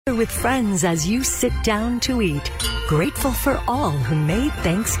with friends as you sit down to eat. Grateful for all who made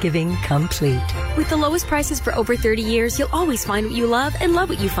Thanksgiving complete. With the lowest prices for over 30 years, you'll always find what you love and love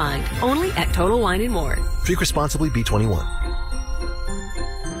what you find. Only at Total Wine & More. Drink responsibly, B21.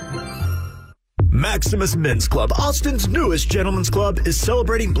 Maximus Men's Club, Austin's newest gentleman's club, is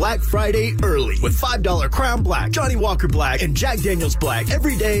celebrating Black Friday early with $5 Crown Black, Johnny Walker Black, and Jack Daniels Black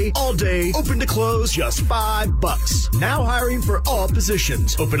every day, all day, open to close, just $5. Now hiring for all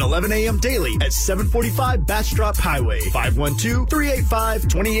positions. Open 11 a.m. daily at 745 Bastrop Highway,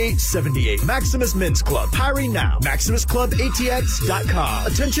 512-385-2878. Maximus Men's Club, hiring now. MaximusClubATX.com.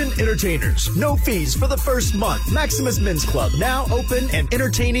 Attention entertainers, no fees for the first month. Maximus Men's Club, now open and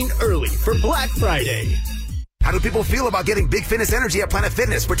entertaining early for Black Friday. How do people feel about getting Big Fitness Energy at Planet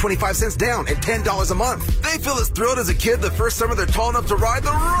Fitness for 25 cents down and $10 a month? They feel as thrilled as a kid the first summer they're tall enough to ride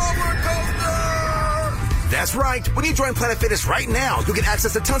the roller coaster! That's right. When you join Planet Fitness right now, you'll get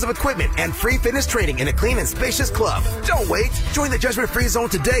access to tons of equipment and free fitness training in a clean and spacious club. Don't wait. Join the judgment-free zone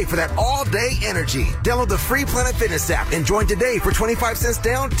today for that all-day energy. Download the free Planet Fitness app and join today for 25 cents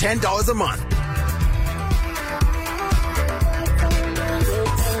down, $10 a month.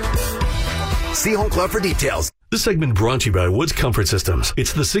 See Home Club for details. This segment brought to you by Woods Comfort Systems.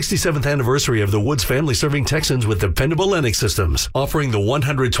 It's the 67th anniversary of the Woods family serving Texans with dependable Lennox systems. Offering the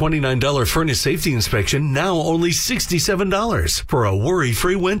 $129 furnace safety inspection, now only $67 for a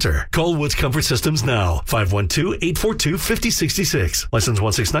worry-free winter. Call Woods Comfort Systems now. 512-842-5066. License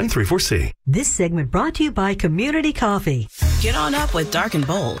 16934C. This segment brought to you by Community Coffee. Get on up with Dark and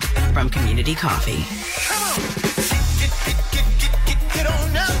Bold from Community Coffee. Come on. Get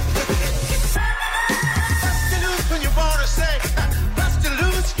on up.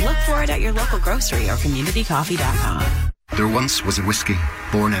 Look for it at your local grocery or communitycoffee.com. There once was a whiskey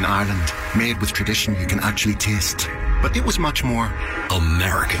born in Ireland, made with tradition you can actually taste. But it was much more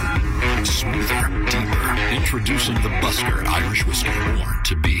American. Smoother, deeper. Introducing the Busker Irish Whiskey. Born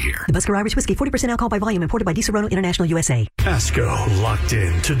to be here. The Busker Irish Whiskey, 40% alcohol by volume, imported by DiSerrano International USA. ASCO, locked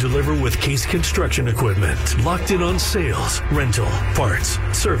in to deliver with Case Construction Equipment. Locked in on sales, rental, parts,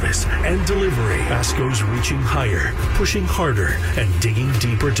 service, and delivery. ASCO's reaching higher, pushing harder, and digging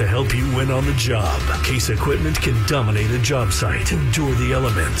deeper to help you win on the job. Case Equipment can dominate a job site, endure the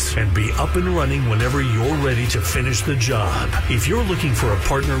elements, and be up and running whenever you're ready to finish the job. If you're looking for a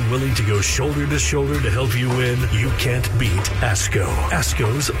partner willing to go shoulder to shoulder to help you win, you can't beat ASCO.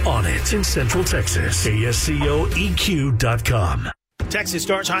 ASCO's on it in Central Texas. ASCOEQ.com. Texas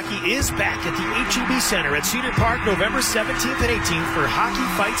Stars Hockey is back at the H-E-B Center at Cedar Park November 17th and 18th for Hockey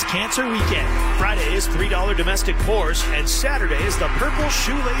Fights Cancer Weekend. Friday is $3 domestic pours, and Saturday is the Purple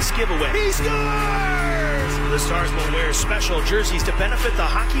Shoelace Giveaway. He scores! The Stars will wear special jerseys to benefit the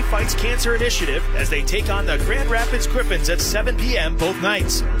Hockey Fights Cancer Initiative as they take on the Grand Rapids Griffins at 7 p.m. both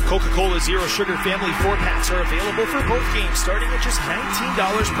nights. Coca-Cola Zero Sugar Family 4-packs are available for both games starting at just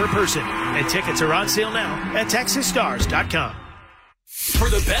 $19 per person. And tickets are on sale now at TexasStars.com. For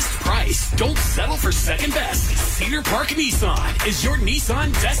the best price, don't settle for second best. Cedar Park Nissan is your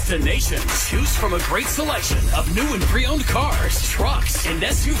Nissan destination. Choose from a great selection of new and pre-owned cars, trucks, and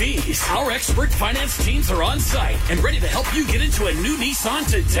SUVs. Our expert finance teams are on site and ready to help you get into a new Nissan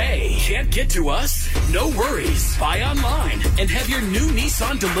today. Can't get to us? No worries. Buy online and have your new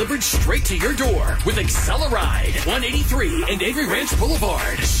Nissan delivered straight to your door with Acceleride. 183 and Avery Ranch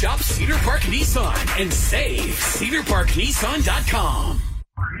Boulevard. Shop Cedar Park Nissan and save. CedarParkNissan.com.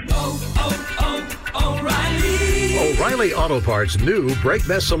 O'Reilly Auto Parts' new Brake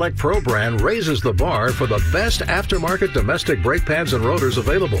Best Select Pro brand raises the bar for the best aftermarket domestic brake pads and rotors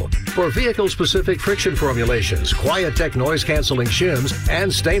available. For vehicle-specific friction formulations, Quiet-Tech noise-canceling shims,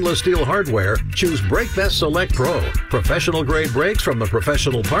 and stainless steel hardware, choose Brake Best Select Pro. Professional-grade brakes from the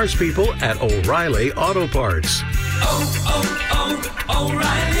professional parts people at O'Reilly Auto Parts.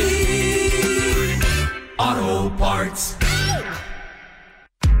 O'Reilly Auto Parts.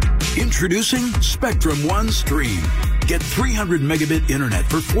 Introducing Spectrum One Stream. Get 300 megabit internet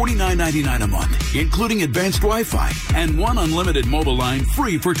for $49.99 a month, including advanced Wi-Fi, and one unlimited mobile line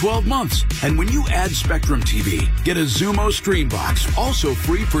free for 12 months. And when you add Spectrum TV, get a Xumo Stream Box, also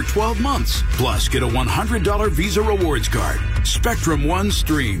free for 12 months. Plus, get a $100 Visa Rewards card. Spectrum One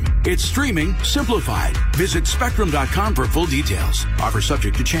Stream. It's streaming simplified. Visit Spectrum.com for full details. Offer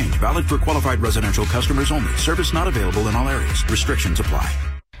subject to change. Valid for qualified residential customers only. Service not available in all areas. Restrictions apply.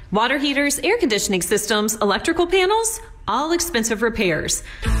 Water heaters, air conditioning systems, electrical panels, all expensive repairs.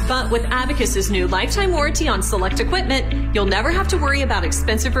 But with Abacus's new lifetime warranty on select equipment, you'll never have to worry about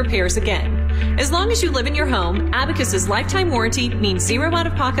expensive repairs again. As long as you live in your home, Abacus's lifetime warranty means zero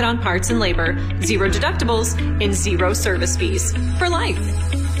out-of-pocket on parts and labor, zero deductibles, and zero service fees. For life.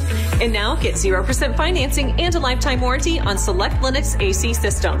 And now get 0% financing and a lifetime warranty on select Linux AC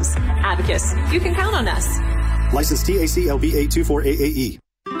systems. Abacus, you can count on us. License TACLV 824AAE.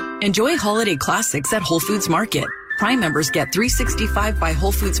 Enjoy holiday classics at Whole Foods Market. Prime members get $3.65 by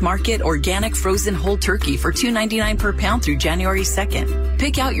Whole Foods Market organic frozen whole turkey for $2.99 per pound through January 2nd.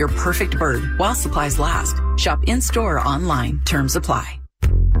 Pick out your perfect bird while supplies last. Shop in-store or online. Terms apply.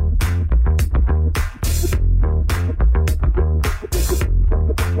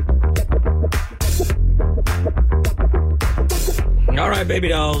 All right, baby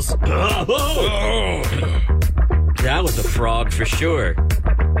dolls. That was a frog for sure.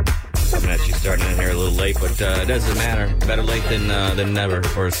 I'm actually starting in here a little late, but it doesn't matter. Better late than never,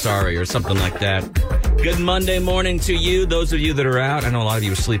 or sorry, or something like that. Good Monday morning to you, those of you that are out. I know a lot of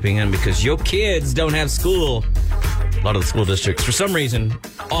you are sleeping in because your kids don't have school. A lot of the school districts, for some reason,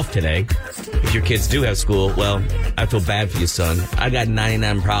 off today. If your kids do have school, well, I feel bad for you, son. I got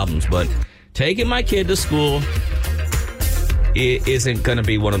 99 problems, but taking my kid to school, it isn't going to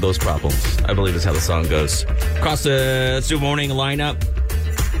be one of those problems. I believe is how the song goes. Across the Super Morning lineup.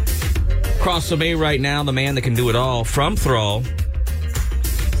 Across from me right now, the man that can do it all from Thrall.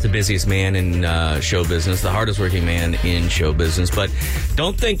 He's the busiest man in show business, the hardest working man in show business. But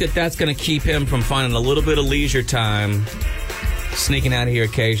don't think that that's going to keep him from finding a little bit of leisure time, sneaking out of here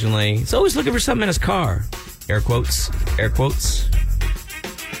occasionally. He's always looking for something in his car. Air quotes. Air quotes.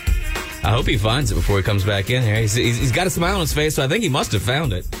 I hope he finds it before he comes back in here. He's got a smile on his face, so I think he must have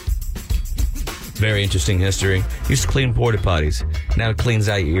found it. Very interesting history. Used to clean porta potties. Now it cleans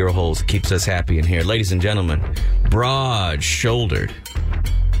out your ear holes. It keeps us happy in here. Ladies and gentlemen, broad-shouldered,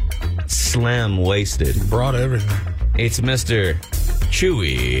 slim-waisted. Broad everything. It's Mr.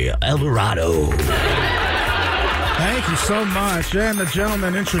 Chewy Alvarado. Thank you so much. And the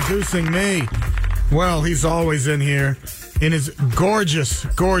gentleman introducing me. Well, he's always in here. In his gorgeous,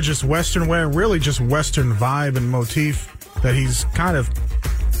 gorgeous Western wear, really just Western vibe and motif that he's kind of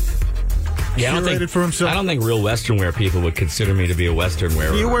curated for himself. I don't think real Western wear people would consider me to be a Western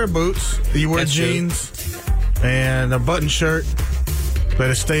wearer. You wear boots, you wear jeans, and a button shirt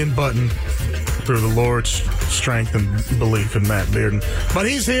that is staying buttoned through the Lord's strength and belief in Matt Bearden. But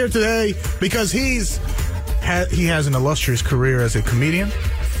he's here today because he has an illustrious career as a comedian.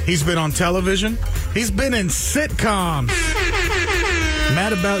 He's been on television. He's been in sitcoms.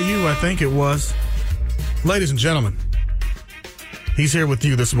 Mad About You, I think it was. Ladies and gentlemen, he's here with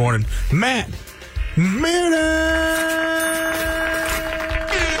you this morning. Matt Bearden!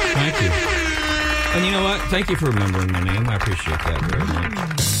 Thank you. And you know what? Thank you for remembering my name. I appreciate that very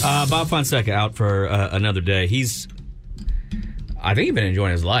much. Bob Fonseca out for another day. I think he's been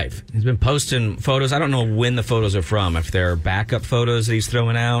enjoying his life. He's been posting photos. I don't know when the photos are from, if they're backup photos that he's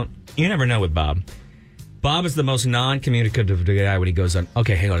throwing out. You never know with Bob. Bob is the most non-communicative guy when he goes on.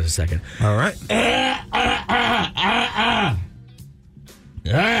 Okay, hang on a second. All right.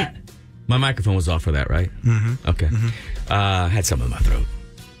 My microphone was off for that, right? Mm-hmm. Okay. Mm-hmm. Had something in my throat.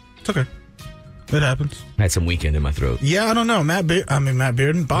 It's okay. It happens. I had some weekend in my throat. Yeah, I don't know. Matt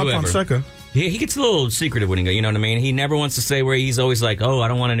Bearden, Bob Fonseca. He gets a little secretive when he goes, you know what I mean? He never wants to say where he's always like, oh, I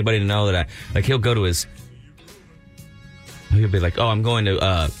don't want anybody to know that he'll go to he'll be like, oh, I'm going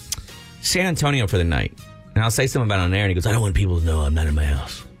to San Antonio for the night. And I'll say something about it on there, and he goes, I don't want people to know I'm not in my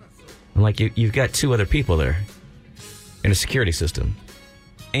house. I'm like, you've got two other people there in a security system,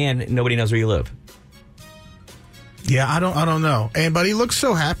 and nobody knows where you live. Yeah, I don't know. But he looks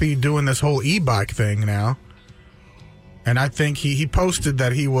so happy doing this whole e-bike thing now. And I think he posted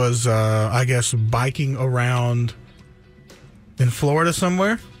that he was, I guess, biking around in Florida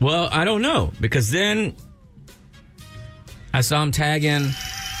somewhere. Well, I don't know, because then I saw him tag in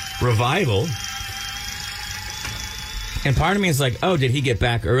Revival. And part of me is like, oh, did he get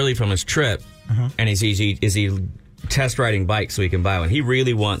back early from his trip? Uh-huh. And is he test riding bikes so he can buy one? He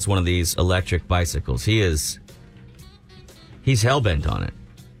really wants one of these electric bicycles. He's hell-bent on it.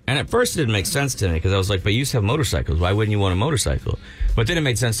 And at first it didn't make sense to me because I was like, but you used to have motorcycles. Why wouldn't you want a motorcycle? But then it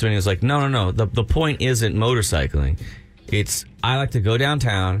made sense to me. It was like, no. The point isn't motorcycling. It's I like to go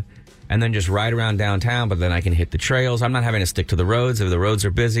downtown and then just ride around downtown, but then I can hit the trails. I'm not having to stick to the roads. If the roads are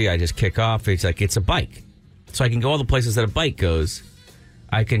busy, I just kick off. It's like it's a bike. So I can go all the places that a bike goes.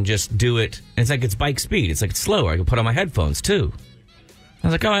 I can just do it. It's like it's bike speed. It's like it's slower. I can put on my headphones, too. I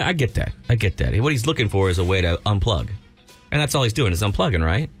was like, oh, I get that. What he's looking for is a way to unplug. And that's all he's doing is unplugging,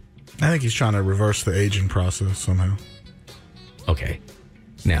 right? I think he's trying to reverse the aging process somehow. Okay.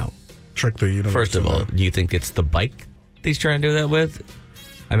 Now, trick the universe. First of all, do you think it's the bike that he's trying to do that with?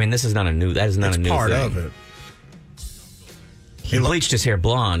 I mean, that is not a new thing. It's part of it. He bleached his hair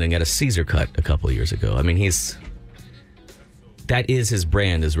blonde and got a Caesar cut a couple of years ago. I mean, That is his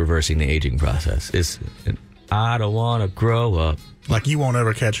brand, is reversing the aging process. I don't want to grow up. Like, you won't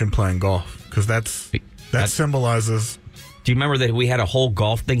ever catch him playing golf, because that symbolizes... Do you remember that we had a whole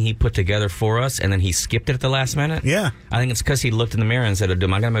golf thing he put together for us, and then he skipped it at the last minute? Yeah. I think it's because he looked in the mirror and said,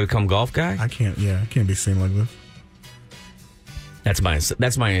 am I going to become golf guy? I can't be seen like this.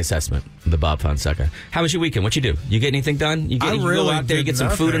 That's my assessment of the Bob Fonseca. How was your weekend? What you do? You get anything done? You go out there, you get some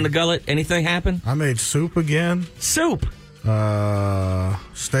food in the gullet? Anything happen? I made soup again. Soup?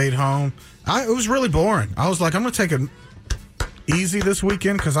 Stayed home. It was really boring. I was like, I'm going to take it easy this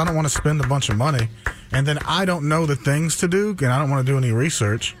weekend because I don't want to spend a bunch of money. And then I don't know the things to do, and I don't want to do any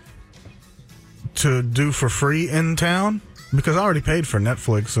research to do for free in town because I already paid for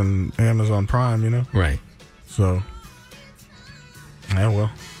Netflix and Amazon Prime, you know? Right. So, yeah, well.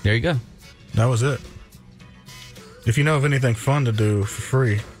 There you go. That was it. If you know of anything fun to do for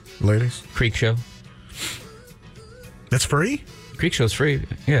free, ladies. Creek Show. That's free? Creek Show's free,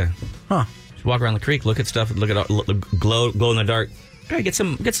 yeah. Huh. Just walk around the creek, look at stuff, glow in the dark. Okay, get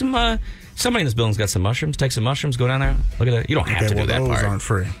some. Somebody in this building's got some mushrooms. Take some mushrms, go down there. Look at that. You don't have to do that those part. Aren't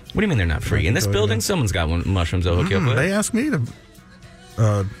free. What do you mean they're not free? In this building, someone's got mushrooms they'll hook you up with. They asked me to.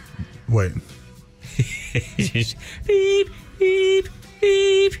 Wait. Beep, beep,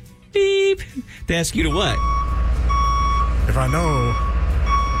 beep, beep. They ask you to what?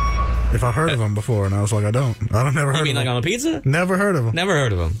 If I've heard of them before, and I was like, I don't. I've never heard of them. You mean like on a pizza? Never heard of them. Never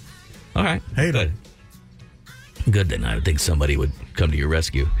heard of them. All right. Hate good. Good, then I would think somebody would come to your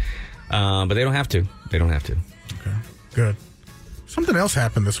rescue. But they don't have to. They don't have to. Okay, good. Something else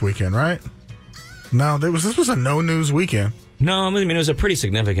happened this weekend, right? No, this was a no-news weekend. No, I mean, it was a pretty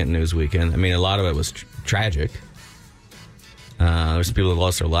significant news weekend. I mean, a lot of it was tragic. There was some people who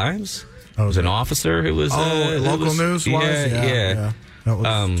lost their lives. There was an officer who was... local news-wise? Yeah. That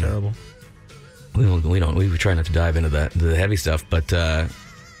was terrible. We try not to dive into the heavy stuff, but... I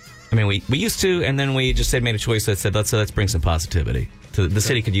mean, we used to, and then we just made a choice that said, let's bring some positivity. The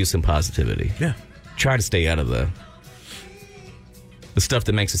city could use some positivity. Yeah. Try to stay out of the stuff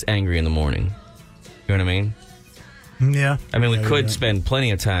that makes us angry in the morning. You know what I mean? Yeah. I mean, we could spend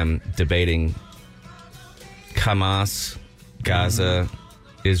plenty of time debating Hamas, Gaza,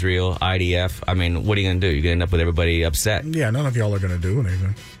 Israel, IDF. I mean, what are you going to do? You're going to end up with everybody upset. Yeah, none of y'all are going to do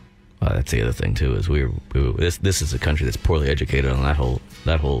anything. Well, that's the other thing too. Is this is a country that's poorly educated on that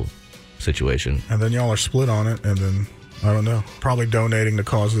whole situation. And then y'all are split on it, and then I don't know, probably donating to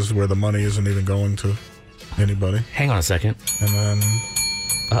causes where the money isn't even going to anybody. Hang on a second. And then,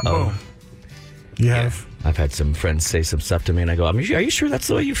 boom. Have. I've had some friends say some stuff to me, and I go, "Are you sure that's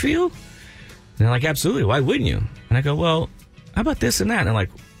the way you feel?" And they're like, "Absolutely. Why wouldn't you?" And I go, "Well, how about this and that?" And I'm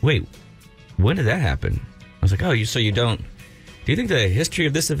like, "Wait, when did that happen?" I was like, "Oh, so you don't." Do you think the history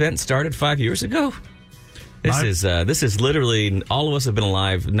of this event started 5 years ago? This is literally, all of us have been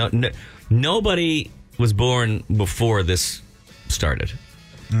alive. Nobody was born before this started.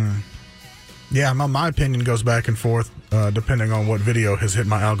 Yeah, my opinion goes back and forth depending on what video has hit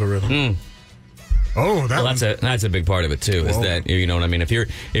my algorithm. Oh, that's a big part of it too. Whoa. Is that, you know what I mean? If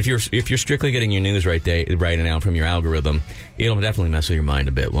you're strictly getting your news right now from your algorithm, it'll definitely mess with your mind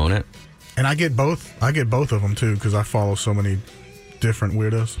a bit, won't it? And I get both of them too because I follow so many different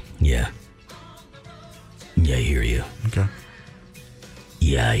weirdos. Yeah, I hear you. Okay.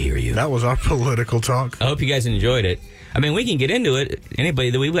 Yeah, I hear you. That was our political talk. I hope you guys enjoyed it. I mean, we can get into it.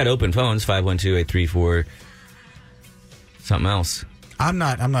 Anybody, we've got open phones, 512-834 something else. I'm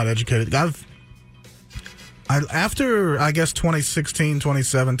not educated. After, I guess, 2016,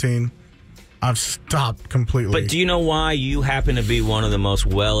 2017, I've stopped completely. But do you know why you happen to be one of the most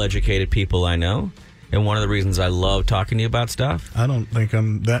well-educated people I know? And one of the reasons I love talking to you about stuff? I don't think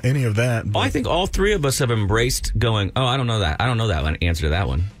I'm any of that. But I think all three of us have embraced going, I don't know that. I don't know that one. Answer to that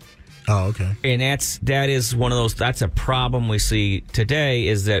one. Oh, okay. And that is one of those, that's a problem we see today,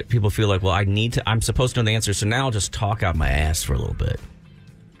 is that people feel like, well, I'm supposed to know the answer, so now I'll just talk out my ass for a little bit.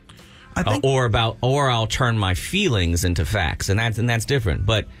 I think, or I'll turn my feelings into facts, and that's different.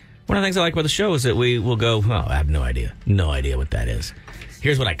 But one of the things I like about the show is that we will go, I have no idea what that is.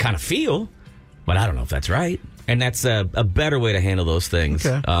 Here's what I kind of feel, but I don't know if that's right. And that's a better way to handle those things.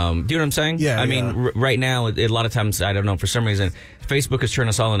 Okay. Do you know what I'm saying? Yeah. I mean, right now, a lot of times, I don't know, for some reason, Facebook has turned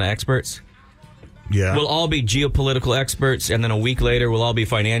us all into experts. Yeah. We'll all be geopolitical experts, and then a week later, we'll all be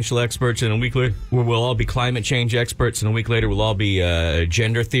financial experts, and a week later, we'll all be climate change experts, and a week later, we'll all be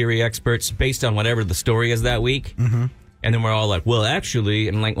gender theory experts based on whatever the story is that week. Mm-hmm. And then we're all like, well, actually,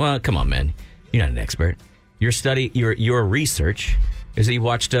 and I'm like, well, come on, man. You're not an expert. Your research is that you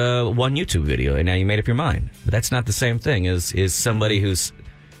watched one YouTube video, and now you made up your mind. But that's not the same thing as somebody who's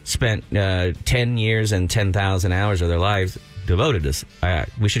spent 10 years and 10,000 hours of their lives devoted to.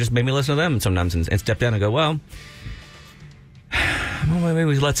 We should just maybe listen to them sometimes and step down and go, well, maybe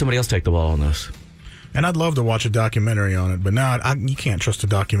we let somebody else take the ball on this. And I'd love to watch a documentary on it, but now you can't trust a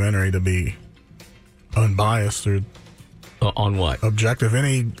documentary to be unbiased or on what? Objective.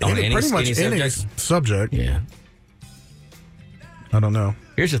 Pretty much any subject. Yeah. I don't know.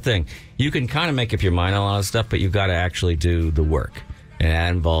 Here's the thing. You can kind of make up your mind on a lot of stuff, but you've got to actually do the work. And that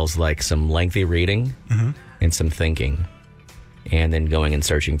involves like some lengthy reading and some thinking. And then going and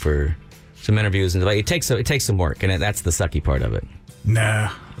searching for some interviews. And it takes some work, and that's the sucky part of it.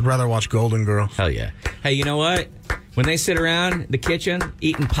 Nah. I'd rather watch Golden Girls. Hell yeah. Hey, you know what? When they sit around the kitchen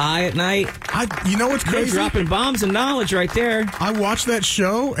eating pie at night, you know what's crazy? They're dropping bombs of knowledge right there. I watch that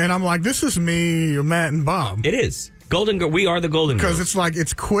show, and I'm like, this is me, Matt, and Bob. It is. Golden Girl. We are the Golden Girls. Because it's like,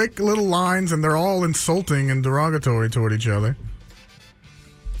 it's quick little lines, and they're all insulting and derogatory toward each other.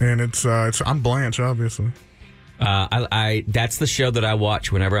 And it's I'm Blanche, obviously. That's the show that I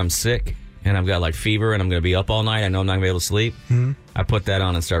watch whenever I'm sick and I've got like fever and I'm going to be up all night. I know I'm not going to be able to sleep. Mm-hmm. I put that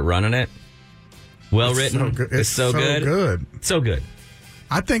on and start running it. Well written. So good. It's so good. So good.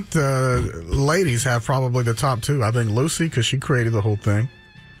 I think the ladies have probably the top two. I think Lucy, because she created the whole thing.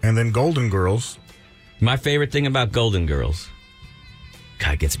 And then Golden Girls. My favorite thing about Golden Girls,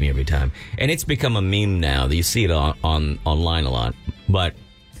 God, it gets me every time. And it's become a meme now that you see it online a lot. But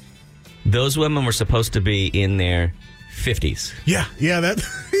those women were supposed to be in their 50s. Yeah, that.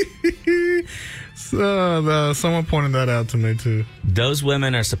 Someone pointed that out to me, too. Those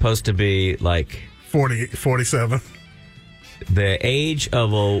women are supposed to be like 47. The age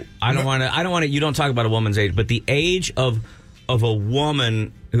of a... I don't want to... You don't talk about a woman's age, but the age of a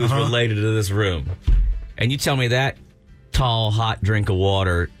woman who's related to this room. And you tell me that tall, hot drink of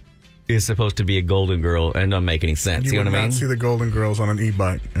water is supposed to be a Golden Girl and doesn't make any sense. You know what I mean? You would not see the Golden Girls on an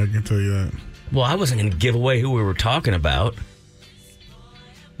e-bike. I can tell you that. Well, I wasn't going to give away who we were talking about.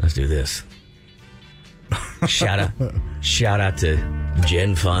 Let's do this. Shout out to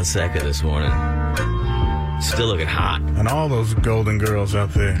Jen Fonseca this morning. Still looking hot. And all those Golden Girls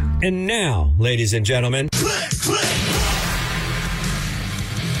out there. And now, ladies and gentlemen,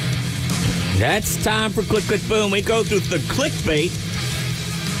 that's time for Click, Click, Boom. We go through the clickbait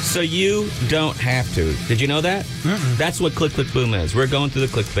so you don't have to. Did you know that? That's what Click, Click, Boom is. We're going through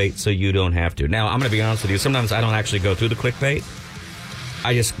the clickbait so you don't have to. Now, I'm going to be honest with you. Sometimes I don't actually go through the clickbait.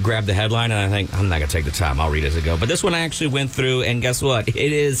 I just grab the headline and I think, I'm not going to take the time. I'll read it as I go. But this one I actually went through, and guess what? It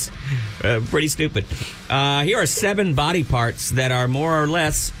is pretty stupid. Here are 7 body parts that are more or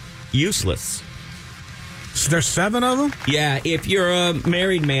less useless. There's 7 of them? Yeah, if you're a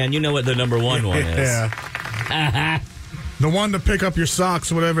married man, you know what the number one is. Yeah. The one to pick up your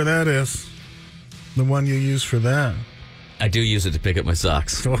socks, whatever that is. The one you use for that. I do use it to pick up my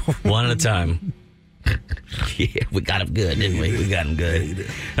socks. One at a time. Yeah, we got them good, didn't we? We got them good.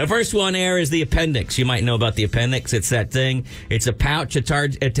 The first one there is the appendix. You might know about the appendix. It's that thing. It's a pouch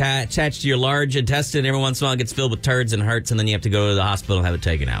attached to your large intestine. Every once in a while it gets filled with turds and hurts, and then you have to go to the hospital and have it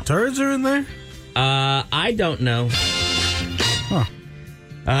taken out. Turds are in there? I don't know. Huh.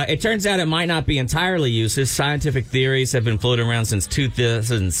 It turns out it might not be entirely useless. Scientific theories have been floating around since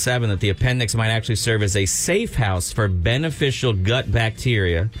 2007 that the appendix might actually serve as a safe house for beneficial gut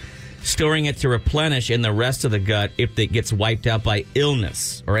bacteria, storing it to replenish in the rest of the gut if it gets wiped out by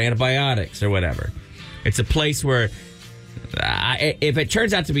illness or antibiotics or whatever. It's a place where, if it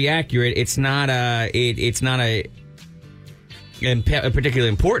turns out to be accurate, it's not a particularly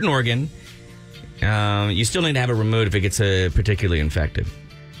important organ. You still need to have it removed if it gets particularly infected.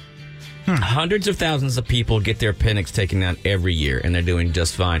 Hundreds of thousands of people get their appendix taken out every year, and they're doing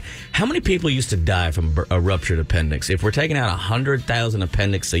just fine. How many people used to die from a ruptured appendix? If we're taking out 100,000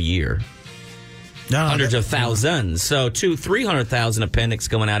 appendix a year, hundreds of thousands. So 300,000 appendix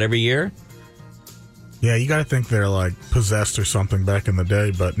going out every year. Yeah, you got to think they're like possessed or something back in the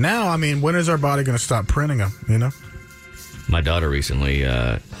day. But now, I mean, when is our body going to stop printing them? You know. My daughter recently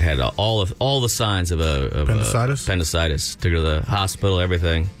had all the signs of appendicitis. Took her to the hospital,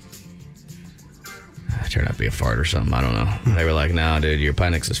 everything. It turned out to be a fart or something. I don't know. They were like, "No, dude, your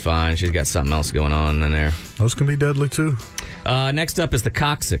appendix is fine. She's got something else going on in there." Those can be deadly too. Next up is the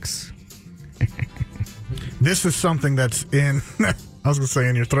coccyx. This is something that's in. I was gonna say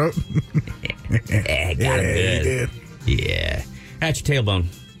in your throat. Got it good. Yeah, that's your tailbone.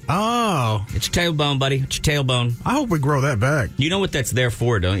 Oh. It's your tailbone, buddy. It's your tailbone. I hope we grow that back. You know what that's there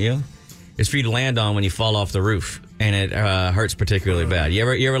for, don't you? It's for you to land on when you fall off the roof, and it hurts particularly bad. You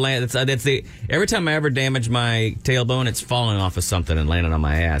ever land? Every time I ever damage my tailbone, it's falling off of something and landing on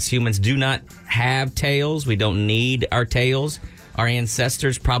my ass. Humans do not have tails. We don't need our tails. Our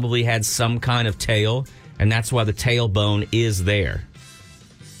ancestors probably had some kind of tail, And that's why the tailbone is there.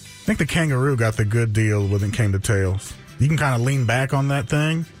 I think the kangaroo got the good deal when it came to tails. You can kind of lean back on that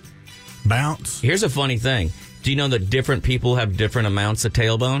thing, bounce. Here's a funny thing. Do you know that different people have different amounts of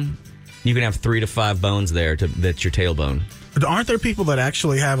tailbone? You can have 3 to 5 bones there that's your tailbone. Aren't there people that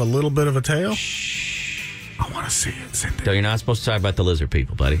actually have a little bit of a tail? Shh. I want to see it, Cindy. So you're not supposed to talk about the lizard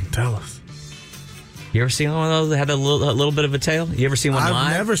people, buddy. Tell us. You ever seen one of those that had a little bit of a tail? You ever seen one live?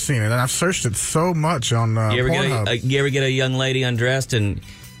 I've never seen it, and I've searched it so much on Pornhub. You ever get a young lady undressed and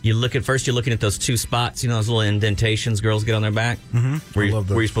you're looking at those 2 spots, those little indentations girls get on their back? Mm-hmm. Where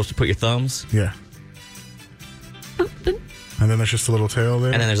you're supposed to put your thumbs? Yeah. And then there's just a little tail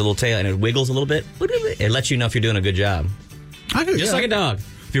there? And then there's a little tail, and it wiggles a little bit. It lets you know if you're doing a good job. Just like a dog.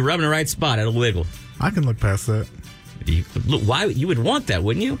 If you're rubbing the right spot, it'll wiggle. I can look past that. Why you would want that,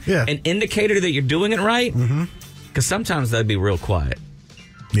 wouldn't you? Yeah. An indicator that you're doing it right? Mm-hmm. Because sometimes that'd be real quiet.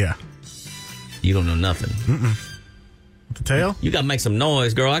 Yeah. You don't know nothing. Mm-mm. The tail? You got to make some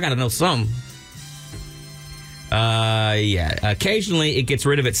noise, girl. I got to know something. Yeah. Occasionally, it gets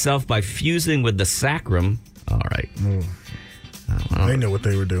rid of itself by fusing with the sacrum. All right. They knew what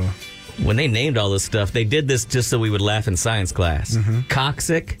they were doing. When they named all this stuff, they did this just so we would laugh in science class. Mm-hmm.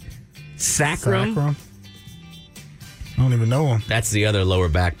 Coccyx, sacrum. I don't even know them. That's the other lower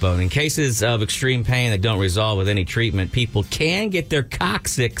backbone. In cases of extreme pain that don't resolve with any treatment, people can get their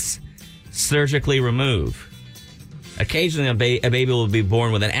coccyx surgically removed. Occasionally, a baby will be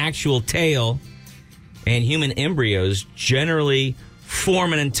born with an actual tail, and human embryos generally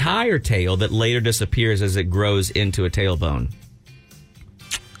form an entire tail that later disappears as it grows into a tailbone.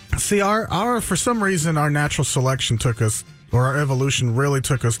 See, our for some reason, our natural selection took us, or our evolution really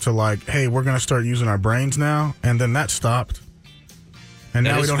took us to like, hey, we're going to start using our brains now, and then that stopped. And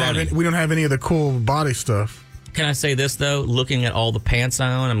now we don't have any of the cool body stuff. Can I say this though? Looking at all the pants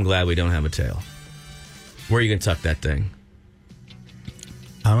I own, I'm glad we don't have a tail. Where are you going to tuck that thing?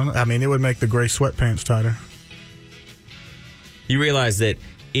 I don't know. I mean, it would make the gray sweatpants tighter. You realize that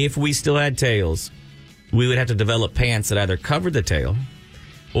if we still had tails, we would have to develop pants that either covered the tail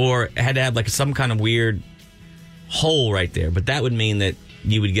or had to have like some kind of weird hole right there. But that would mean that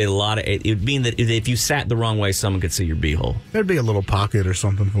you would get a lot of it. It would mean that if you sat the wrong way, someone could see your beehole. There'd be a little pocket or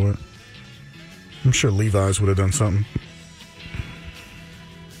something for it. I'm sure Levi's would have done something.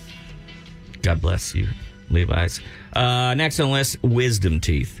 God bless you, Levi's. Next on the list, wisdom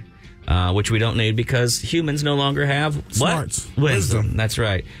teeth, which we don't need because humans no longer have smarts. Wisdom. That's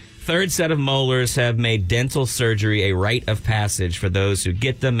right. Third set of molars have made dental surgery a rite of passage for those who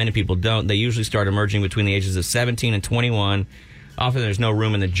get them. Many people don't. They usually start emerging between the ages of 17 and 21. Often there's no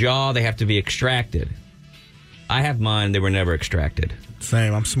room in the jaw. They have to be extracted. I have mine. They were never extracted.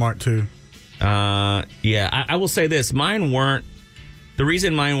 Same. I'm smart, too. Yeah. I will say this. Mine weren't. The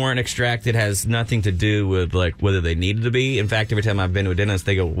reason mine weren't extracted has nothing to do with like whether they needed to be. In fact, every time I've been to a dentist,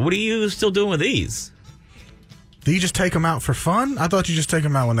 they go, "What are you still doing with these?" Do you just take them out for fun? I thought you just take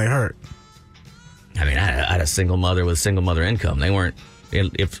them out when they hurt. I mean, I had a single mother with single mother income. They weren't,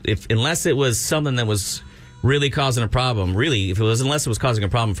 if unless it was something that was really causing a problem. Really, unless it was causing a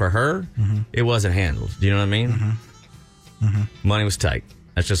problem for her, it wasn't handled. Do you know what I mean? Money was tight.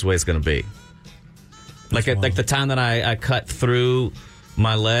 That's just the way it's going to be. Like the time that I cut through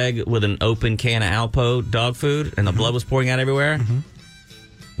my leg with an open can of Alpo dog food and the blood was pouring out everywhere.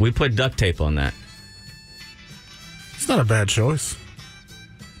 We put duct tape on that. It's not a bad choice.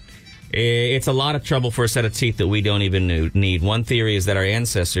 It's a lot of trouble for a set of teeth that we don't even need. One theory is that our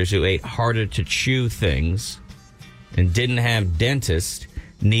ancestors who ate harder to chew things and didn't have dentists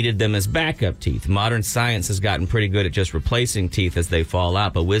needed them as backup teeth. Modern science has gotten pretty good at just replacing teeth as they fall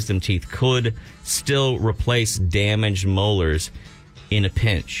out, but wisdom teeth could still replace damaged molars in a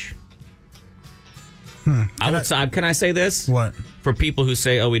pinch. Can I say this? What? For people who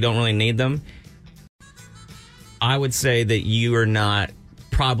say, oh, we don't really need them, I would say that you are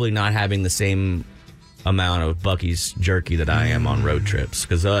probably not having the same amount of Buc-ee's jerky that I am on road trips,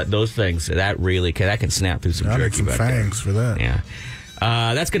 because those things, that can snap through some jerky some back fangs there. For that. Yeah.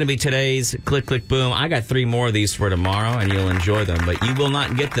 That's going to be today's Click, Click, Boom. I got 3 more of these for tomorrow, and you'll enjoy them, but you will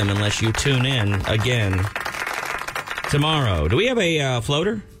not get them unless you tune in again tomorrow. Do we have a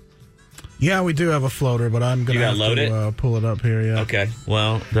floater? Yeah, we do have a floater, but I'm going to load it? Pull it up here, yeah. Okay,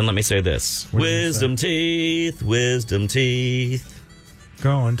 well, then let me say this. Wisdom teeth, wisdom teeth.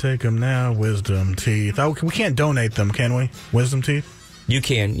 Go and take them now, wisdom teeth. Oh, we can't donate them, can we? Wisdom teeth? You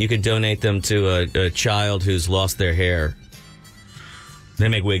can. You can donate them to a child who's lost their hair. They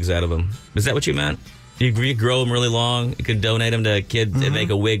make wigs out of them. Is that what you meant? You grow them really long. You could donate them to a kid and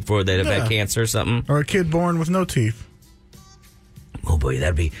make a wig for that have had cancer or something. Or a kid born with no teeth. Oh boy,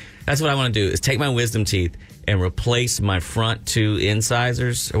 that's what I want to do, is take my wisdom teeth and replace my front 2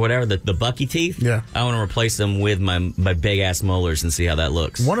 incisors or whatever, the bucky teeth. Yeah. I want to replace them with my big ass molars and see how that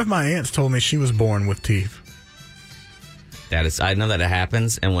looks. One of my aunts told me she was born with teeth. I know that it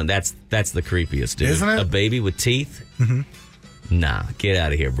happens, and when that's the creepiest, dude. Isn't it? A baby with teeth? Mm-hmm. Nah, get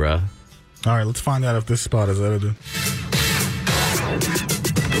out of here, bro. All right, let's find out if this spot is edited.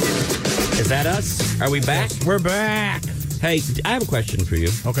 Is that us? Are we back? We're back. Hey, I have a question for you.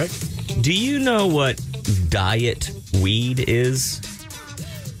 Okay. Do you know what diet weed is?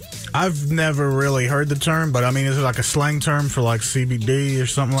 I've never really heard the term, but I mean, is it like a slang term for like CBD or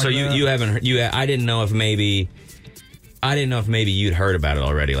something like that? So you haven't heard, I didn't know if maybe you'd heard about it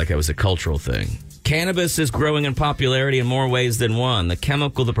already, like it was a cultural thing. Cannabis is growing in popularity in more ways than one. The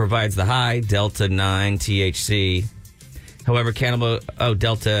chemical that provides the high, Delta-9 THC. However,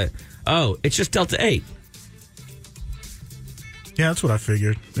 it's just Delta-8. Yeah, that's what I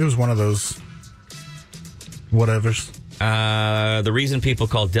figured. It was one of those whatevers. The reason people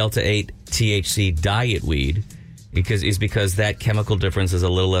call Delta-8 THC diet weed is because that chemical difference is a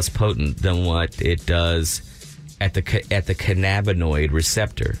little less potent than what it does at the cannabinoid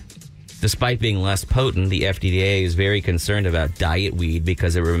receptor. Despite being less potent, the FDA is very concerned about diet weed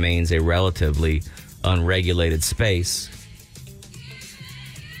because it remains a relatively unregulated space.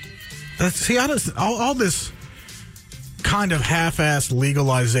 See, all this kind of half-assed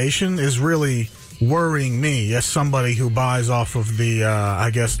legalization is really worrying me as somebody who buys off of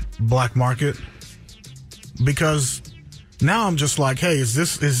the, black market. Because now I'm just like, hey, is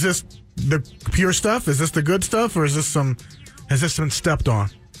this the pure stuff? Is this the good stuff? Or has this been stepped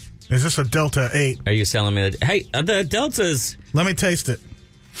on? Is this a Delta-8? Are you telling me that, hey, the Deltas... Let me taste it.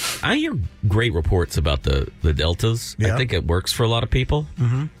 I hear great reports about the Deltas. Yeah. I think it works for a lot of people.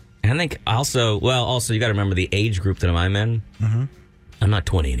 Mm-hmm. And I think also you got to remember the age group that I'm in. Mm-hmm. I'm not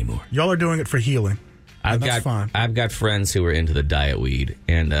 20 anymore. Y'all are doing it for healing. That's fine. I've got friends who are into the diet weed,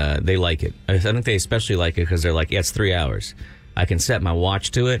 and they like it. I think they especially like it because they're like, yeah, it's 3 hours. I can set my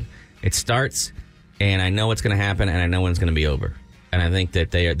watch to it. It starts, and I know what's going to happen, and I know when it's going to be over. And I think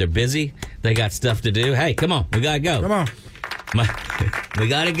that they're busy. They got stuff to do. Hey, come on. We got to go. Come on. We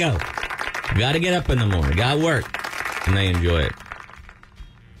got to go. We got to get up in the morning. Got to work. And they enjoy it.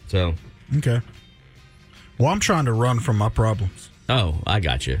 So. Okay. Well, I'm trying to run from my problems. Oh, I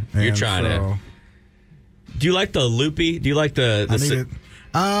got you. You're trying to. Do you like the loopy? Do you like the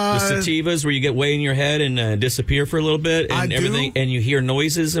sativas where you get way in your head and disappear for a little bit and everything, and you hear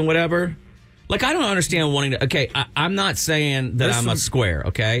noises and whatever? Like, I don't understand wanting to. Okay, I'm not saying that I'm a square.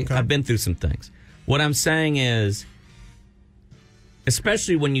 Okay, I've been through some things. What I'm saying is,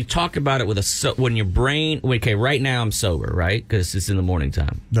 especially when you talk about it with when your brain. Okay, right now I'm sober, right? Because it's in the morning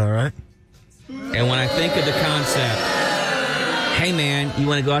time. All right. And when I think of the concept, hey man, you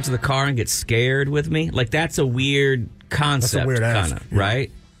want to go out to the car and get scared with me? Like, that's a weird concept. That's a weird kind of,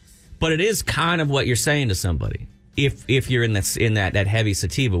 right? But it is kind of what you're saying to somebody. If you're in that heavy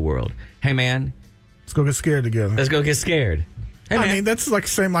sativa world, hey man, let's go get scared together. Let's go get scared. Hey, I mean, that's like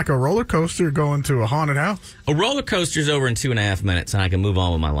same like a roller coaster going to a haunted house. A roller coaster's over in 2.5 minutes, and I can move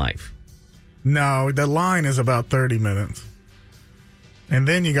on with my life. No, the line is about 30 minutes, and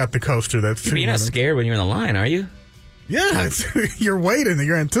then you got the coaster that's. You're not scared when you're in the line, are you? Yeah, you're waiting.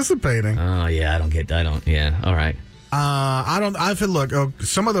 You're anticipating. Oh yeah, I don't. Yeah, all right. I feel look.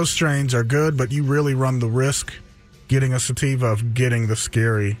 Some of those strains are good, but you really run the risk getting a sativa of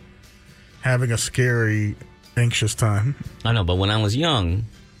having a scary, anxious time. I know, but when I was young,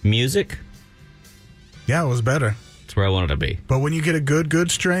 music. Yeah, it was better. That's where I wanted to be. But when you get a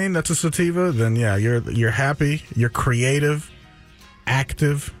good strain that's a sativa, then yeah, you're happy, you're creative,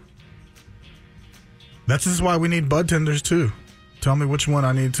 active. This is why we need bud tenders too. Tell me which one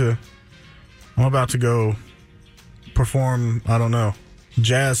I need to. I'm about to go perform, I don't know,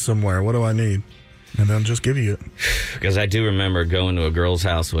 jazz somewhere. What do I need? And then just give you it. Because I do remember going to a girl's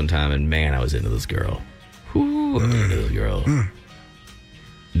house one time, and man, I was into this girl. Ooh, I was into this girl.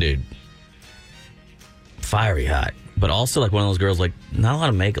 Dude. Fiery hot. But also like one of those girls, like, not a lot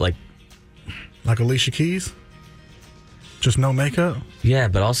of makeup. Like Alicia Keys? Just no makeup? Yeah,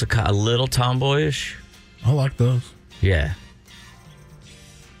 but also a little tomboyish. I like those. Yeah.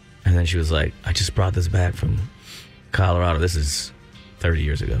 And then she was like, I just brought this back from Colorado. This is 30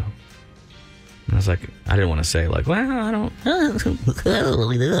 years ago. And I was like, I didn't want to say, like, well, I don't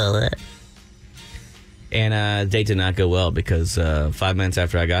really do all that. And the date did not go well because 5 minutes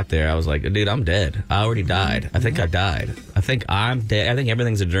after I got there, I was like, dude, I'm dead. I already died. I think I died. I think I'm dead. I think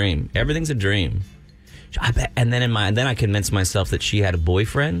everything's a dream. Everything's a dream. And then I convinced myself that she had a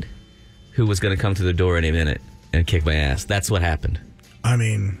boyfriend who was going to come to the door any minute and kick my ass. That's what happened. I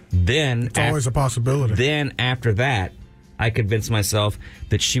mean, then it's always a possibility. Then after that, I convinced myself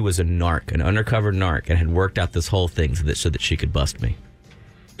that she was a narc, an undercover narc, and had worked out this whole thing so that she could bust me.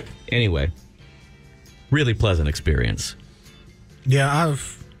 Anyway, really pleasant experience. Yeah,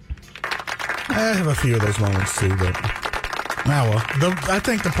 I have a few of those moments too, but I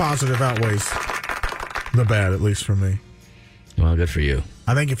think the positive outweighs the bad, at least for me. Well, good for you.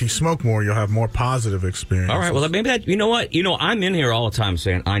 I think if you smoke more, you'll have more positive experiences. All right, well, maybe that, you know what? I'm in here all the time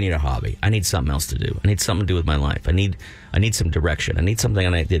saying, I need a hobby. I need something else to do. I need something to do with my life. I need some direction. I need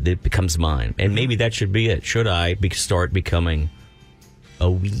something that becomes mine. And maybe that should be it. Should I start becoming a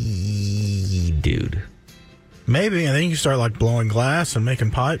weed dude? Maybe, and then you start like blowing glass and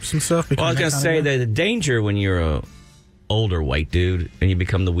making pipes and stuff. Well, I was going to say that the danger when you're a older white dude and you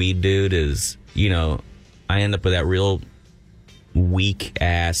become the weed dude is, I end up with that real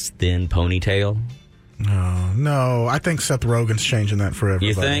weak-ass, thin ponytail. No, I think Seth Rogen's changing that for everybody.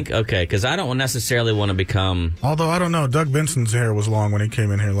 You think? Okay, because I don't necessarily want to become... Although, I don't know, Doug Benson's hair was long when he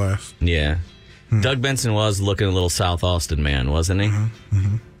came in here last. Yeah. Doug Benson was looking a little South Austin man, wasn't he?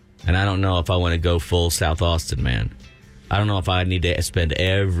 Mm-hmm. And I don't know if I want to go full South Austin man. I don't know if I need to spend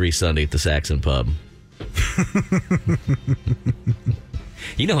every Sunday at the Saxon Pub.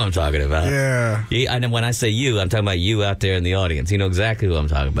 You know what I'm talking about. Yeah. And when I say you, I'm talking about you out there in the audience. You know exactly who I'm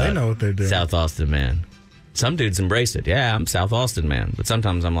talking about. They know what they're doing. South Austin man. Some dudes embrace it. Yeah, I'm South Austin man. But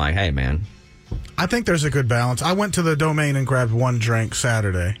sometimes I'm like, hey, man. I think there's a good balance. I went to the Domain and grabbed one drink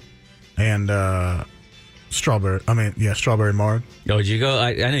Saturday. And strawberry marg. Oh, did you go?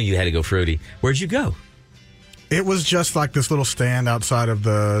 I know you had to go fruity. Where'd you go? It was just like this little stand outside of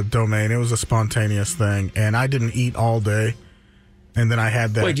the Domain. It was a spontaneous thing. And I didn't eat all day. And then I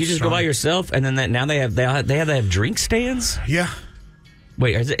had that. Wait, did you just go by yourself? And then now they have drink stands? Yeah.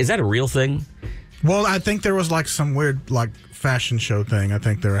 Wait, is that a real thing? Well, I think there was like some weird like fashion show thing I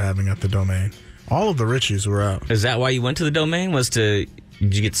think they were having at the Domain. All of the Richies were out. Is that why you went to the Domain? Did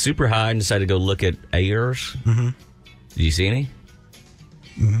you get super high and decide to go look at Ayers? Mm-hmm. Did you see any?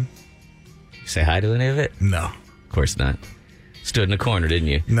 Mm-hmm. You say hi to any of it? No. Of course not. Stood in the corner, didn't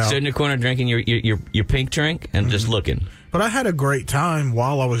you? No. Stood in the corner drinking your pink drink and just looking. But I had a great time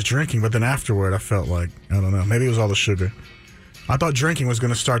while I was drinking, but then afterward I felt like, I don't know, maybe it was all the sugar. I thought drinking was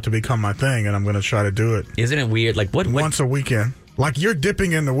going to start to become my thing, and I'm going to try to do it. Isn't it weird? Like what? Once a weekend. Like you're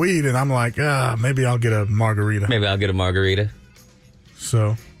dipping in the weed, and I'm like, maybe I'll get a margarita. Maybe I'll get a margarita.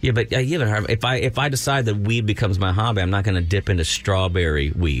 So. Yeah, but if I decide that weed becomes my hobby, I'm not going to dip into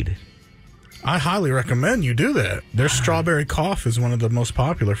strawberry weed. I highly recommend you do that. Their strawberry cough is one of the most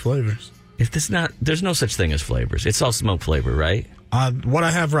popular flavors. There's no such thing as flavors. It's all smoke flavor, right? What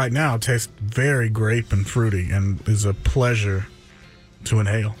I have right now tastes very grape and fruity and is a pleasure to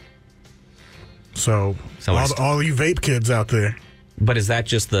inhale. So all you vape kids out there. But is that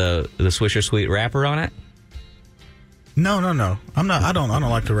just the Swisher Sweet wrapper on it? No. I'm not. I don't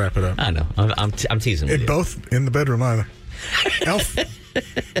like to wrap it up. I know. I'm teasing with you. Both in the bedroom either. Elf,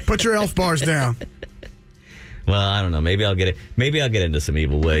 put your Elf bars down. Well, I don't know. Maybe I'll get it. Maybe I'll get into some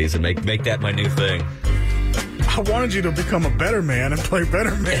evil ways and make that my new thing. I wanted you to become a better man and play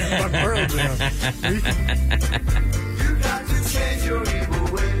better man by Pearl Jam. You got to change your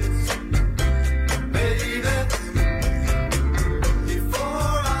evil ways, baby. Before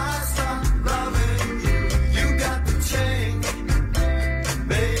I stop loving you, you got to change,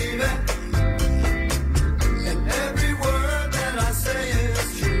 baby. And every word that I say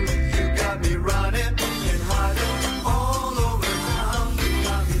is true. You got me running and hiding all over town. You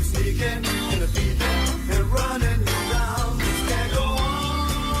got me sneaking in the beat and running you down. This can't go on.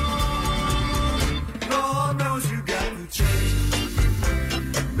 Lord knows you got to change.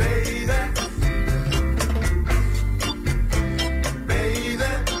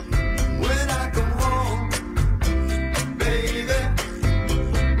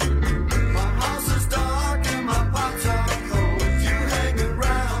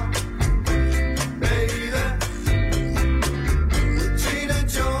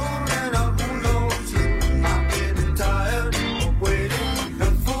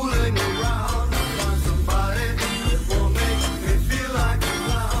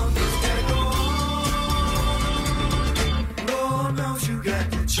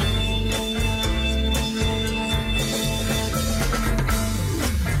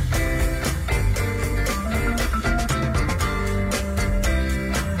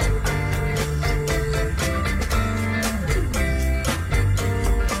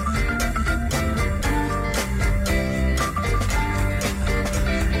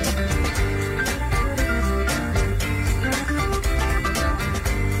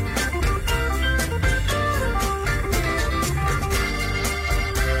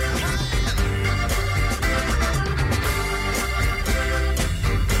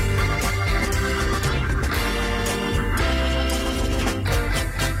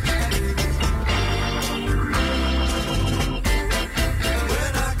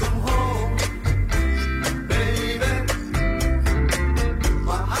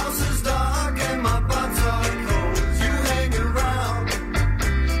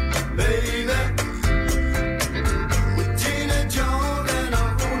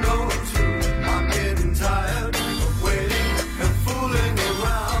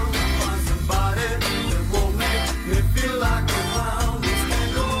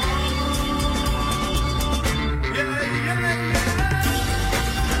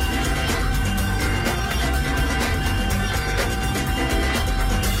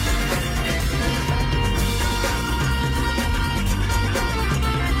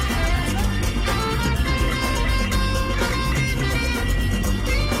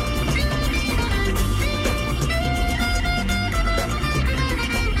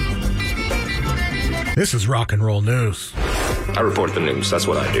 This is rock and roll news. I report the news. That's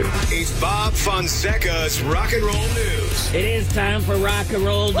what I do. It's Bob Fonseca's Rock and Roll News. It is time for Rock and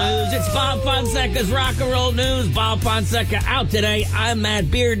Roll News. It's Bob Fonseca's Rock and Roll News. Bob Fonseca out today. I'm Matt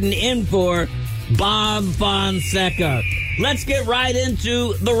Bearden in for Bob Fonseca. Let's get right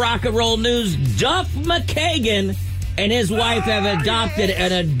into the Rock and Roll News. Duff McKagan and his wife have adopted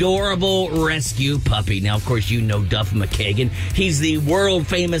an adorable rescue puppy. Now, of course, you know Duff McKagan. He's the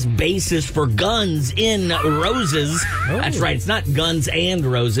world-famous bassist for Guns N' Roses. Oh. That's right. It's not Guns and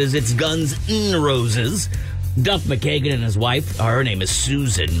Roses. It's Guns N' Roses. Duff McKagan and his wife, her name is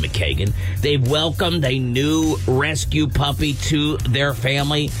Susan McKagan, they've welcomed a new rescue puppy to their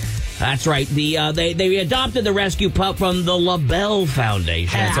family. That's right. They adopted the rescue pup from the LaBelle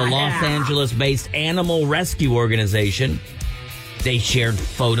Foundation. It's a Los Angeles-based animal rescue organization. They shared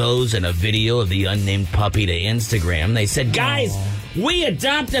photos and a video of the unnamed puppy to Instagram. They said, guys, we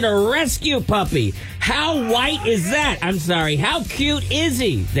adopted a rescue puppy. How white is that? I'm sorry, how cute is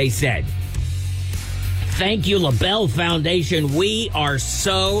he? They said. Thank you, LaBelle Foundation. We are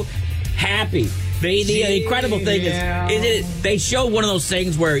so happy. The incredible thing is they show one of those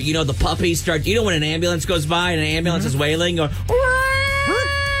things where, you know, the puppies start, you know, when an ambulance goes by and an ambulance is wailing, going,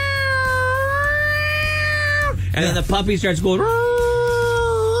 and then the puppy starts going, oh,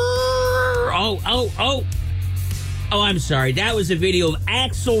 I'm sorry. That was a video of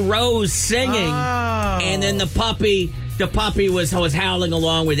Axl Rose singing, and then the puppy was howling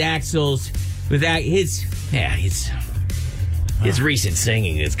along with Axl's, with that, his recent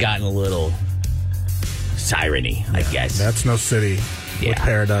singing has gotten a little sireny, I guess. That's no city with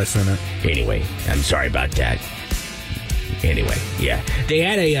paradise in it. Anyway, I'm sorry about that. Anyway, yeah,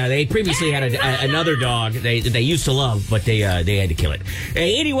 they previously had another dog they used to love, but they had to kill it.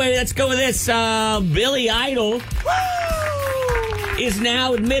 Anyway, let's go with this. Billy Idol is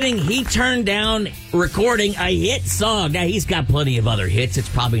now admitting he turned down recording a hit song. Now, he's got plenty of other hits. It's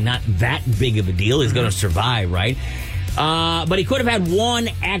probably not that big of a deal. He's going to survive, right? But he could have had one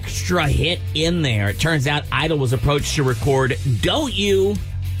extra hit in there. It turns out Idol was approached to record Don't You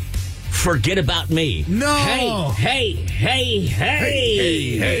Forget About Me. No! Hey,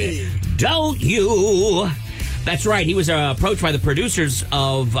 don't you... That's right. He was approached by the producers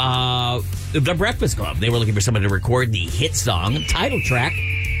of The Breakfast Club. They were looking for someone to record the hit song, title track.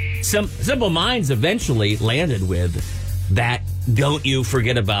 Simple Minds eventually landed with that Don't You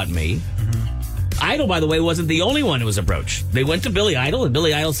Forget About Me. Idol, by the way, wasn't the only one who was approached. They went to Billy Idol, and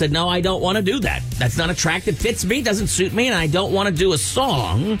Billy Idol said, no, I don't want to do that. That's not a track that fits me, doesn't suit me, and I don't want to do a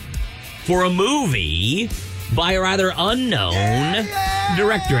song for a movie by a rather unknown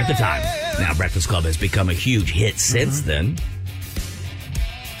director at the time. Now, Breakfast Club has become a huge hit since then.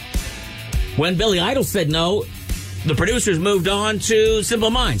 When Billy Idol said no, the producers moved on to Simple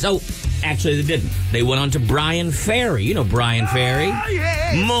Minds. Oh, actually, they didn't. They went on to Brian Ferry. You know Brian Ferry.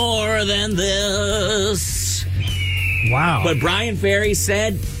 Yes. More Than This. Wow. But Brian Ferry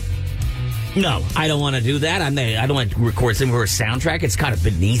said, no, I don't want to do that. I don't want to record something for a soundtrack. It's kind of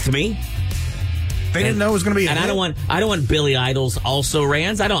beneath me. They didn't know it was going to be a hit. I don't want Billy Idol's also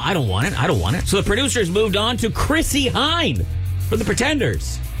rans. I don't want it. So the producers moved on to Chrissie Hynde for The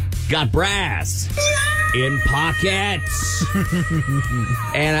Pretenders. Got brass in pockets.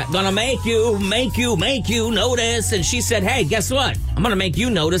 And I'm gonna make you notice. And she said, hey, guess what? I'm gonna make you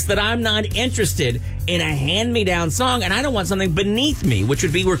notice that I'm not interested in a hand-me-down song, and I don't want something beneath me, which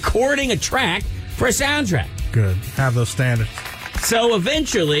would be recording a track for a soundtrack. Good. Have those standards. So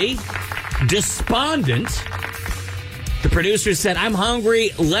eventually, despondent, the producers said, I'm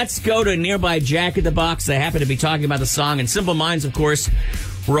hungry. Let's go to nearby Jack in the Box. They happen to be talking about the song. And Simple Minds, of course,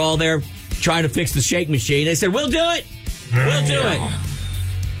 were all there trying to fix the shake machine. They said, we'll do it. We'll do it.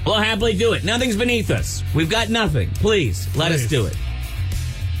 We'll happily do it. Nothing's beneath us. We've got nothing. Please, let us do it.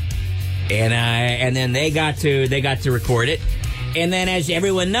 And then they got to record it. And then, as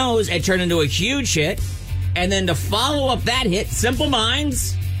everyone knows, it turned into a huge hit. And then to follow up that hit, Simple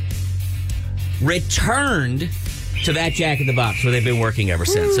Minds returned to that Jack in the Box where they've been working ever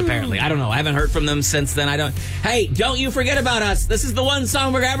since, apparently. I don't know. I haven't heard from them since then. Hey, don't you forget about us. This is the one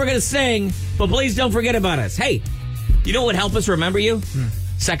song we're ever going to sing, but please don't forget about us. Hey, you know what would help us remember you?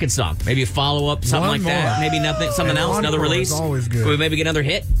 Second song. Maybe a follow-up, something like that. Maybe something else, another release. Always good. Could we maybe get another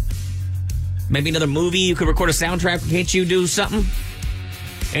hit? Maybe another movie. You could record a soundtrack. Can't you do something?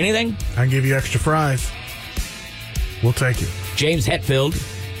 Anything? I can give you extra fries. We'll take it. James Hetfield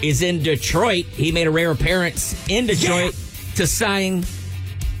is in Detroit. He made a rare appearance in Detroit to sign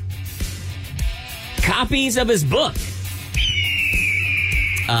copies of his book.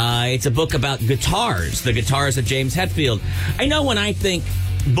 It's a book about guitars, the guitars of James Hetfield. I know when I think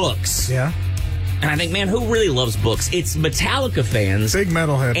books, And I think, man, who really loves books? It's Metallica fans. Big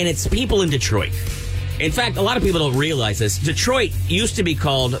metalhead. And it's people in Detroit. In fact, a lot of people don't realize this. Detroit used to be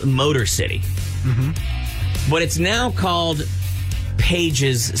called Motor City. Mm-hmm. But it's now called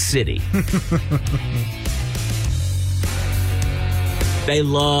Pages City. They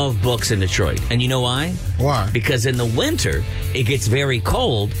love books in Detroit. And you know why? Why? Because in the winter, it gets very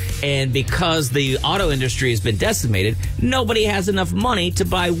cold. And because the auto industry has been decimated, nobody has enough money to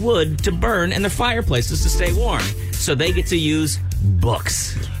buy wood to burn in their fireplaces to stay warm. So they get to use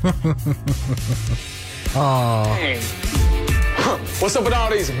books. Oh. What's up with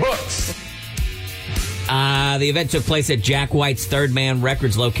all these books? The event took place at Jack White's Third Man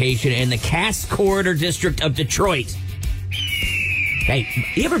Records location in the Cass Corridor district of Detroit. Hey,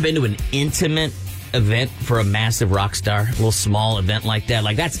 you ever been to an intimate event for a massive rock star? A little small event like that?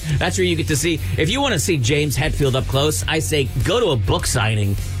 Like, that's where you get to see. If you want to see James Hetfield up close, I say go to a book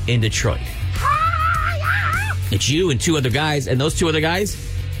signing in Detroit. It's you and two other guys, and those two other guys,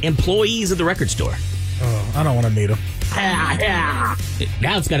 employees of the record store. Oh, I don't want to meet him.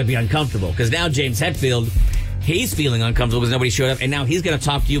 Now it's got to be uncomfortable, because now James Hetfield, he's feeling uncomfortable because nobody showed up, and now he's going to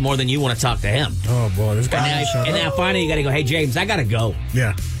talk to you more than you want to talk to him. Oh, boy. This guy and now finally you got to go, hey, James, I got to go.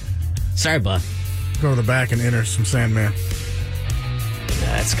 Yeah. Sorry, bud. Go to the back and enter some Sandman.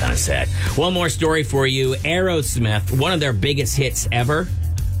 That's kind of sad. One more story for you. Aerosmith, one of their biggest hits ever.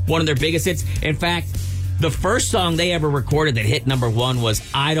 One of their biggest hits. In fact, the first song they ever recorded that hit number one was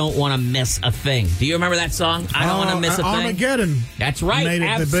I Don't Want to Miss a Thing. Do you remember that song? I Don't Want to Miss a Thing? Armageddon. That's right. Made it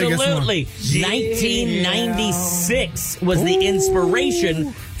Absolutely. The biggest one. 1996 was the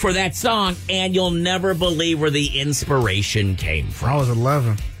inspiration for that song, and you'll never believe where the inspiration came from. I was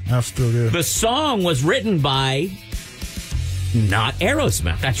 11. That's still good. The song was written by not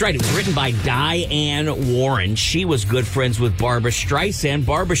Aerosmith. That's right. It was written by Diane Warren. She was good friends with Barbra Streisand.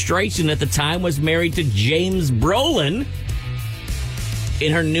 Barbra Streisand at the time was married to James Brolin.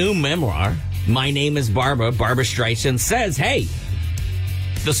 In her new memoir, My Name is Barbara, Barbra Streisand says, hey,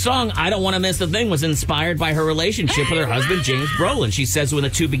 the song I Don't Want to Miss a Thing was inspired by her relationship with her husband, James Brolin. She says when the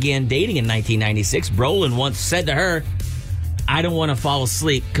two began dating in 1996, Brolin once said to her, I don't want to fall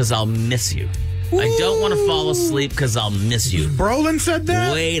asleep because I'll miss you. I don't want to fall asleep because I'll miss you. Brolin said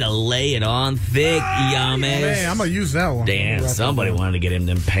that? Way to lay it on thick, Yames. Man, I'm going to use that one. Damn, somebody wanted to get him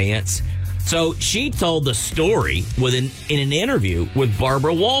them pants. So she told the story in an interview with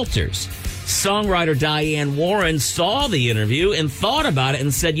Barbara Walters. Songwriter Diane Warren saw the interview and thought about it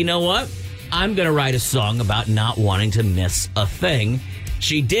and said, you know what? I'm going to write a song about not wanting to miss a thing.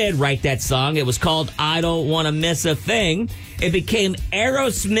 She did write that song. It was called I Don't Want to Miss a Thing. It became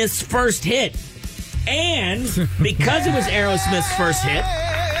Aerosmith's first hit. And because it was Aerosmith's first hit...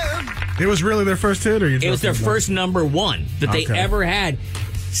 It was really their first hit? It was their first number one that they ever had.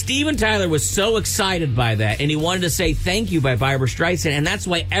 Steven Tyler was so excited by that, and he wanted to say thank you by Barbra Streisand, and that's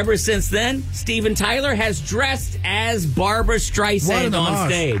why ever since then, Steven Tyler has dressed as Barbra Streisand on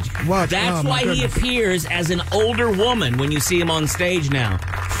stage. That's why he appears as an older woman when you see him on stage now.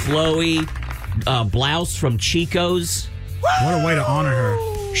 Flowy, blouse from Chico's. What a way to honor her.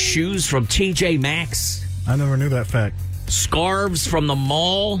 Shoes from TJ Maxx. I never knew that fact. Scarves from the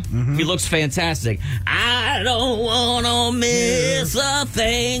mall. Mm-hmm. He looks fantastic. I don't want to miss a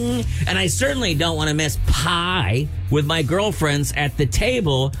thing. And I certainly don't want to miss pie with my girlfriends at the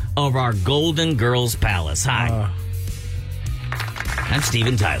table of our Golden Girls Palace. Hi. I'm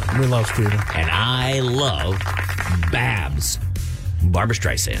Steven Tyler. We love Steven. And I love Babs. Barbra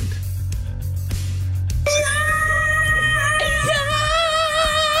Streisand.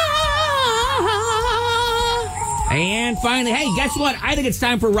 And finally, hey, guess what? I think it's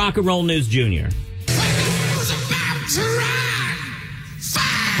time for Rock and Roll News Junior.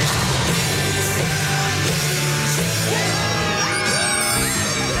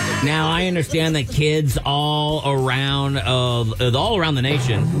 Now, I understand that kids all around the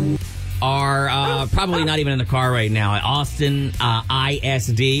nation are probably not even in the car right now. At Austin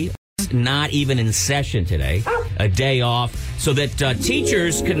ISD, not even in session today, a day off, so that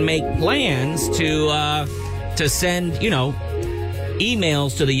teachers can make plans to send,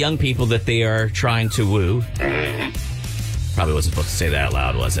 emails to the young people that they are trying to woo. Probably wasn't supposed to say that out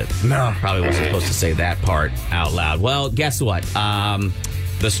loud, was it? No. Probably wasn't supposed to say that part out loud. Well, guess what?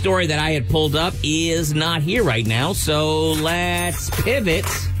 The story that I had pulled up is not here right now, so let's pivot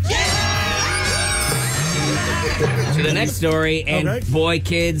to the next story. And boy,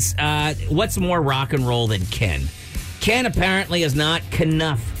 kids, what's more rock and roll than Ken? Ken apparently is not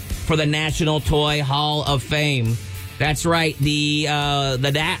enough for the National Toy Hall of Fame. That's right. The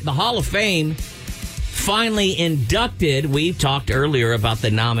Hall of Fame finally inducted. We talked earlier about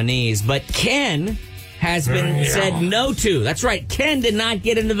the nominees, but Ken has been said no to. That's right. Ken did not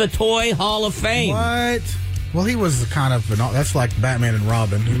get into the Toy Hall of Fame. What? Well, he was kind of that's like Batman and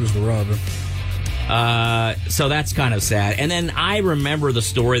Robin. He was the Robin. So that's kind of sad. And then I remember the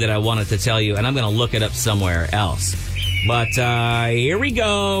story that I wanted to tell you, and I'm going to look it up somewhere else. But here we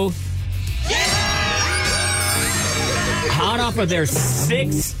go. Hot off of their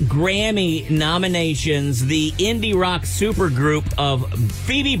 6 Grammy nominations, the indie rock supergroup of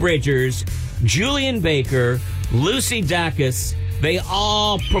Phoebe Bridgers, Julian Baker, Lucy Dacus, they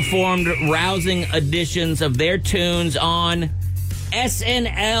all performed rousing editions of their tunes on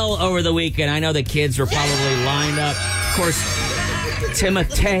SNL over the weekend. I know the kids were probably lined up. Of course,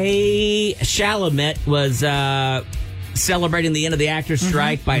 Timothée Chalamet was celebrating the end of the actors'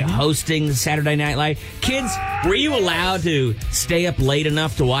 strike by hosting Saturday Night Live. Kids, were you allowed to stay up late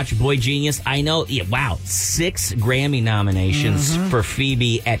enough to watch Boy Genius? I know. Yeah, wow, 6 Grammy nominations for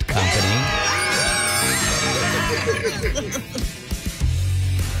Phoebe at Company.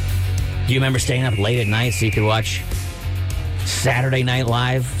 Do you remember staying up late at night so you could watch Saturday Night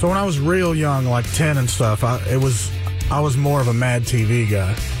Live? So when I was real young, like 10 and stuff, I was more of a Mad TV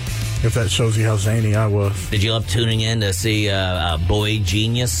guy, if that shows you how zany I was. Did you love tuning in to see Boy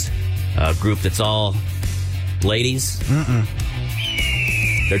Genius, a group that's all ladies? Mm-mm.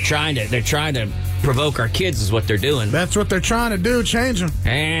 They're trying to provoke our kids is what they're doing. That's what they're trying to do, change them.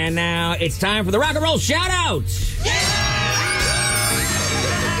 And now it's time for the rock and roll shout-outs.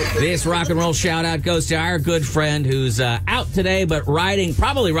 This rock and roll shout-out goes to our good friend who's out today, but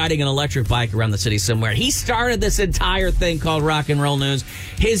probably riding an electric bike around the city somewhere. He started this entire thing called Rock and Roll News.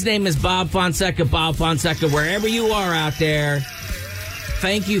 His name is Bob Fonseca. Bob Fonseca, wherever you are out there,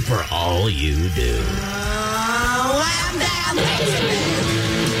 thank you for all you do.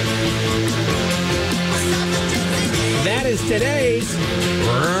 That is today's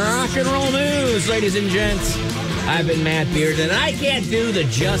Rock and Roll News, ladies and gents. I've been Matt Bearden, and I can't do the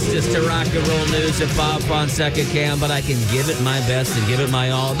justice to rock and roll news that Bob Fonseca can, but I can give it my best and give it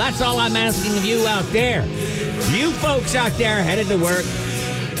my all. That's all I'm asking of you out there. You folks out there headed to work,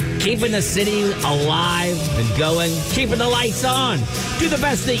 keeping the city alive and going, keeping the lights on. Do the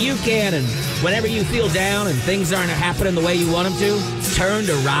best that you can, and whenever you feel down and things aren't happening the way you want them to, turn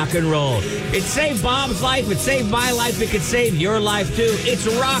to rock and roll. It saved Bob's life, it saved my life, it could save your life too. It's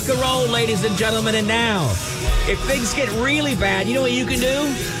rock and roll, ladies and gentlemen, and now, if things get really bad, you know what you can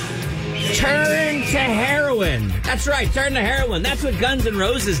do? Turn to heroin. That's right, turn to heroin. That's what Guns N'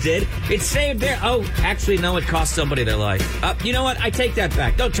 Roses did. It saved their... Oh, actually, no, it cost somebody their life. You know what? I take that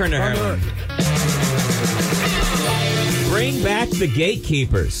back. Don't turn to heroin. Bring back the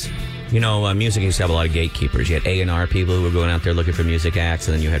gatekeepers. You know, music used to have a lot of gatekeepers. You had A&R people who were going out there looking for music acts,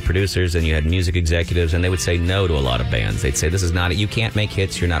 and then you had producers, and you had music executives, and they would say no to a lot of bands. They'd say, this is not... You can't make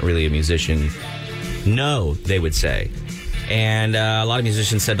hits. You're not really a musician. No, they would say. And a lot of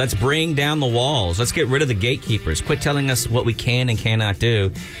musicians said, let's bring down the walls. Let's get rid of the gatekeepers. Quit telling us what we can and cannot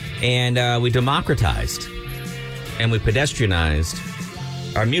do. And we democratized and we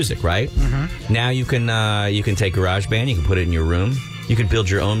pedestrianized our music, right? Mm-hmm. Now you can take GarageBand, you can put it in your room. You can build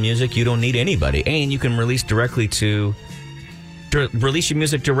your own music. You don't need anybody. And you can release your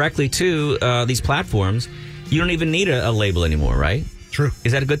music directly to these platforms. You don't even need a label anymore, right? True.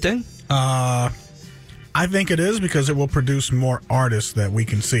 Is that a good thing? I think it is, because it will produce more artists that we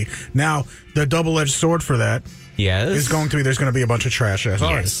can see. Now, the double-edged sword for that is going to be there's going to be a bunch of trash-ass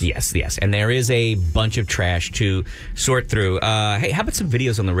artists. Yes. And there is a bunch of trash to sort through. Hey, how about some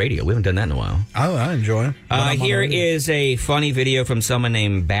videos on the radio? We haven't done that in a while. I enjoy it. Here is a funny video from someone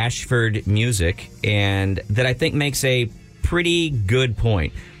named Bashford Music, and that I think makes a pretty good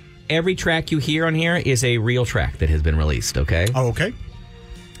point. Every track you hear on here is a real track that has been released, okay? Oh, okay.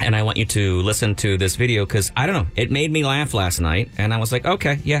 And I want you to listen to this video because, I don't know, it made me laugh last night. And I was like,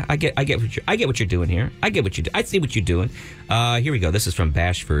 okay, yeah, I get what you're doing here. I get what you do. I see what you're doing. Here we go. This is from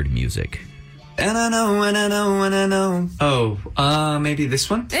Bashford Music. And I know, and I know, and I know. Oh, maybe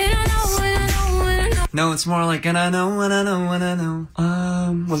this one? And I know, and I know, and I know. No, it's more like, and I know, and I know, and I know.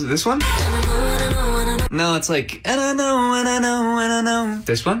 Was it this one? No, it's like, and I know, and I know, and I know.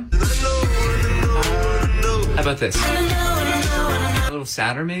 This one? How about this? A little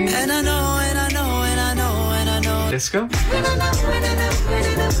sadder, maybe? And I know, and I know, and I know, and I know. Disco?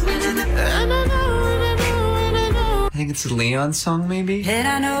 I think it's a Leon song, maybe? And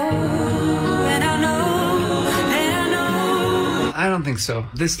I know, and I know, and I know. I don't think so.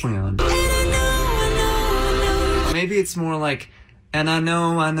 This Leon. Maybe it's more like, and I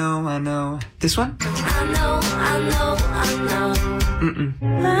know, I know, I know. This one? I know, I know, I know. Mm-mm.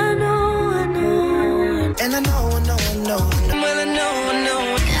 I know, I know.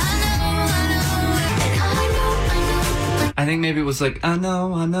 I think maybe it was like, I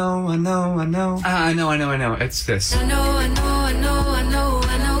know. It's this.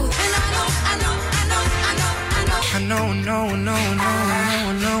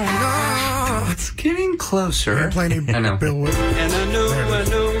 It's getting closer. Can't play any Bill Withers. And I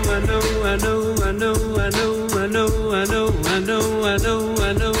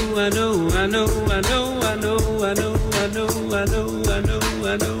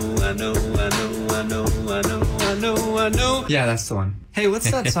know. Yeah, that's the one. Hey, what's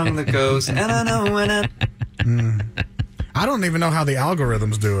that song that goes, and I know, I don't even know how the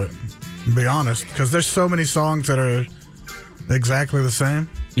algorithms do it, to be honest, because there's so many songs that are exactly the same.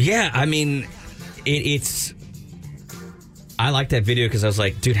 Yeah, I mean, it's... I like that video because I was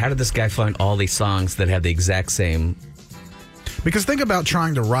like, dude, how did this guy find all these songs that have the exact same... Because think about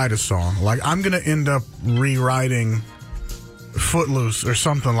trying to write a song. Like, I'm going to end up rewriting Footloose or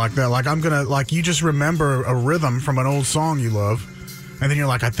something like that. Like, I'm going to, like, you just remember a rhythm from an old song you love, and then you're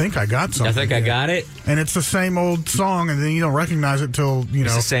like, I think I got something. I think I got it. And it's the same old song, and then you don't recognize it till, you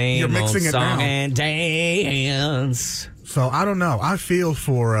know, the same you're mixing old it song now. and dance. So, I don't know. I feel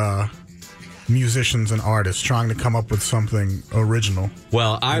for musicians and artists trying to come up with something original.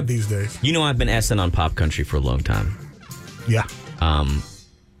 Well, these days. You know, I've been essing on pop country for a long time. Yeah.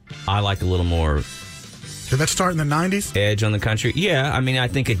 I like a little more... Did that start in the 90s? Edge on the country. Yeah, I mean, I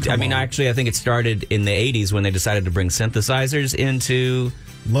think it... I think it started in the 80s when they decided to bring synthesizers into...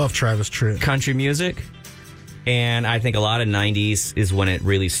 Love Travis Tritt. Country music. And I think a lot of 90s is when it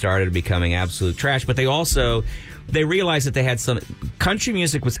really started becoming absolute trash. But they also... They realized that they had some... Country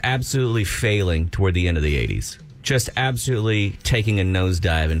music was absolutely failing toward the end of the 80s. Just absolutely taking a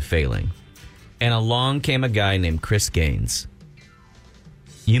nosedive and failing. And along came a guy named Chris Gaines.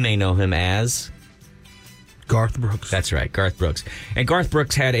 You may know him as... Garth Brooks. That's right, Garth Brooks. And Garth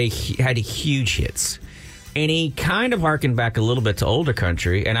Brooks had huge hits. And he kind of harkened back a little bit to older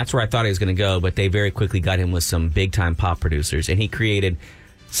country, and that's where I thought he was going to go, but they very quickly got him with some big-time pop producers, and he created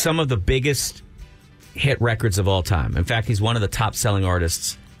some of the biggest hit records of all time. In fact, he's one of the top-selling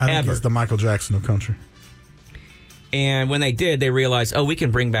artists I think ever. he's the Michael Jackson of country. And when they did, they realized, we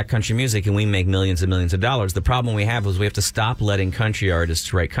can bring back country music and we make millions and millions of dollars. The problem we have is we have to stop letting country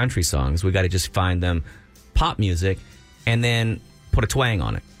artists write country songs. We got to just find them pop music and then put a twang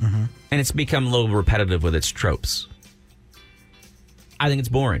on it. Mm-hmm. And it's become a little repetitive with its tropes. I think it's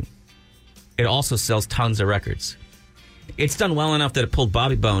boring. It also sells tons of records. It's done well enough that it pulled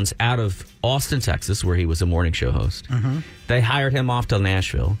Bobby Bones out of Austin, Texas, where he was a morning show host. Mm-hmm. They hired him off to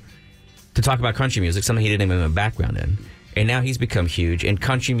Nashville to talk about country music, something he didn't even have a background in. And now he's become huge, and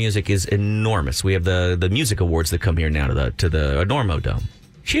country music is enormous. We have the music awards that come here now to the Enormo Dome.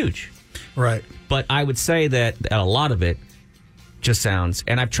 Huge. Right. But I would say that a lot of it just sounds,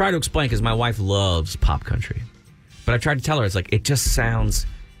 and I've tried to explain because my wife loves pop country, but I've tried to tell her, it's like, it sounds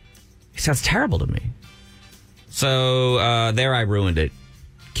terrible to me. So there I ruined it.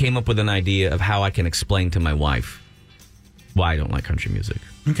 Came up with an idea of how I can explain to my wife why I don't like country music.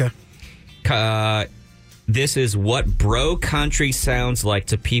 Okay. This is what bro country sounds like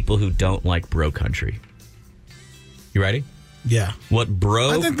to people who don't like bro country. You ready? Yeah. What bro...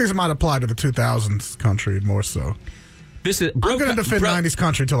 I think this might apply to the 2000s country more so. This is I'm going to defend 90s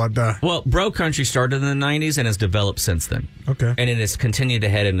country till I die. Well, bro country started in the 90s and has developed since then. Okay. And it has continued to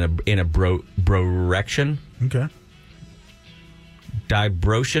head in a bro-rection. Okay.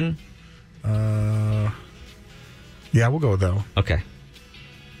 Dibrotion. Yeah, we'll go with that one. Okay.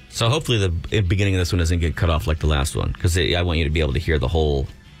 So hopefully the beginning of this one doesn't get cut off like the last one, because I want you to be able to hear the whole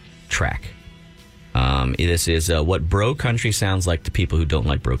track. This is what bro country sounds like to people who don't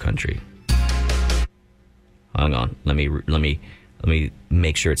like bro country. Hang on. Let me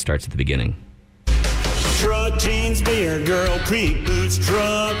make sure it starts at the beginning. Truck, jeans, beer, girl, creek, boots,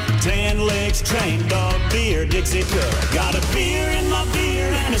 truck, tan legs, train, dog, beer, Dixie truck. Got a beer in my beer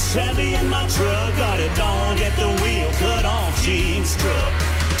and a Chevy in my truck. Got a dog at the wheel, cut off jeans truck.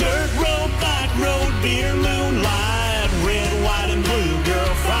 Dirt road, bike road, beer, moonlight, red, white, and blue,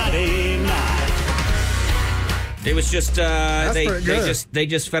 girl, Friday night. It was just they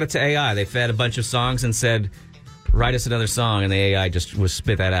just fed it to AI. They fed a bunch of songs and said, write us another song, and the AI just was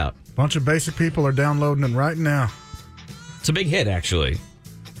spit that out. Bunch of basic people are downloading it right now. It's a big hit, actually.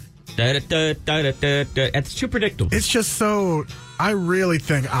 It's too predictable. It's just so... I really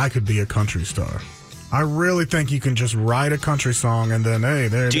think I could be a country star. I really think you can just write a country song and then, hey,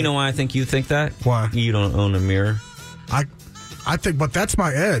 there... Do you know why I think you think that? Why? You don't own a mirror. I think, but that's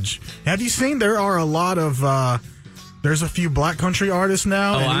my edge. Have you seen there are a lot of There's a few black country artists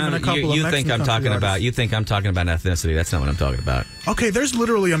now, and even a couple of you Mexican think I'm country talking artists. about? You think I'm talking about ethnicity? That's not what I'm talking about. Okay, there's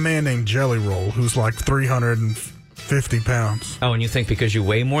literally a man named Jelly Roll who's like 350 pounds. Oh, and you think because you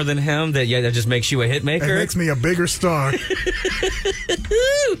weigh more than him that just makes you a hit maker? It makes me a bigger star.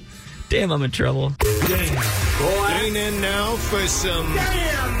 Damn, I'm in trouble. Damn, boy. Tune in now for some.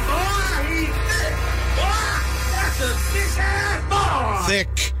 Damn, boy! That's a thick-ass boy!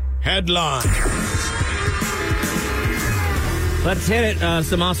 Thick headline. Let's hit it.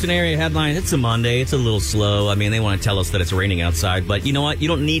 Some Austin area headlines. It's a Monday. It's a little slow. I mean, they want to tell us that it's raining outside, but you know what? You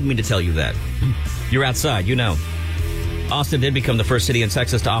don't need me to tell you that. You're outside. You know. Austin did become the first city in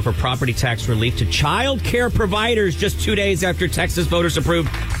Texas to offer property tax relief to child care providers just 2 days after Texas voters approved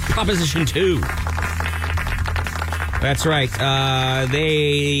Proposition 2. That's right.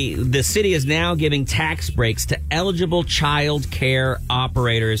 The city is now giving tax breaks to eligible child care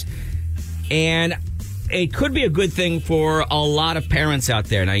operators. And it could be a good thing for a lot of parents out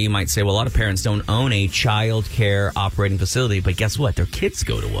there. Now, you might say, well, a lot of parents don't own a child care operating facility. But guess what? Their kids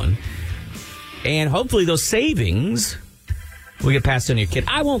go to one. And hopefully those savings will get passed on to your kid.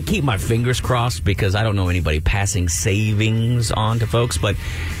 I won't keep my fingers crossed because I don't know anybody passing savings on to folks. But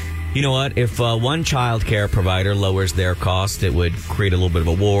you know what? If one child care provider lowers their cost, it would create a little bit of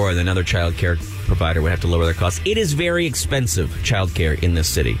a war, and another child care provider would have to lower their costs. It is very expensive, child care in this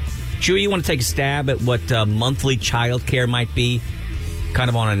city. Chewy, you want to take a stab at what monthly child care might be, kind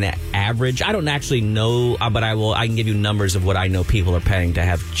of on an average? I don't actually know, but I can give you numbers of what I know people are paying to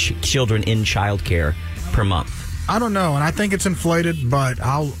have children in child care per month. I don't know, and I think it's inflated, but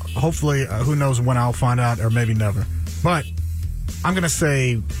I'll hopefully, who knows when I'll find out, or maybe never. But I'm going to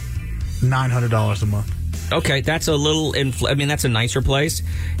say $900 a month. Okay, that's a little, that's a nicer place.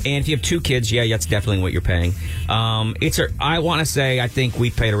 And if you have two kids, yeah, that's definitely what you're paying. I want to say, I think we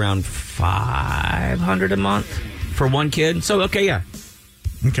paid around $500 a month for one kid. So, okay, yeah.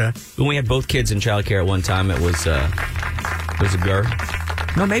 Okay. When we had both kids in childcare at one time, it was a girl.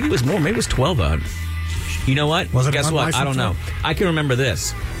 No, maybe it was more. Maybe it was $1,200. You know what? Guess what? I don't know. I can remember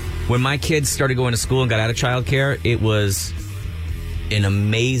this. When my kids started going to school and got out of childcare, it was an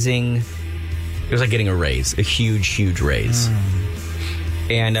amazing. It was like getting a raise, a huge, huge raise.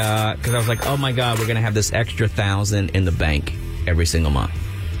 And because I was like, oh my God, we're going to have this extra $1,000 in the bank every single month.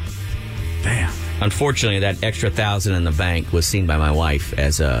 Damn. Unfortunately, that extra $1,000 in the bank was seen by my wife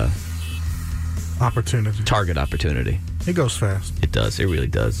as a target opportunity. It goes fast. It does. It really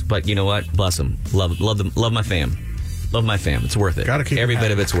does. But you know what? Bless them. Love them. Love my fam. Love my fam. It's worth it. Gotta keep every bit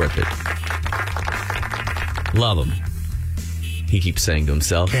of it's worth it. Love them. He keeps saying to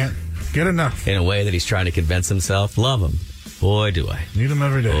himself. Can't get enough. In a way that he's trying to convince himself. Love them. Boy, do I. Need them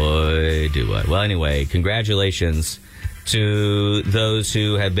every day. Boy, do I. Well, anyway, congratulations to those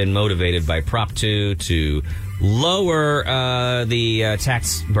who have been motivated by Prop 2 to lower the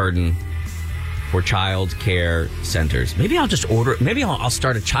tax burden for child care centers. Maybe I'll just order. Maybe I'll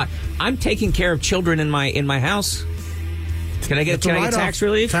start a child. I'm taking care of children in my house. Can I get tax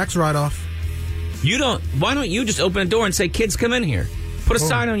relief? Tax write-off. You don't. Why don't you just open a door and say, "Kids, come in here." Put a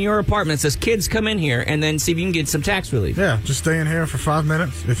sign on your apartment that says, "Kids, come in here," and then see if you can get some tax relief. Yeah, just stay in here for 5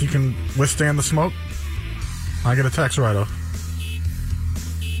 minutes. If you can withstand the smoke, I get a tax write-off.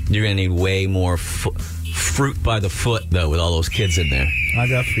 You're gonna need way more fruit by the foot, though, with all those kids in there. I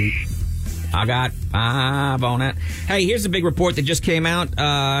got feet. I got eyes on it. Hey, here's a big report that just came out,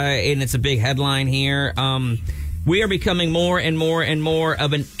 and it's a big headline here. We are becoming more and more and more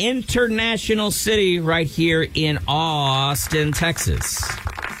of an international city right here in Austin, Texas.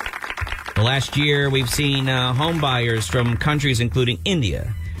 The last year, we've seen home buyers from countries including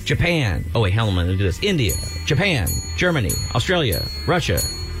India, Japan. Oh, wait, hell, I'm going to do this. India, Japan, Germany, Australia, Russia,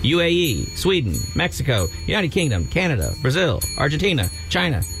 UAE, Sweden, Mexico, United Kingdom, Canada, Brazil, Argentina,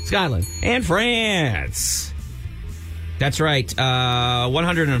 China, Scotland, and France. That's right.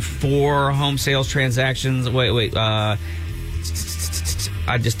 104 home sales transactions. Wait. I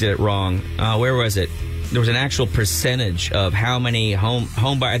just did it wrong. Where was it? There was an actual percentage of how many home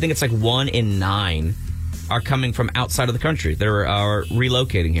buyers. I think it's like 1 in 9 are coming from outside of the country. They are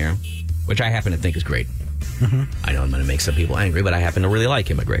relocating here, which I happen to think is great. Mm-hmm. I know I'm going to make some people angry, but I happen to really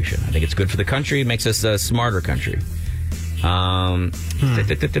like immigration. I think it's good for the country. It makes us a smarter country. What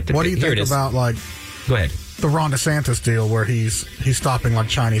do you think about, like, go ahead, the Ron DeSantis deal where he's stopping like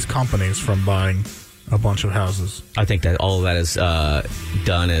Chinese companies from buying a bunch of houses? I think that all of that is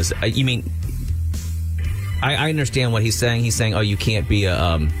done as you mean. I understand what he's saying. He's saying, oh, you can't be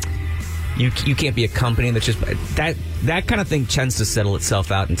a you can't be a company that's just that kind of thing tends to settle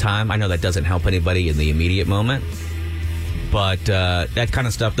itself out in time. I know that doesn't help anybody in the immediate moment, but that kind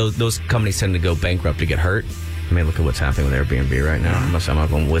of stuff, those companies tend to go bankrupt to get hurt. I mean, look at what's happening with Airbnb right now. I'm not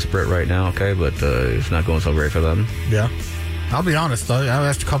going to whisper it right now, okay? But it's not going so great for them. Yeah. I'll be honest, though. I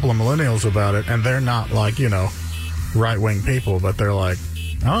asked a couple of millennials about it, and they're not like, right-wing people, but they're like,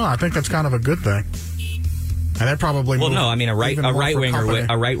 oh, I think that's kind of a good thing. And they're probably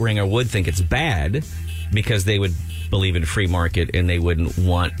a right-winger would think it's bad because they would believe in free market and they wouldn't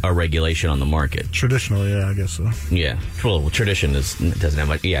want a regulation on the market. Traditionally, yeah, I guess so. Yeah. Well, tradition doesn't have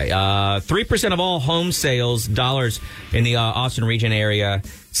much. Yeah. 3% of all home sales dollars in the Austin region area,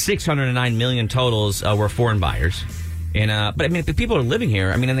 609 million totals were foreign buyers. And but I mean, if people are living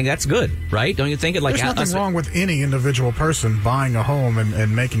here, I mean, I think that's good, right? Don't you think it? There's nothing wrong with any individual person buying a home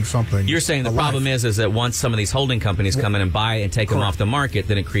and making something. You're saying the problem is that once some of these holding companies come in and buy and take them off the market,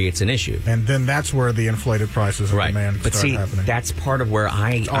 then it creates an issue. And then that's where the inflated prices of demand but start see, happening. that's part of where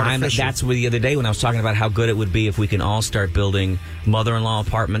that's where the other day when I was talking about how good it would be if we can all start building mother-in-law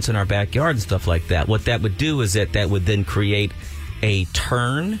apartments in our backyard and stuff like that. What that would do is that would then create a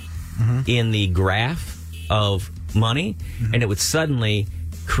turn in the graph of money, and it would suddenly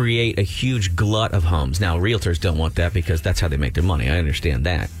create a huge glut of homes. Now, realtors don't want that because that's how they make their money. I understand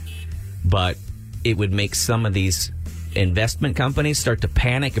that. But it would make some of these investment companies start to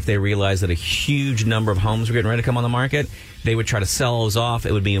panic if they realize that a huge number of homes were getting ready to come on the market. They would try to sell those off.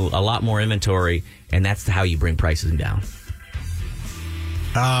 It would be a lot more inventory, and that's how you bring prices down.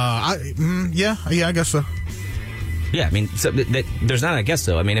 Yeah, I guess so. Yeah, I mean, there's not, I guess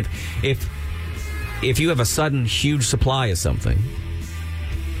so. I mean, if you have a sudden huge supply of something,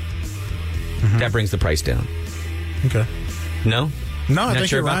 that brings the price down. Okay. No? No, I think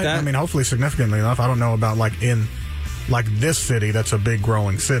you're right. That? I mean, hopefully significantly enough. I don't know about in this city that's a big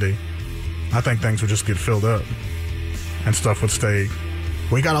growing city. I think things would just get filled up and stuff would stay.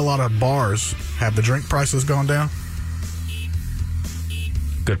 We got a lot of bars. Have the drink prices gone down?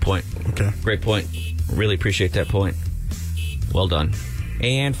 Good point. Okay. Great point. Really appreciate that point. Well done.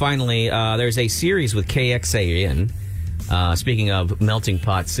 And finally, there's a series with KXAN. Speaking of Melting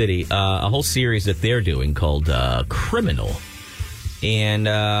Pot City, a whole series that they're doing called Criminal. And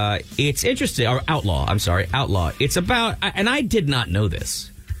it's interesting. Or Outlaw. I'm sorry. Outlaw. It's about, and I did not know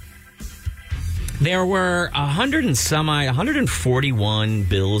this. There were 141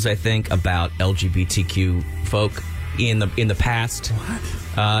 bills, I think, about LGBTQ folk in the past. What?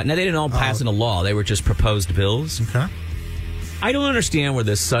 Now, they didn't all pass into law. They were just proposed bills. Okay. I don't understand where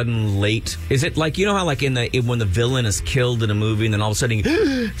this sudden late... Is it like, you know how like when the villain is killed in a movie and then all of a sudden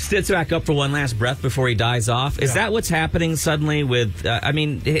he sits back up for one last breath before he dies off? Is that what's happening suddenly with...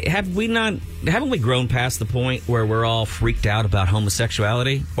 haven't we grown past the point where we're all freaked out about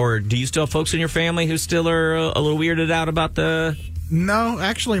homosexuality? Or do you still have folks in your family who still are a little weirded out about the... No,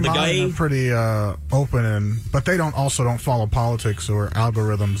 actually, mine are pretty open, but they don't follow politics or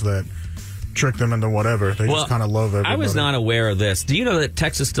algorithms that trick them into whatever. They just kind of love everybody. I was not aware of this. Do you know that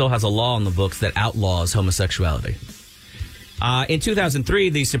Texas still has a law in the books that outlaws homosexuality? In 2003,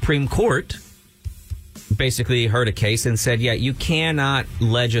 the Supreme Court basically heard a case and said, yeah, you cannot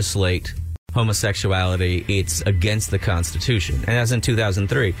legislate homosexuality. It's against the Constitution. And that's in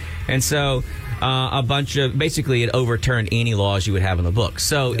 2003. And so a bunch of, basically it overturned any laws you would have in the book.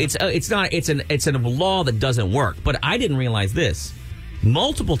 So it's a law that doesn't work. But I didn't realize this.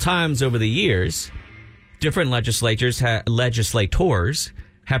 Multiple times over the years, different legislators have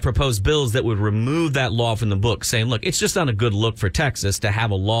proposed bills that would remove that law from the book, saying, look, it's just not a good look for Texas to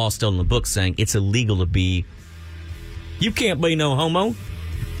have a law still in the book saying it's illegal to be, you can't be no homo,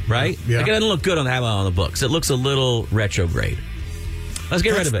 right? Yeah. Like, it doesn't look good on having it on the books. It looks a little retrograde. Let's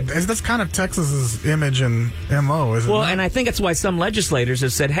get rid of it. That's kind of Texas's image and MO, isn't it? Well, and I think that's why some legislators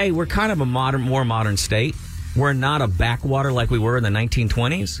have said, hey, we're kind of a more modern state. We're not a backwater like we were in the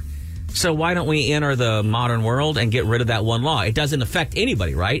 1920s. So why don't we enter the modern world and get rid of that one law? It doesn't affect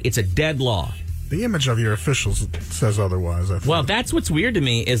anybody, right? It's a dead law. The image of your officials says otherwise, I think. Well, that's what's weird to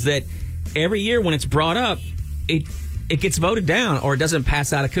me is that every year when it's brought up, it gets voted down or it doesn't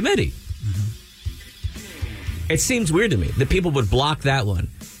pass out of committee. Mm-hmm. It seems weird to me that people would block that one.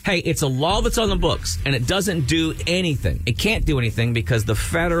 Hey, it's a law that's on the books, and it doesn't do anything. It can't do anything because the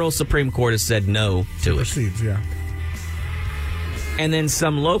federal Supreme Court has said no to it. Proceeds, yeah. And then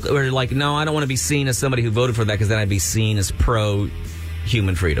some local are like, no, I don't want to be seen as somebody who voted for that because then I'd be seen as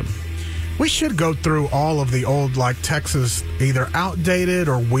pro-human freedom. We should go through all of the old, Texas, either outdated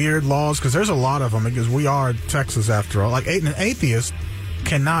or weird laws, because there's a lot of them, because we are Texas after all. Like, an atheist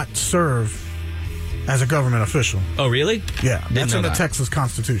cannot serve as a government official. Oh, really? Yeah. That's in the Texas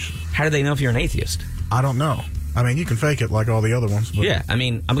Constitution. How do they know if you're an atheist? I don't know. I mean, you can fake it like all the other ones. But Yeah, I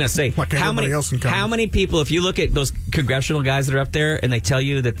mean, I'm going to say, like everybody else in Congress. how many people, if you look at those congressional guys that are up there and they tell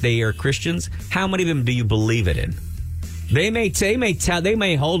you that they are Christians, how many of them do you believe it in? They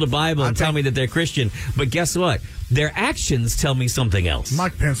may hold a Bible and tell me that they're Christian, but guess what? Their actions tell me something else.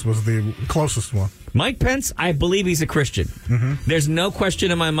 Mike Pence was the closest one. Mike Pence, I believe he's a Christian. Mm-hmm. There's no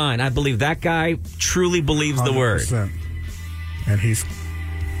question in my mind. I believe that guy truly believes the word. 100%. And he's,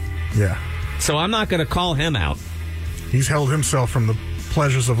 yeah. So I'm not going to call him out. He's held himself from the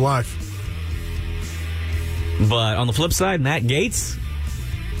pleasures of life. But on the flip side, Matt Gaetz,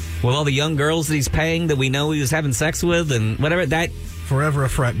 with all the young girls that he's paying that we know he was having sex with and whatever, that... Forever a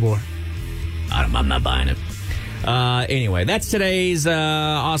frat boy. I'm not buying it. Anyway, that's today's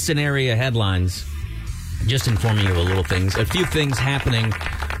Austin area headlines. Just informing you of a few things happening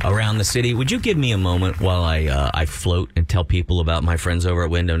around the city. Would you give me a moment while I float and tell people about my friends over at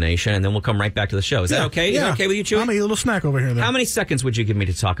Window Nation, and then we'll come right back to the show. Is that okay? Yeah. Is that okay with you, Chewy? I'm going to eat a little snack over here, then. How many seconds would you give me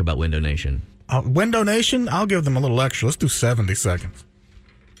to talk about Window Nation? Window Nation, I'll give them a little extra. Let's do 70 seconds.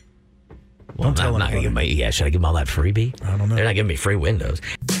 Well, I'm not going to give me... Yeah, should I give them all that freebie? I don't know. They're not giving me free windows.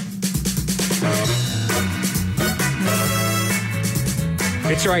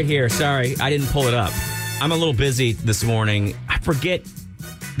 It's right here. Sorry, I didn't pull it up. I'm a little busy this morning. I forget.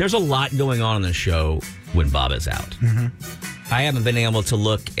 There's a lot going on the show when Bob is out. Mm-hmm. I haven't been able to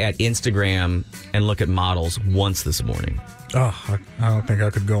look at Instagram and look at models once this morning. Oh, I don't think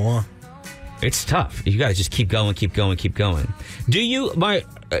I could go on. It's tough. You got to just keep going. Do you? My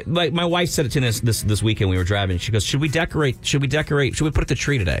wife said it to me this weekend. We were driving. She goes, "Should we decorate? Should we put up the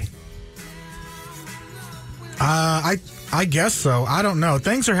tree today?" I guess so. I don't know.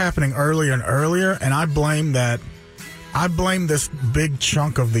 Things are happening earlier and earlier, and I blame this big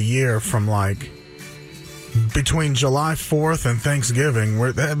chunk of the year from like between July 4th and Thanksgiving,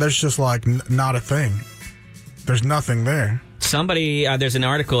 where there's just like not a thing. There's nothing there. Somebody, there's an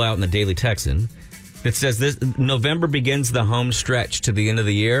article out in the Daily Texan that says this November begins the home stretch to the end of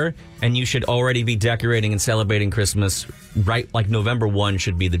the year, and you should already be decorating and celebrating Christmas. Right, like November 1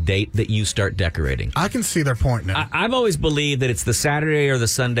 should be the date that you start decorating. I can see their point now. I've always believed that it's the Saturday or the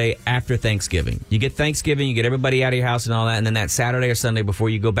Sunday after Thanksgiving. You get Thanksgiving, you get everybody out of your house and all that, and then that Saturday or Sunday before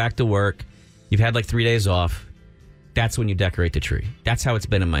you go back to work, you've had like 3 days off, that's when you decorate the tree. That's how it's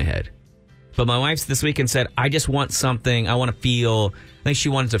been in my head. But my wife's this weekend said, I just want something, I think she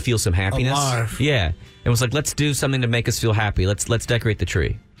wanted to feel some happiness. Alive. Yeah. It was like, let's do something to make us feel happy. Let's decorate the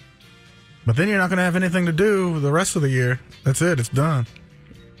tree. But then you're not going to have anything to do the rest of the year. That's it. It's done.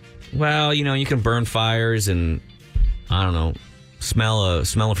 Well, you can burn fires and, I don't know, smell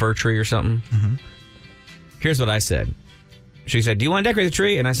a fir tree or something. Mm-hmm. Here's what I said. She said, do you want to decorate the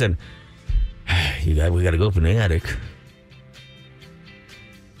tree? And I said, we got to go up in the attic.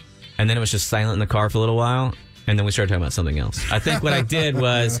 And then it was just silent in the car for a little while. And then we started talking about something else. I think what I did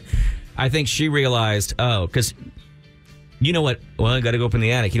was, I think she realized, because you know what? Well, I got to go up in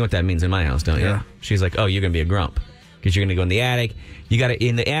the attic. You know what that means in my house, don't you? Yeah. She's like, oh, you're going to be a grump because you're going to go in the attic.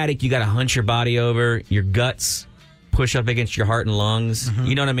 In the attic, you got to hunch your body over, your guts push up against your heart and lungs. Mm-hmm.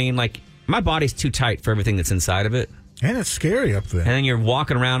 You know what I mean? Like, my body's too tight for everything that's inside of it. And it's scary up there. And then you're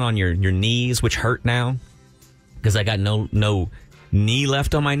walking around on your knees, which hurt now because I got no knee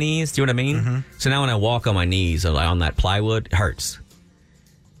left on my knees. Do you know what I mean? Mm-hmm. So now when I walk on my knees on that plywood, it hurts.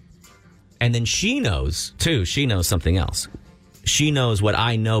 And then she knows, too. She knows something else. She knows what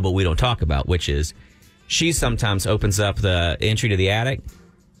I know, but we don't talk about, which is she sometimes opens up the entry to the attic.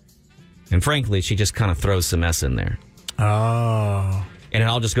 And frankly, she just kind of throws some mess in there. Oh. And it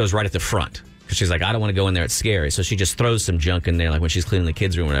all just goes right at the front. Because she's like, I don't want to go in there. It's scary. So she just throws some junk in there, like when she's cleaning the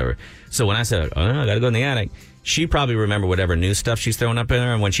kids' room or whatever. So when I said, I got to go in the attic, she probably remember whatever new stuff she's throwing up in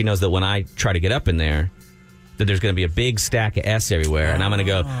there. And when she knows that when I try to get up in there, that there's going to be a big stack of S everywhere. And I'm going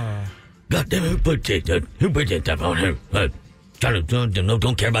to go, God damn it, who put that stuff on here?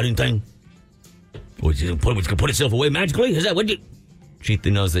 Don't care about anything? It's going to put itself away magically? Is that what you... She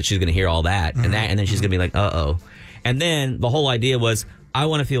knows that she's going to hear all that, and then she's going to be like, uh-oh. And then the whole idea was, I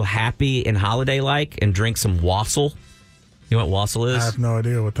want to feel happy and holiday-like and drink some wassail. You know what wassail is? I have no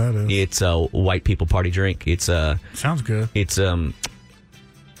idea what that is. It's a white people party drink. It's sounds good. It's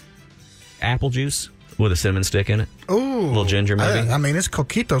apple juice with a cinnamon stick in it. Ooh. A little ginger, maybe. I mean, it's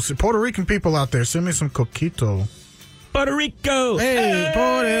coquito. Puerto Rican people out there, send me some coquito. Puerto Rico! Hey,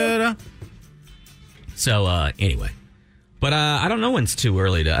 Puerto. So, anyway. But I don't know when it's too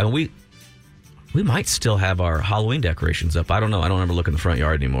early to... I mean, we might still have our Halloween decorations up. I don't know. I don't ever look in the front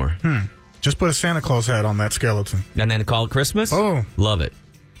yard anymore. Just put a Santa Claus hat on that skeleton. And then call it Christmas? Oh. Love it.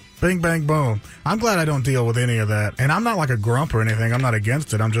 Bing, bang, boom. I'm glad I don't deal with any of that. And I'm not like a grump or anything. I'm not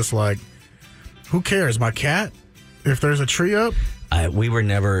against it. I'm just like, who cares? My cat if there's a tree up? We were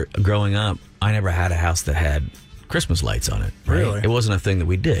never, growing up, I never had a house that had Christmas lights on it. Right? Really? It wasn't a thing that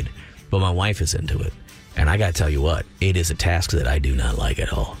we did, but my wife is into it. And I got to tell you what, it is a task that I do not like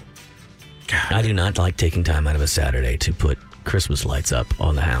at all. God. I do not like taking time out of a Saturday to put Christmas lights up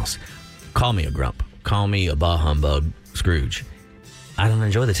on the house. Call me a grump. Call me a bah humbug Scrooge. I don't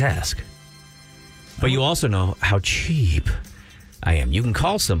enjoy the task. But you also know how cheap I am. You can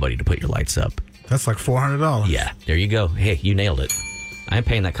call somebody to put your lights up. That's like $400. Yeah, there you go. Hey, you nailed it. I'm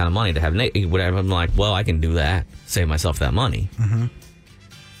paying that kind of money to have whatever. I'm like, well, I can do that. Save myself that money. Mm-hmm.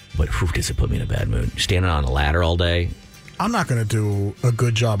 But whew, does it put me in a bad mood? Standing on a ladder all day. I'm not going to do a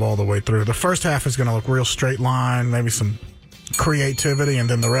good job all the way through. The first half is going to look real straight line, maybe some creativity, and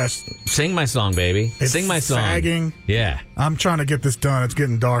then the rest. Sing my song, baby. Sing my song. Sagging. Yeah. I'm trying to get this done. It's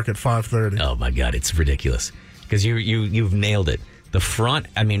getting dark at 5:30. Oh my God, it's ridiculous because you've nailed it. The front,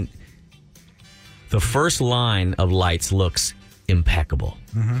 I mean, the first line of lights looks impeccable,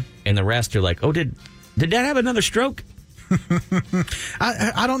 and the rest are like, oh, did Dad have another stroke?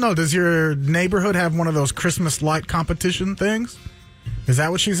 I don't know. Does your neighborhood have one of those Christmas light competition things? Is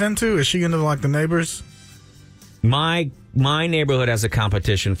that what she's into? Is she into like the neighbors? My neighborhood has a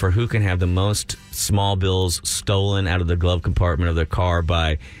competition for who can have the most small bills stolen out of the glove compartment of their car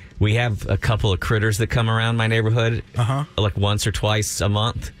by. We have a couple of critters that come around my neighborhood like once or twice a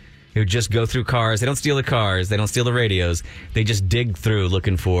month who just go through cars. They don't steal the cars. They don't steal the radios. They just dig through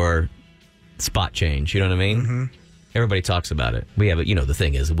looking for spot change. You know what I mean? Mm-hmm. Everybody talks about it. We have it. You know, the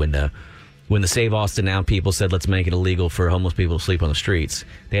thing is when the Save Austin Now people said let's make it illegal for homeless people to sleep on the streets,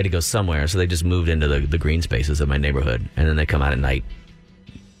 they had to go somewhere, so they just moved into the green spaces of my neighborhood, and then they come out at night,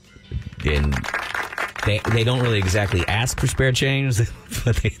 and they don't really exactly ask for spare change,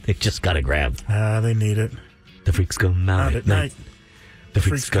 but they just got to grab. They need it. The freaks come out at night. The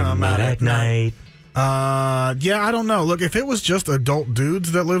freaks come out at night. Yeah, I don't know. Look, if it was just adult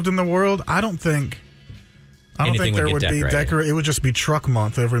dudes that lived in the world, I don't think there would be decorated. It would just be truck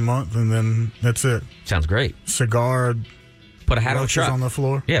month every month, and then that's it. Sounds great. Cigar. Put a hat on the truck. On the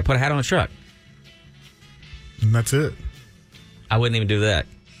floor. Yeah, put a hat on the truck. And that's it. I wouldn't even do that.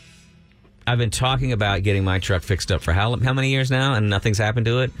 I've been talking about getting my truck fixed up for how many years now, and nothing's happened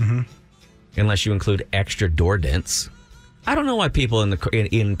to it? Mm-hmm. Unless you include extra door dents. I don't know why people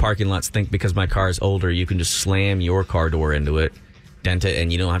in parking lots think because my car is older, you can just slam your car door into it, dent it,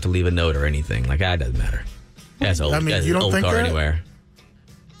 and you don't have to leave a note or anything. Like, that doesn't matter. That's old. I mean, that's you don't old think car that? anywhere.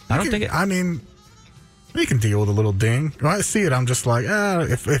 I don't think it. I mean, you can deal with a little ding. When I see it, I'm just like,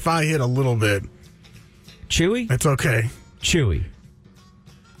 if I hit a little bit. Chewy? It's okay. Chewy.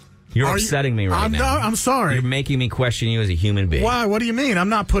 You're upsetting me right now. I'm sorry. You're making me question you as a human being. Why? What do you mean? I'm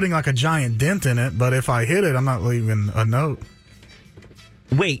not putting like a giant dent in it, but if I hit it, I'm not leaving a note.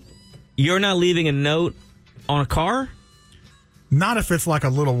 Wait, you're not leaving a note on a car? Not if it's like a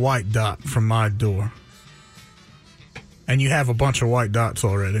little white dot from my door. And you have a bunch of white dots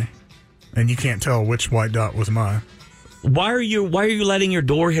already. And you can't tell which white dot was mine. Why are you letting your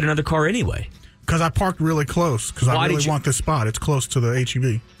door hit another car anyway? Because I parked really close. Because I really want this spot. It's close to the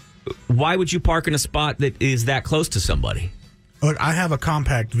HEB. Why would you park in a spot that is that close to somebody? Look, I have a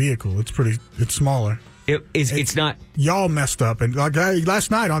compact vehicle. It's smaller. It's not. Y'all messed up. And like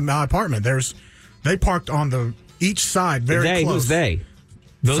last night on my apartment, they parked on each side very close. Who's they?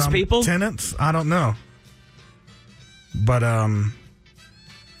 Those people? Tenants? I don't know. But,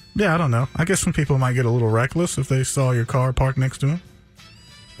 yeah, I don't know. I guess some people might get a little reckless if they saw your car parked next to them.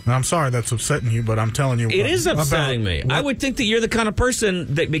 And I'm sorry that's upsetting you, but I'm telling you. It is upsetting me. I would think that you're the kind of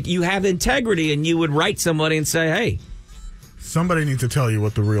person that you have integrity and you would write somebody and say, hey. Somebody needs to tell you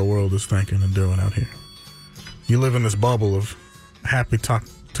what the real world is thinking and doing out here. You live in this bubble of happy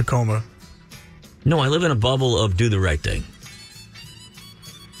Tacoma. No, I live in a bubble of do the right thing.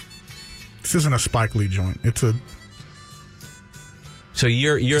 This isn't a Spike Lee joint. It's a... So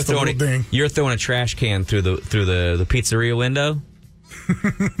you're throwing a trash can through the pizzeria window?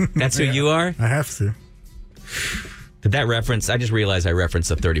 That's who you are? I have to. Did that reference? I just realized I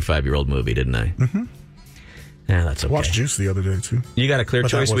referenced a 35-year-old movie, didn't I? Mm-hmm. Yeah, that's okay. Watched Juice the other day, too. You got a clear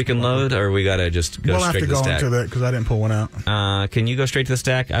choice we can load, or we got to just go straight to the stack? We'll have to go into that because I didn't pull one out. Can you go straight to the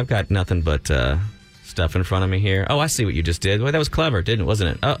stack? I've got nothing but stuff in front of me here. Oh, I see what you just did. Well, that was clever,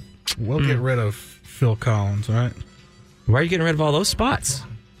 wasn't it? Oh, we'll get rid of Phil Collins, all right? Why are you getting rid of all those spots?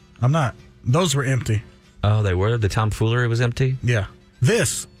 I'm not. Those were empty. Oh, they were? The tomfoolery was empty? Yeah.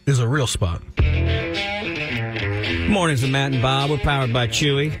 This is a real spot. Mornings with Matt and Bob. We're powered by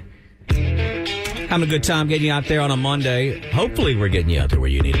Chewy. Having a good time getting you out there on a Monday. Hopefully we're getting you out there where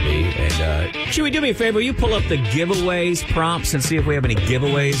you need to be. And Chewy, do me a favor. Will you pull up the giveaways prompts and see if we have any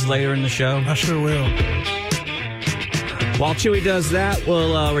giveaways later in the show? I sure will. While Chewy does that,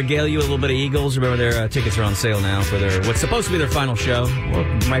 we'll regale you a little bit of Eagles. Remember, their tickets are on sale now for their what's supposed to be their final show. Well,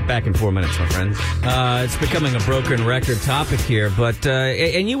 right back in 4 minutes, my friends. It's becoming a broken record topic here, but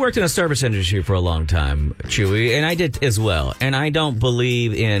and you worked in a service industry for a long time, Chewy, and I did as well. And I don't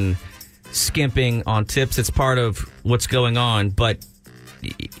believe in skimping on tips. It's part of what's going on, but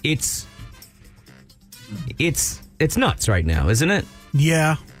it's nuts right now, isn't it?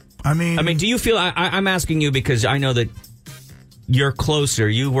 Yeah. I mean, do you feel? I'm asking you because I know that you're closer.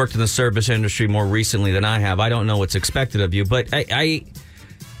 You worked in the service industry more recently than I have. I don't know what's expected of you, but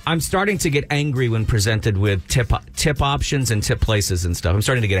I'm starting to get angry when presented with tip options and tip places and stuff. I'm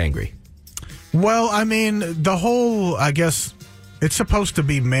starting to get angry. Well, I mean, the whole, I guess, it's supposed to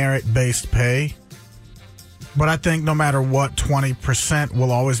be merit-based pay, but I think no matter what, 20%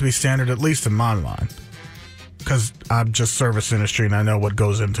 will always be standard, at least in my line. Because I'm just service industry and I know what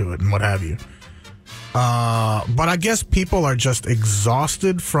goes into it and what have you. But I guess people are just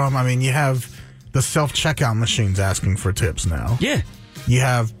exhausted from, I mean, you have the self-checkout machines asking for tips now. Yeah. You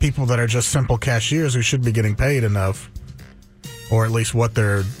have people that are just simple cashiers who should be getting paid enough, or at least what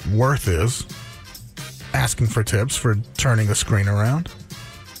their worth is, asking for tips for turning the screen around.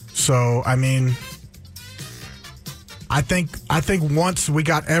 So, I mean, I think once we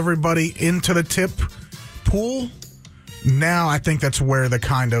got everybody into the tip pool, now I think that's where the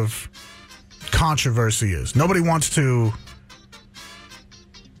kind of controversy is. Nobody wants to,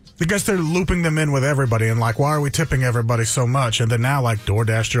 I guess they're looping them in with everybody and like, why are we tipping everybody so much? And then now like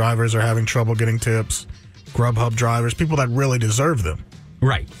DoorDash drivers are having trouble getting tips, Grubhub drivers, people that really deserve them.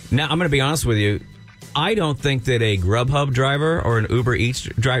 Right. Now, I'm going to be honest with you. I don't think that a Grubhub driver or an Uber Eats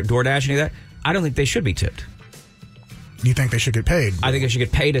DoorDash, any of that, I don't think they should be tipped. You think they should get paid? I think they should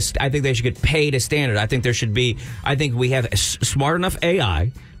get paid. I think they should get paid as standard. I think there should be. I think we have a smart enough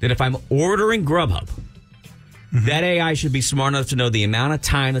AI that if I'm ordering Grubhub, that AI should be smart enough to know the amount of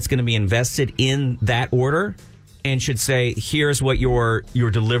time that's going to be invested in that order, and should say, "Here's what your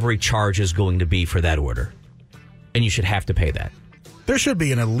delivery charge is going to be for that order," and you should have to pay that. There should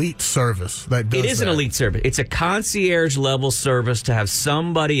be an elite service that does that. It is an elite service. It's a concierge level service to have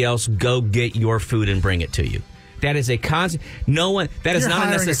somebody else go get your food and bring it to you. That is a no one. That is not a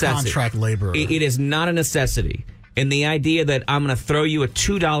necessity. A contract laborer. It is not a necessity. And the idea that I'm going to throw you a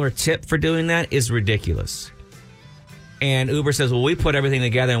 $2 tip for doing that is ridiculous. And Uber says, well, we put everything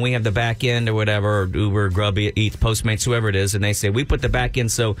together and we have the back end or whatever, or Uber, Grub Eats, Postmates, whoever it is, and they say we put the back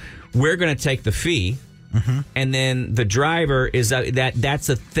end, so we're going to take the fee. And then the driver is that's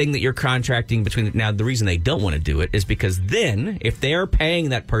a thing that you're contracting between. Now, the reason they don't want to do it is because then if they're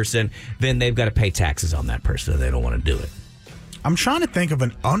paying that person, then they've got to pay taxes on that person. They don't want to do it. I'm trying to think of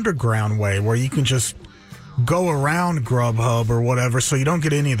an underground way where you can just go around Grubhub or whatever so you don't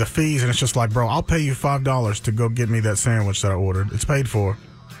get any of the fees. And it's just like, bro, I'll pay you $5 to go get me that sandwich that I ordered. It's paid for.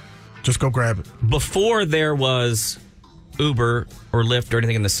 Just go grab it. Before there was Uber or Lyft or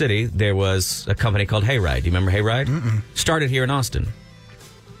anything in the city, there was a company called Hayride. Do you remember Hayride? Mm-mm. Started here in Austin.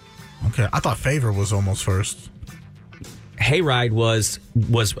 Okay, I thought Favor was almost first. Hayride was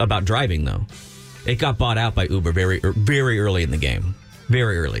about driving, though. It got bought out by Uber very early in the game.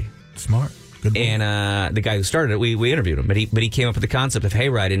 Very early. Smart. Good boy. And the guy who started it, we interviewed him, but he came up with the concept of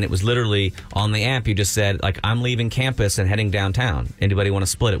Hayride, and it was literally on the app. You just said, like, I'm leaving campus and heading downtown. Anybody want to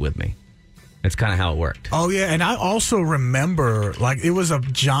split it with me? That's kind of how it worked. Oh, yeah. And I also remember, like, it was a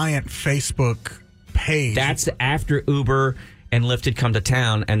giant Facebook page. That's after Uber and Lyft had come to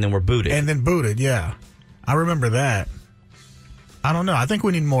town and then were booted. And then booted, yeah. I remember that. I don't know. I think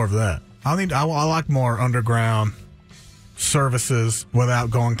we need more of that. I like more underground services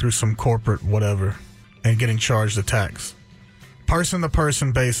without going through some corporate whatever and getting charged a tax.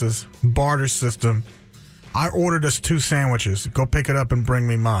 Person-to-person basis, barter system. I ordered us 2 sandwiches. Go pick it up and bring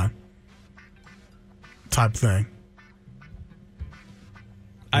me mine. Type thing.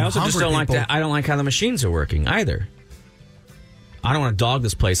 I also just don't like that. I don't like how the machines are working either. I don't want to dog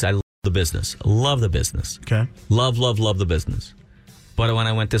this place. I love the business. Love the business. Okay. Love the business. But when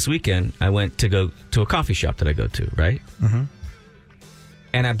I went this weekend, I went to go to a coffee shop that I go to, right?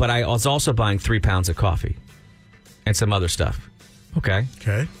 Mm-hmm. But I was also buying 3 pounds of coffee and some other stuff. Okay.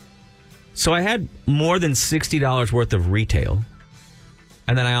 So I had more than $60 worth of retail,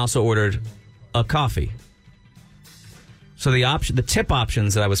 and then I also ordered a coffee. So the tip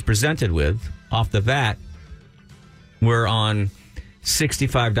options that I was presented with off the bat were on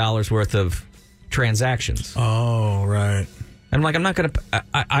 $65 worth of transactions. Oh, right. I'm like, I'm not going to.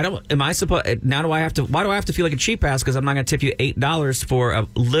 I don't. Am I supposed? Now do I have to? Why do I have to feel like a cheap ass? Because I'm not going to tip you $8 for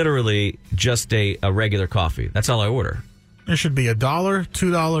literally just a regular coffee. That's all I order. There should be $1,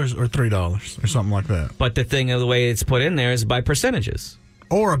 $2, or $3 or something like that. But the thing of the way it's put in there is by percentages.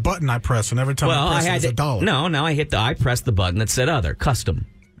 Or a button I press, and every time I press it, it's $1. No, I pressed the button that said other, custom.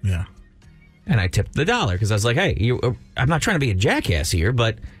 Yeah. And I tipped the $1 because I was like, hey, I'm not trying to be a jackass here,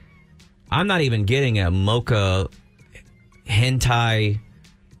 but I'm not even getting a mocha hentai.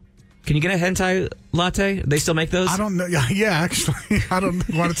 Can you get a hentai latte? They still make those? I don't know. Yeah, actually, I don't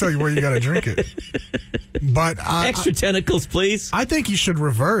want to tell you where you got to drink it. But extra tentacles, please. I think you should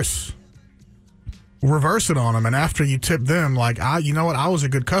reverse it on them, and after you tip them, like, you know what? I was a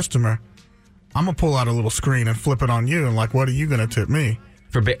good customer. I'm gonna pull out a little screen and flip it on you, and like, what are you gonna tip me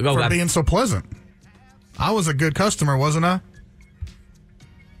for being so pleasant? I was a good customer, wasn't I?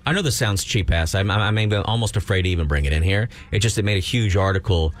 I know this sounds cheap ass. I'm almost afraid to even bring it in here. It made a huge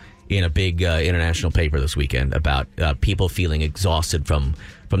article in a big international paper this weekend about people feeling exhausted from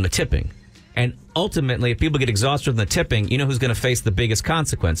the tipping. And ultimately, if people get exhausted from the tipping, you know who's going to face the biggest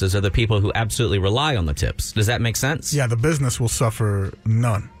consequences are the people who absolutely rely on the tips. Does that make sense? Yeah, the business will suffer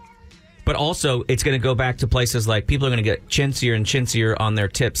none. But also, it's going to go back to places like people are going to get chintzier and chintzier on their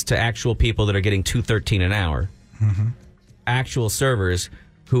tips to actual people that are getting $2.13 an hour. Mm-hmm. Actual servers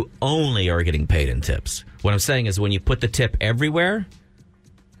who only are getting paid in tips. What I'm saying is when you put the tip everywhere,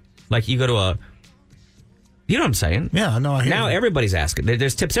 like you go to you know what I'm saying? Yeah, no, I hear now you. Everybody's asking.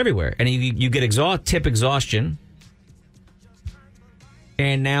 There's tips everywhere. And you get tip exhaustion.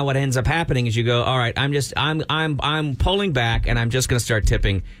 And now what ends up happening is you go, all right, I'm pulling back and I'm just going to start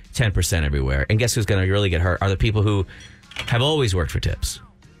tipping 10% everywhere. And guess who's going to really get hurt are the people who have always worked for tips.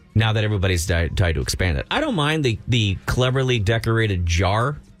 Now that everybody's tried to expand it. I don't mind the cleverly decorated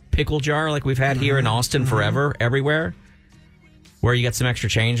pickle jar like we've had here in Austin forever, everywhere, where you get some extra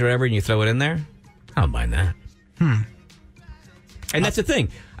change or whatever and you throw it in there. I don't mind that. And that's the thing.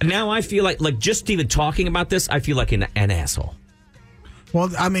 Now I feel like just even talking about this, I feel like an asshole.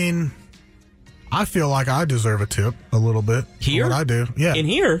 Well, I mean, I feel like I deserve a tip a little bit. Here? What I do. Yeah. In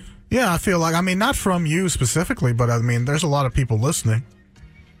here? Yeah, I feel like, not from you specifically, but I mean, there's a lot of people listening.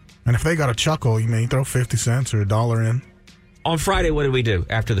 And if they got a chuckle, you throw 50 cents or $1 in. On Friday, what did we do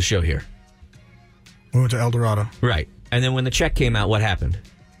after the show here? We went to El Dorado. Right. And then when the check came out, what happened?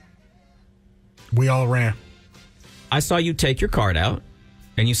 We all ran. I saw you take your card out,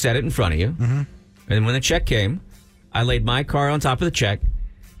 and you set it in front of you. Mm-hmm. And when the check came, I laid my card on top of the check,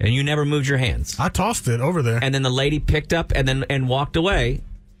 and you never moved your hands. I tossed it over there. And then the lady picked up and walked away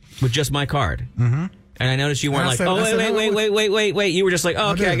with just my card. Mm-hmm. And I noticed you weren't wait. You were just like,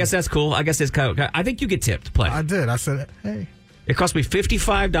 oh, okay, I guess that's cool. I guess it's kind of, I think you get tipped. Play. I did. I said, hey. It cost me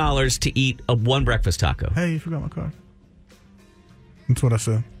 $55 to eat one breakfast taco. Hey, you forgot my card. That's what I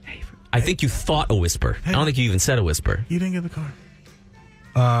said. I think you thought a whisper. Hey. I don't think you even said a whisper. You didn't get the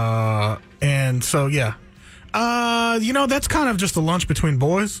card. And so, yeah. That's kind of just a lunch between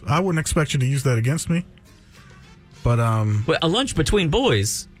boys. I wouldn't expect you to use that against me. But, Well, a lunch between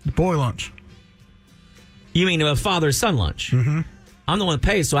boys? Boy lunch. You mean a father-son lunch? Mm-hmm. I'm the one that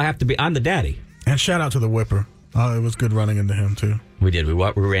pays, so I'm the daddy. And shout out to the whipper. It was good running into him, too. We did. We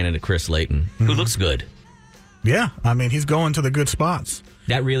ran into Chris Layton, who looks good. Yeah. He's going to the good spots.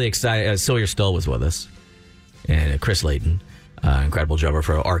 That really excited. Sawyer Stoll was with us. And Chris Layton, incredible drummer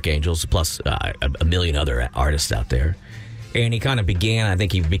for Archangels, plus a million other artists out there. And he kind of I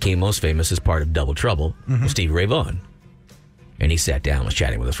think he became most famous as part of Double Trouble with Stevie Ray Vaughan. And he sat down, was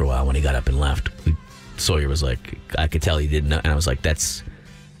chatting with us for a while. When he got up and left, Sawyer was like, I could tell he didn't know. And I was like, it's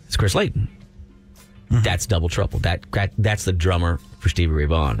Chris Layton. Mm-hmm. That's Double Trouble. That's the drummer for Stevie Ray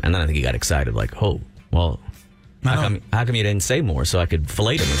Vaughan. And then I think he got excited, like, oh, well, how come you didn't say more so I could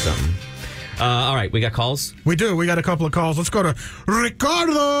fillet him or something? All right, we got calls? We do. We got a couple of calls. Let's go to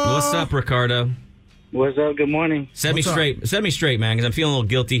Ricardo. What's up, Ricardo? What's up? Good morning. Set me straight, man, because I'm feeling a little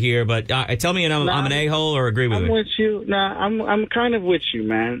guilty here. But tell me I'm an a-hole or agree with me. I'm with you. I'm kind of with you,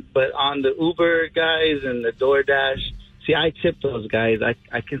 man. But on the Uber guys and the DoorDash, see, I tip those guys.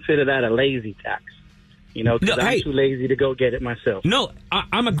 I consider that a lazy tax. Because I'm too lazy to go get it myself. No,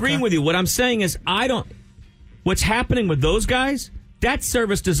 I'm agreeing with you. What I'm saying is what's happening with those guys, that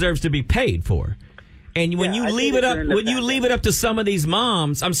service deserves to be paid for. And when you leave it up to some of these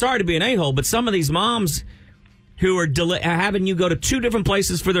moms, I'm sorry to be an a-hole, but some of these moms who are having you go to two different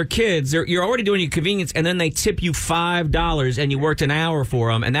places for their kids, you're already doing your convenience, and then they tip you $5 and you worked an hour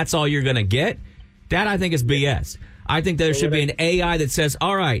for them, and that's all you're going to get. That I think is BS. I think there should be an AI that says,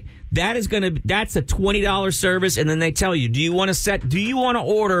 all right, that's a $20 service, and then they tell you, do you want to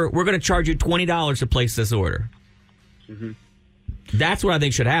order? We're going to charge you $20 to place this order. Mm-hmm. That's what I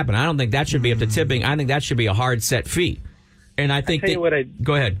think should happen. I don't think that should be up to tipping. I think that should be a hard set fee. And I think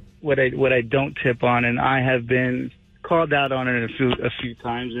go ahead. What I don't tip on, and I have been called out on it a few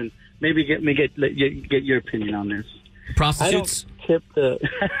times, and maybe get your opinion on this. Prostitutes? I don't tip the.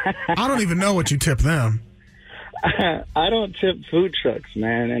 I don't even know what you tip them. I don't tip food trucks,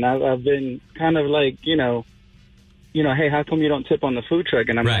 man, and I've been kind of like, hey, how come you don't tip on the food truck?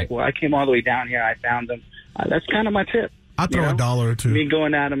 And I'm like, well, I came all the way down here, I found them. That's kind of my tip. I throw $1 or $2. Me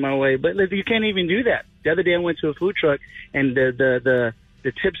going out of my way, but you can't even do that. The other day I went to a food truck, and the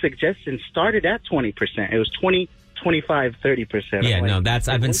tip suggestion started at 20%. It was 20, 25, 30%. Yeah, no,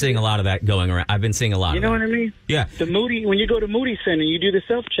 I've been seeing a lot of that going around. I've been seeing a lot of that. You know what I mean? Yeah. When you go to Moody Center, you do the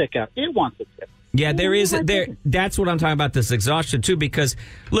self-checkout. It wants a tip. Yeah, that's what I'm talking about, this exhaustion, too, because,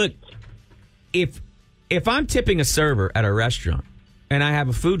 look, if I'm tipping a server at a restaurant and I have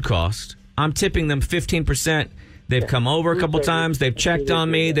a food cost, I'm tipping them 15%. They've come over a couple times. They've checked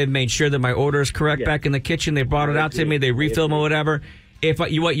on me. They've made sure that my order is correct back in the kitchen. They brought it out to me. They refill me, whatever.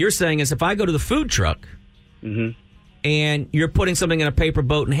 What you're saying is if I go to the food truck and you're putting something in a paper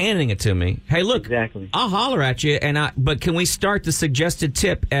boat and handing it to me, hey, look, I'll holler at you, but can we start the suggested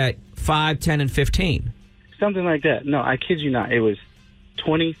tip at 5, 10, and 15? Something like that. No, I kid you not. It was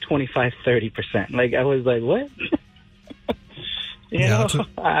 20, 25, 30%. Like, I was like, what?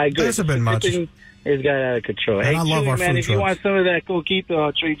 I agree. That's a bit much. It's got out of control. And hey, I love Chewy, our man, food if you trucks. want some of that coquito,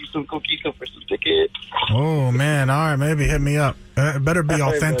 I'll trade you some coquito for some tickets. Oh, man. All right, maybe hit me up. It better be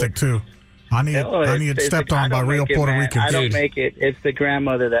authentic, too. I need it stepped on by real Puerto Ricans. I don't make it. It's the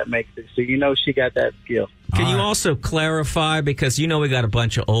grandmother that makes it. So she got that skill. Can you also clarify, because we got a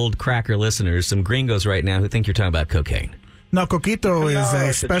bunch of old cracker listeners, some gringos right now who think you're talking about cocaine. No, coquito is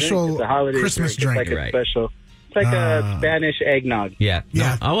a special Christmas drink. It's like a special. It's like a Spanish eggnog. Yeah.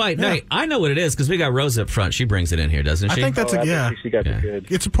 Yeah. No. Oh, no, I know what it is because we got Rosa up front. She brings it in here, doesn't she? I think that's She got the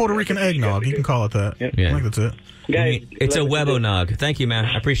good. It's a Puerto Rican eggnog. You can call it that. Yep. Yeah. I think that's it. Guys, it's a Webonog. Thank you, man.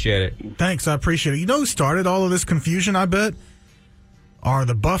 I appreciate it. Thanks. I appreciate it. You know who started all of this confusion, I bet? Are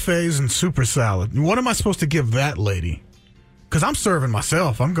the buffets and super salad. What am I supposed to give that lady? Because I'm serving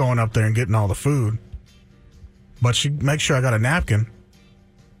myself. I'm going up there and getting all the food. But she makes sure I got a napkin.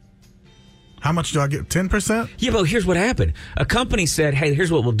 How much do I get? 10%? Yeah, but here's what happened. A company said, hey,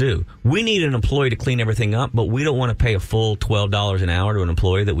 here's what we'll do. We need an employee to clean everything up, but we don't want to pay a full $12 an hour to an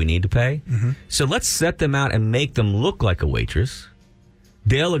employee that we need to pay. Mm-hmm. So let's set them out and make them look like a waitress.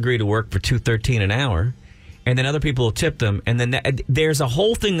 They'll agree to work for $2.13 an hour, and then other people will tip them. And then there's a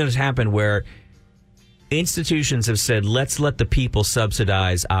whole thing that has happened where institutions have said, let's let the people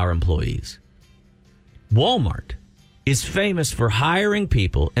subsidize our employees. Walmart is famous for hiring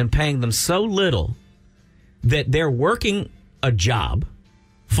people and paying them so little that they're working a job,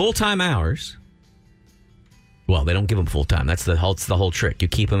 full-time hours. Well, they don't give them full-time. That's the whole trick. You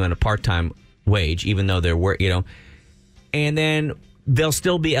keep them at a part-time wage, even though they're and then they'll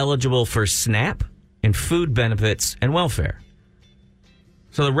still be eligible for SNAP and food benefits and welfare.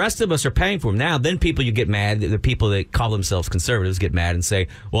 So the rest of us are paying for them. Now, then you get mad. The people that call themselves conservatives get mad and say,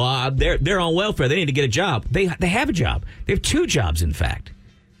 well, they're on welfare. They need to get a job. They have a job. They have 2 jobs, in fact.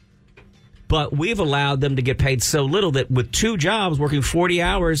 But we've allowed them to get paid so little that with 2 jobs, working 40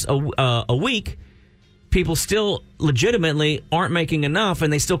 hours a week, people still legitimately aren't making enough,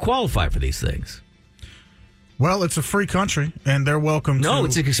 and they still qualify for these things. Well, it's a free country, and they're welcome to... No,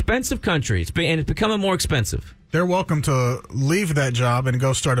 it's an expensive country, and it's becoming more expensive. They're welcome to leave that job and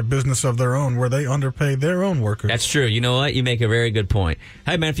go start a business of their own where they underpay their own workers. That's true. You know what? You make a very good point.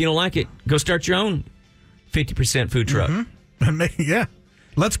 Hey, man, if you don't like it, go start your own 50% food truck. Mm-hmm.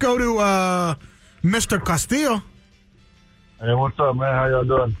 Let's go to Mr. Castillo. Hey, what's up, man? How y'all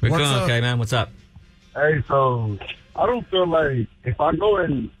doing? We're doing okay, man. What's up? Hey, so I don't feel like if I go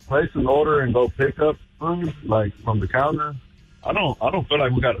and place an order and go pick up food, like from the counter, I don't feel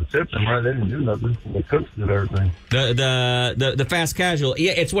like we got to tip them, right? They didn't do nothing. The cooks did everything. The fast casual.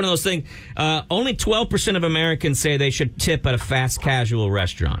 Yeah, it's one of those things. Only 12% of Americans say they should tip at a fast casual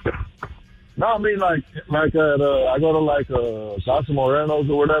restaurant. No, I mean like at I go to like Casa Moreno's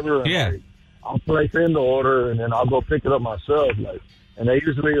or whatever. And I'll place in the order and then I'll go pick it up myself. And they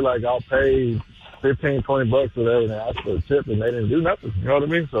usually I'll pay $15, $20 or whatever and ask for a tip, and they didn't do nothing. You know what I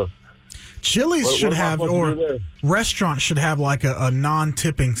mean? So. Chili's should have, or restaurants should have a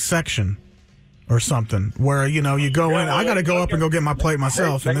non-tipping section or something where, you go in. I got to go up and go get my plate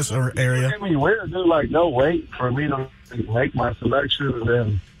myself in this area. It's weird, dude. No wait for me to make my selection, and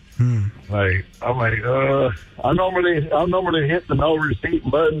then I'm I normally hit the no receipt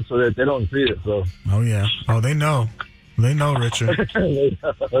button so that they don't see it. So. Oh yeah. Oh, they know, Richard.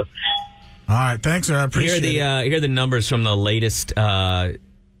 All right, thanks, sir. I appreciate it. Here are the numbers from the latest.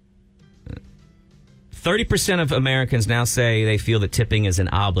 30% of Americans now say they feel that tipping is an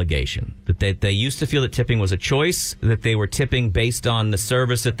obligation. That they used to feel that tipping was a choice, that they were tipping based on the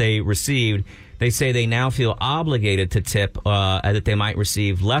service that they received. They say they now feel obligated to tip, that they might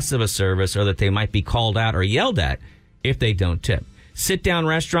receive less of a service or that they might be called out or yelled at if they don't tip. Sit-down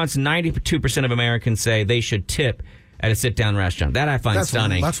restaurants, 92% of Americans say they should tip at a sit-down restaurant. That I find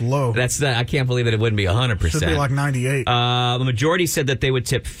stunning. That's low. I can't believe that it wouldn't be 100%. Should be like 98. The majority said that they would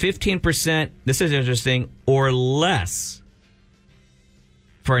tip 15%, this is interesting, or less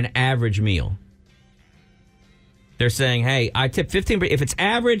for an average meal. They're saying, hey, I tip 15%. If it's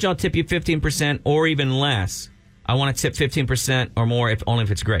average, I'll tip you 15% or even less. I want to tip 15% or more, only if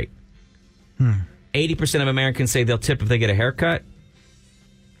it's great. 80% of Americans say they'll tip if they get a haircut.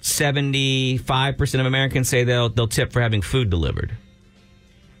 75% of Americans say they'll tip for having food delivered.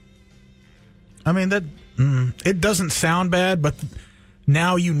 I mean, it doesn't sound bad, but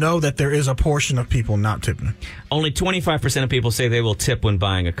now you know that there is a portion of people not tipping. Only 25% of people say they will tip when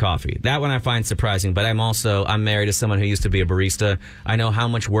buying a coffee. That one I find surprising, but I'm married to someone who used to be a barista. I know how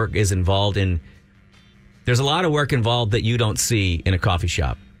much work is involved there's a lot of work involved that you don't see in a coffee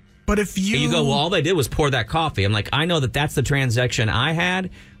shop. But if you go, well, all they did was pour that coffee. I'm like, I know that's the transaction I had,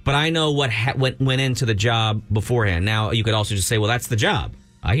 but I know what went into the job beforehand. Now, you could also just say, well, that's the job.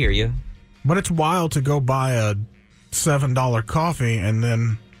 I hear you. But it's wild to go buy a $7 coffee and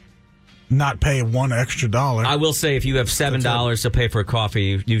then not pay $1 extra. I will say, if you have $7 to pay for a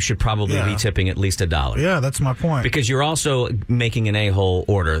coffee, you should probably be tipping at least $1. Yeah, that's my point. Because you're also making an a-hole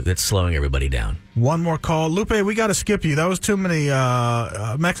order that's slowing everybody down. One more call. Lupe, we got to skip you. That was too many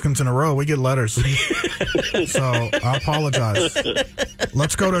Mexicans in a row. We get letters. So I apologize.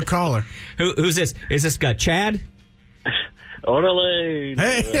 Let's go to a caller. Who's this? Is this guy Chad? Orale.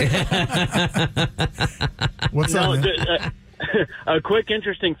 Hey. What's up, man? A quick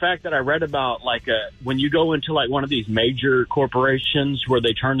interesting fact that I read about, when you go into one of these major corporations where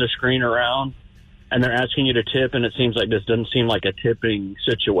they turn the screen around and they're asking you to tip, and it seems like this doesn't seem like a tipping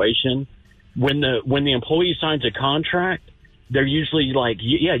situation. When the employee signs a contract, they're usually like,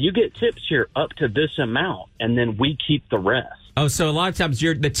 yeah, you get tips here up to this amount, and then we keep the rest. Oh, so a lot of times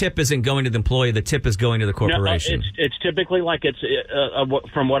the tip isn't going to the employee; the tip is going to the corporation. No, it's typically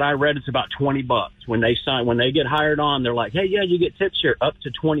from what I read, it's about $20 when they get hired on. They're like, hey, yeah, you get tips here up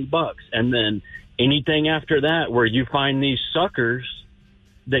to $20, and then anything after that, where you find these suckers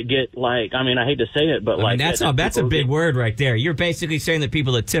that get I hate to say it, but that's a big word right there. You're basically saying that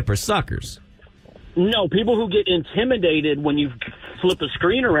people that tip are suckers. No, people who get intimidated when you flip a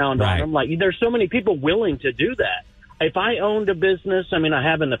screen around on them. There's so many people willing to do that. If I owned a business, I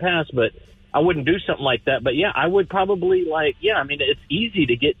have in the past, but I wouldn't do something like that. But yeah, I would probably it's easy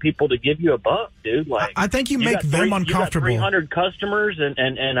to get people to give you $1, dude. I think you make them uncomfortable. You got 300 customers and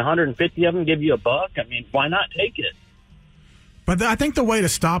 150 of them give you $1. Why not take it? But I think the way to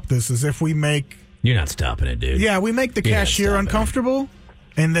stop this is if we make... You're not stopping it, dude. Yeah, we make the cashier uncomfortable.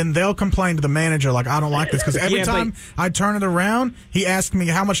 And then they'll complain to the manager, I don't like this. Because every time I turn it around, he asks me,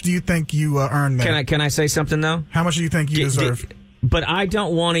 how much do you think you earn there? Can I say something, though? How much do you think you deserve? But I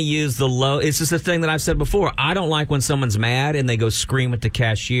don't want to use the low. It's just a thing that I've said before. I don't like when someone's mad and they go scream at the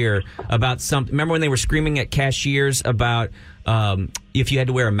cashier about something. Remember when they were screaming at cashiers about if you had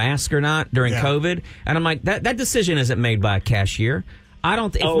to wear a mask or not during COVID? And I'm like, that decision isn't made by a cashier. I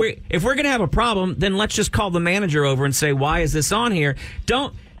don't. If we're going to have a problem, then let's just call the manager over and say, why is this on here?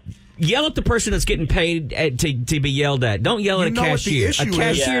 Don't yell at the person that's getting paid to be yelled at. Don't yell at a cashier.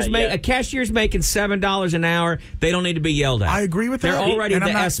 A cashier's making $7 an hour. They don't need to be yelled at. I agree with that. They're already the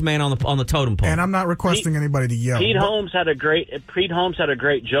S-man on the totem pole. And I'm not requesting anybody to yell. Pete Holmes had a great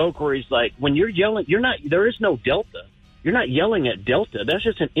joke where he's like, when you're yelling, there is no Delta. You're not yelling at Delta. That's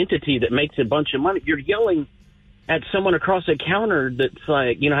just an entity that makes a bunch of money. You're yelling at someone across a counter that's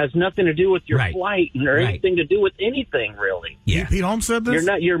has nothing to do with your flight or anything to do with anything, really. Yeah. Pete Holmes said this?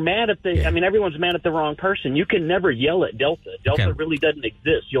 You're mad at everyone's mad at the wrong person. You can never yell at Delta. Delta really doesn't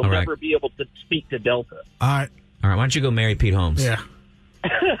exist. You'll never be able to speak to Delta. All right. Why don't you go marry Pete Holmes? Yeah.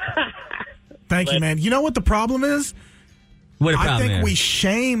 Thank you, man. You know what the problem is? What problem, I think we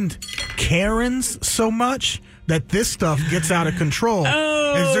shamed Karens so much that this stuff gets out of control.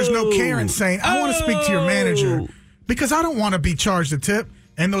 There's no Karen saying, I want to speak to your manager because I don't want to be charged a tip.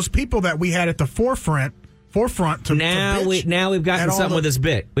 And those people that we had at the forefront to now we've gotten something with this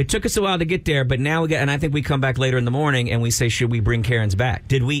bit. It took us a while to get there, but now and I think we come back later in the morning and we say, should we bring Karens back?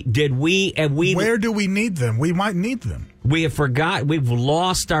 Where do we need them? We might need them. We have forgot. We've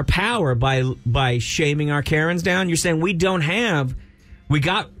lost our power by shaming our Karens down. You're saying we don't have. We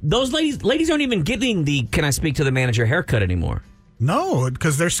got those ladies aren't even getting the "can I speak to the manager" haircut anymore. No,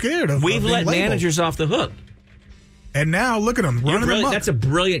 because they're scared of. We've let managers off the hook. And now look at them running them up. That's a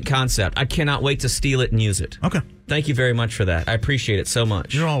brilliant concept. I cannot wait to steal it and use it. Okay. Thank you very much for that. I appreciate it so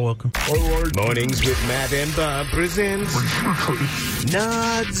much. You're all welcome. Mornings with Matt and Bob presents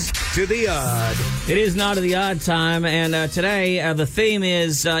Nods to the Odd. It is Nod to the Odd time, and today the theme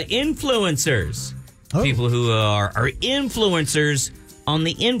is influencers. Oh. People who are influencers on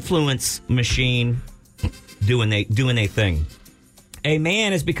the influence machine doing a thing. A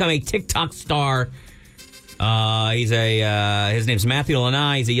man has become a TikTok star. His name's Matthew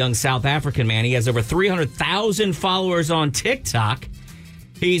Lanai. He's a young South African man. He has over 300,000 followers on TikTok.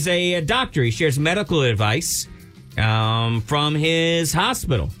 He's a doctor. He shares medical advice from his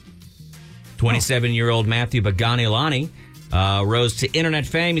hospital. 27-year-old Matthew Baganilani rose to internet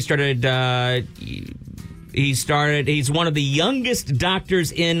fame. He's one of the youngest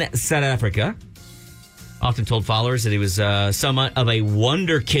doctors in South Africa. Often told followers that he was somewhat of a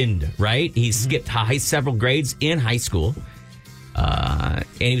wonderkind, right? He skipped several grades in high school. And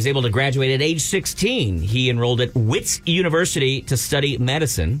he was able to graduate at age 16. He enrolled at Wits University to study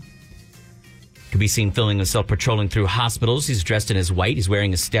medicine. Could be seen filming himself patrolling through hospitals. He's dressed in his white. He's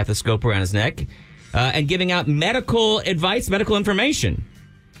wearing a stethoscope around his neck. And giving out medical advice, medical information.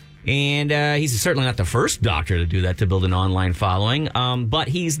 And he's certainly not the first doctor to do that, to build an online following. But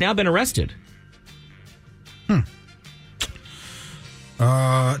he's now been arrested.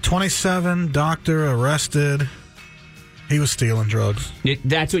 27, doctor arrested. He was stealing drugs.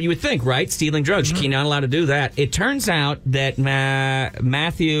 That's what you would think, right? Stealing drugs. You're not allowed to do that. It turns out that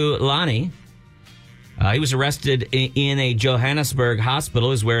Matthew Lani, he was arrested in a Johannesburg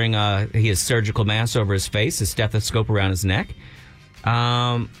hospital. He's wearing he has surgical mask over his face, a stethoscope around his neck.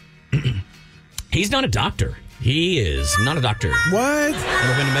 He's not a doctor. He is not a doctor. What?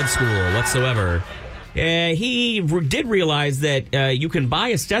 Never been to med school whatsoever. He did realize that you can buy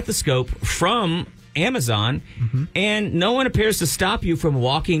a stethoscope from Amazon, and no one appears to stop you from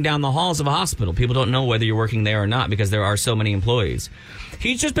walking down the halls of a hospital. People don't know whether you're working there or not because there are so many employees.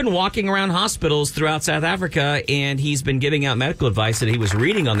 He's just been walking around hospitals throughout South Africa, and he's been giving out medical advice that he was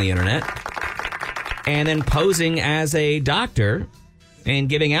reading on the internet, and then posing as a doctor and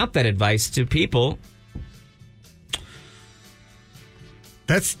giving out that advice to people.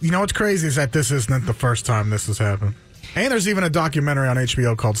 What's crazy is that this isn't the first time this has happened. And there's even a documentary on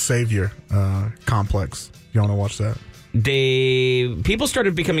HBO called Savior Complex. You want to watch that? People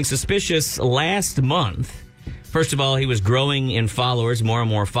started becoming suspicious last month. First of all, he was growing in followers, more and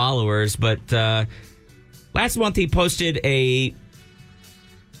more followers. But last month he posted a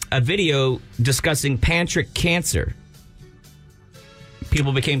video discussing pancreatic cancer.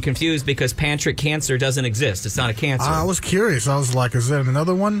 People became confused because pancreatic cancer doesn't exist. It's not a cancer. I was curious. I was like, is there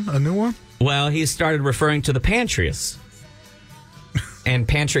another one? A new one? Well, he started referring to the pancreas and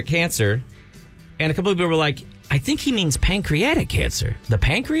pancreatic cancer. And a couple of people were like, I think he means pancreatic cancer. The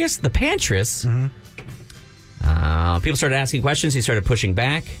pancreas? The pancreas? People started asking questions. He started pushing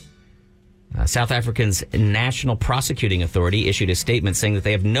back. South Africa's National Prosecuting Authority issued a statement saying that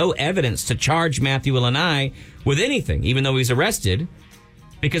they have no evidence to charge Matthew Lanai with anything, even though he's arrested,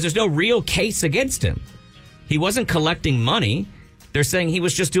 because there's no real case against him. He wasn't collecting money. They're saying he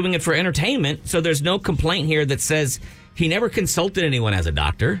was just doing it for entertainment, so there's no complaint here that says he never consulted anyone as a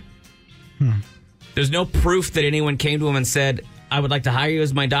doctor. There's no proof that anyone came to him and said, I would like to hire you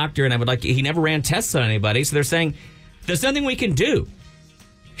as my doctor, and he never ran tests on anybody, so they're saying there's nothing we can do.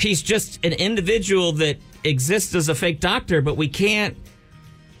 He's just an individual that exists as a fake doctor, but we can't.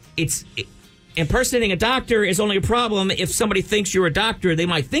 Impersonating a doctor is only a problem if somebody thinks you're a doctor. They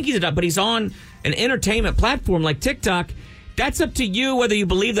might think he's a doctor, but he's on an entertainment platform like TikTok. That's up to you whether you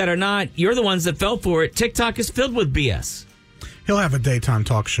believe that or not. You're the ones that fell for it. TikTok is filled with BS. He'll have a daytime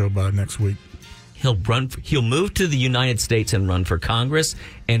talk show by next week. He'll move to the United States and run for Congress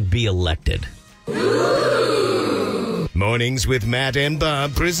and be elected. Mornings with Matt and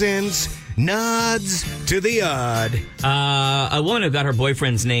Bob presents Nods to the Odd. A woman who got her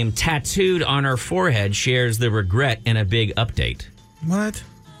boyfriend's name tattooed on her forehead shares the regret in a big update. What?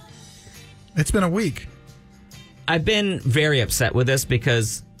 It's been a week. I've been very upset with this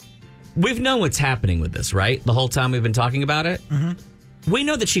because we've known what's happening with this, right? The whole time we've been talking about it. We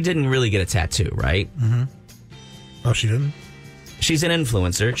know that she didn't really get a tattoo, right? Oh, she didn't? She's an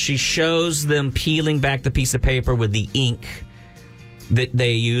influencer. She shows them peeling back the piece of paper with the ink that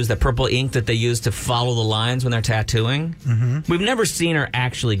they use, the purple ink that they use to follow the lines when they're tattooing. We've never seen her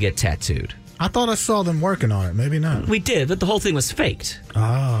actually get tattooed. I thought I saw them working on it. Maybe not. We did, but the whole thing was faked.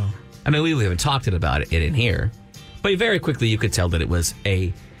 Oh. I mean, we haven't talked about it in here. But very quickly you could tell that it was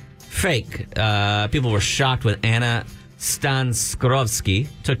a fake. People were shocked when Anna Stanskrovsky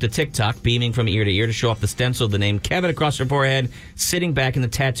took to TikTok, beaming from ear to ear to show off the stencil of the name Kevin across her forehead. Sitting back in the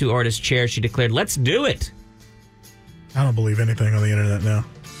tattoo artist's chair, she declared, "Let's do it." I don't believe anything on the internet now.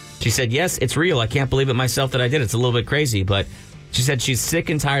 She said, "Yes, it's real. I can't believe it myself that I did. It's a little bit crazy." But she said she's sick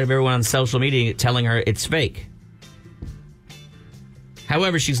and tired of everyone on social media telling her it's fake.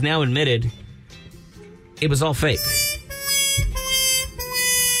 However, she's now admitted it was all fake.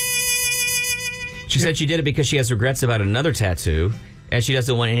 She said she did it because she has regrets about another tattoo, and she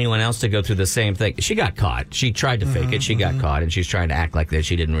doesn't want anyone else to go through the same thing. She got caught. She tried to fake it. She got caught, and she's trying to act like that.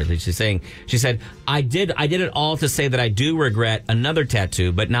 She didn't really. She said, I did it all to say that I do regret another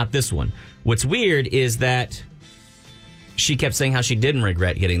tattoo, but not this one. What's weird is that she kept saying how she didn't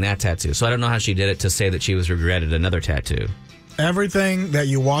regret getting that tattoo. So I don't know how she did it to say that she was regretted another tattoo. Everything that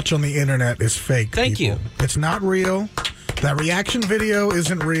you watch on the internet is fake. Thank you. It's not real. That reaction video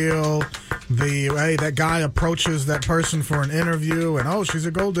isn't real. That guy approaches that person for an interview and, oh, she's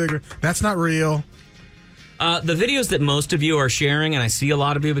a gold digger. That's not real. The videos that most of you are sharing, and I see a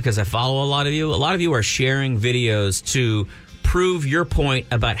lot of you because I follow a lot of you are sharing videos to prove your point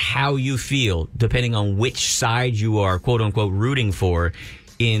about how you feel, depending on which side you are, quote unquote, rooting for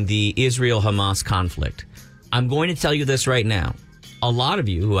in the Israel-Hamas conflict. I'm going to tell you this right now. A lot of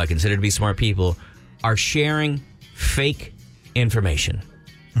you, who I consider to be smart people, are sharing fake information.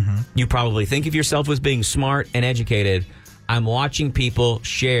 You probably think of yourself as being smart and educated. I'm watching people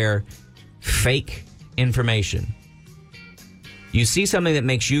share fake information. You see something that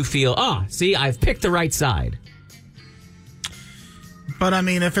makes you feel, see, I've picked the right side. But, I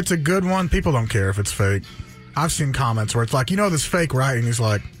mean, if it's a good one, people don't care if it's fake. I've seen comments where it's like, this fake, right? And he's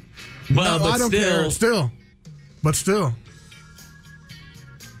like, well, no, I don't care. But still.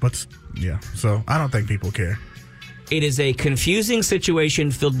 Yeah, so I don't think people care. It is a confusing situation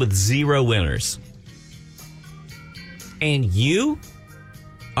filled with zero winners. And you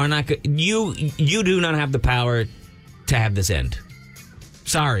are not you do not have the power to have this end.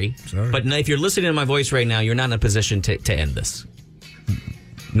 Sorry. But if you're listening to my voice right now, you're not in a position to end this.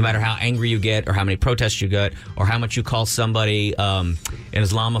 No matter how angry you get or how many protests you get or how much you call somebody an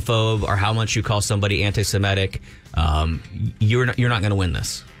Islamophobe or how much you call somebody anti-Semitic, you're not going to win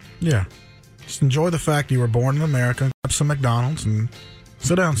this. Yeah. Just enjoy the fact you were born in America, grab some McDonald's, and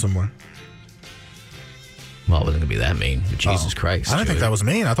sit down somewhere. Well, it wasn't going to be that mean. Jesus Christ. I didn't think that was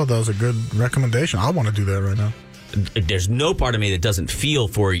mean. I thought that was a good recommendation. I want to do that right now. There's no part of me that doesn't feel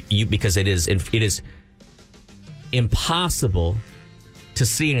for you because it is impossible to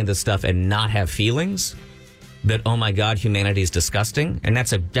see any of this stuff and not have feelings that, oh my God, humanity is disgusting. And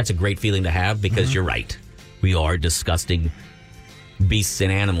that's a great feeling to have because you're right. We are disgusting beasts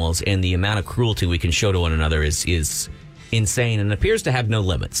and animals, and the amount of cruelty we can show to one another is insane and appears to have no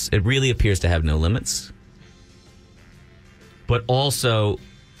limits. It really appears to have no limits. But also,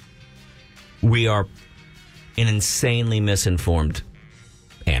 we are an insanely misinformed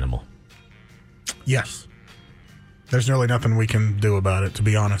animal. Yes. There's really nothing we can do about it, to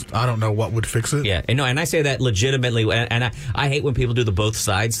be honest. I don't know what would fix it. Yeah, and I say that legitimately, and I hate when people do the both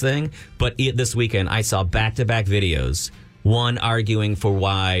sides thing, but this weekend I saw back-to-back videos. One arguing for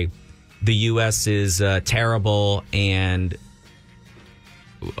why the U.S. is terrible and,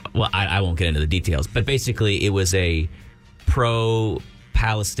 well, I won't get into the details, but basically it was a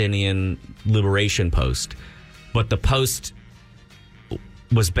pro-Palestinian liberation post. But the post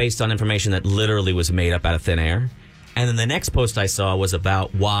was based on information that literally was made up out of thin air. And then the next post I saw was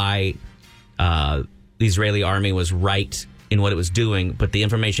about why the Israeli army was right in what it was doing, but the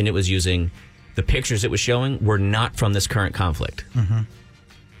information it was using, the pictures it was showing, were not from this current conflict. And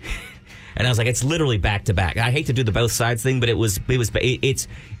I was like, it's literally back to back. I hate to do the both sides thing, but it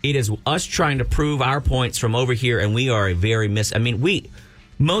is us trying to prove our points from over here, and we are a very most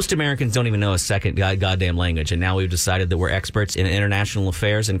Americans don't even know a second goddamn language, and now we've decided that we're experts in international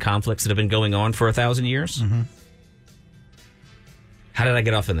affairs and conflicts that have been going on for 1,000 years. How did I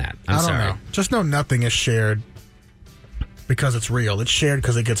get off in that? I'm sorry. Know. Just know nothing is shared because it's real. It's shared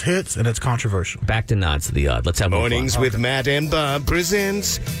because it gets hits and it's controversial. Back to Nods to the Odd. Let's have Mornings with Matt and Bob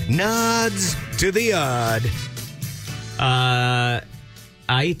presents Nods to the Odd.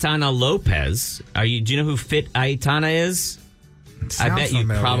 Aitana Lopez. Do you know who Fit Aitana is? I bet you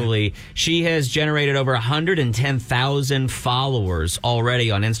probably. She has generated over 110,000 followers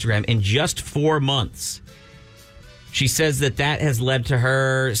already on Instagram in just 4 months. She says that has led to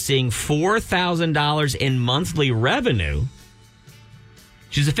her seeing $4,000 in monthly revenue.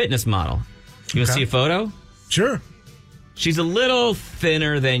 She's a fitness model. You want to see a photo? Sure. She's a little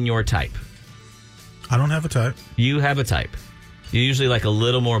thinner than your type. I don't have a type. You have a type. You usually like a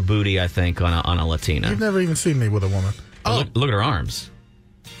little more booty, I think, on a Latina. You've never even seen me with a woman. Oh. Look at her arms.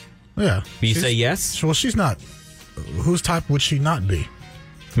 Yeah. You say yes? Well, she's not. Whose type would she not be?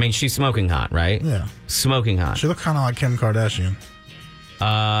 I mean, she's smoking hot, right? Yeah. Smoking hot. She looks kind of like Kim Kardashian.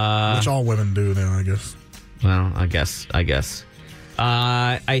 Which all women do now, I guess. Well, I guess.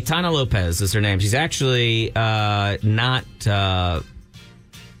 Aitana Lopez is her name. She's actually not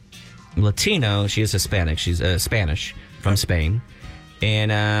Latino. She is Hispanic. She's Spanish from Spain.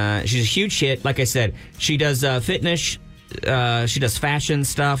 And she's a huge hit. Like I said, she does fitness. She does fashion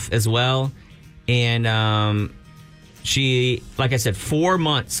stuff as well. And she, like I said, 4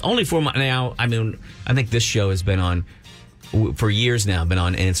 months. Only 4 months now. I mean, I think this show has been on for years now. Been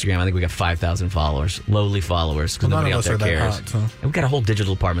on Instagram. I think we got 5,000 followers, lowly followers, because nobody out there cares. Hot, so. And we got a whole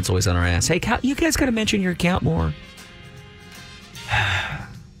digital department's always on our ass. Hey, you guys got to mention your account more.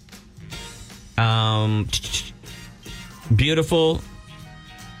 Beautiful.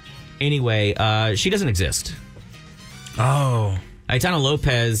 Anyway, she doesn't exist. Oh. Aitana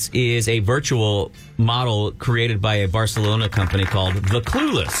Lopez is a virtual model created by a Barcelona company called The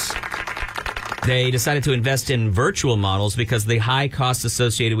Clueless. They decided to invest in virtual models because of the high costs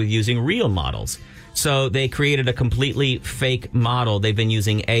associated with using real models. So they created a completely fake model. They've been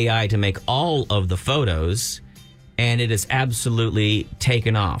using AI to make all of the photos, and it is absolutely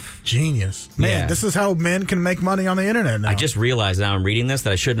taken off. Genius. Man, This is how men can make money on the internet now. I just realized now I'm reading this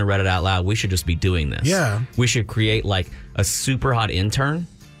that I shouldn't have read it out loud. We should just be doing this. Yeah. We should create like a super hot intern.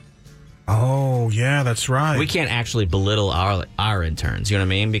 Oh, yeah, that's right. We can't actually belittle our interns, you know what I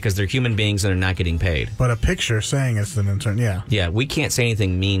mean? Because they're human beings and they're not getting paid. But a picture saying it's an intern, yeah. Yeah, we can't say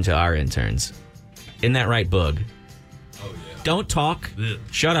anything mean to our interns. Isn't that right, Boog? Oh, yeah. Don't talk. Ugh.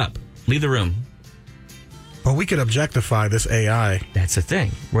 Shut up. Leave the room. But we could objectify this AI. That's the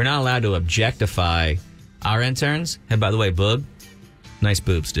thing. We're not allowed to objectify our interns. And by the way, Boog, nice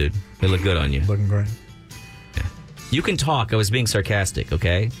boobs, dude. They look good on you. Looking great. Yeah. You can talk. I was being sarcastic,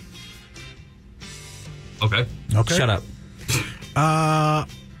 okay? Okay. Shut up. I'm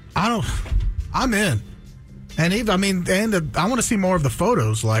in. And even, I want to see more of the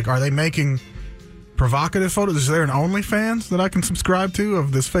photos. Like, are they making provocative photos? Is there an OnlyFans that I can subscribe to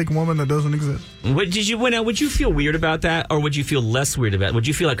of this fake woman that doesn't exist? Would you feel weird about that, or would you feel less weird about it? Would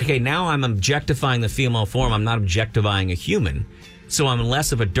you feel like, okay, now I'm objectifying the female form, I'm not objectifying a human, so I'm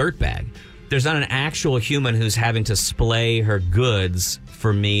less of a dirtbag. There's not an actual human who's having to splay her goods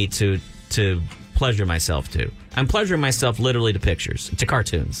for me to pleasure myself to. I'm pleasuring myself literally to pictures, to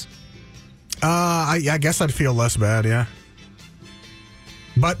cartoons. I guess I'd feel less bad, yeah.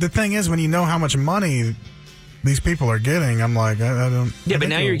 But the thing is, when you know how much money these people are getting, I'm like, I don't... Yeah, but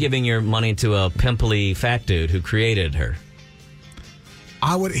now you're giving your money to a pimply fat dude who created her.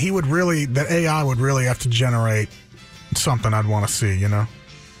 The AI would really have to generate something I'd want to see, you know?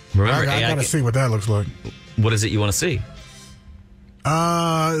 Remember, I got to see what that looks like. What is it you want to see?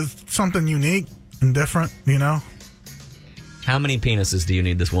 Something unique and different, you know? How many penises do you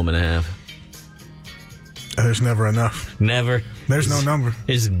need this woman to have? There's never enough. Never? There's no number.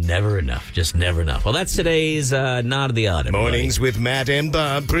 There's never enough. Just never enough. Well, that's today's Nod to the Odd. Everybody. Mornings with Matt and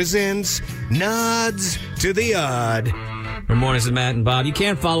Bob presents Nods to the Odd. Or Mornings with Matt and Bob. You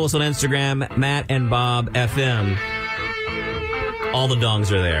can follow us on Instagram, Matt and Bob FM. All the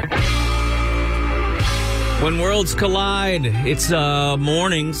dongs are there. When worlds collide, it's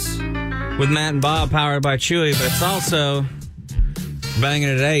Mornings with Matt and Bob, powered by Chewy, but it's also Banging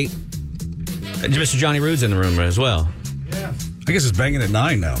at 8. Mr. Johnny Rude's in the room as well. Yeah. I guess it's Banging at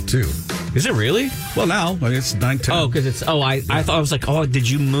 9 now, too. Is it really? Well, now. It's 9:10. Oh, because it's... Oh, I thought I was like, did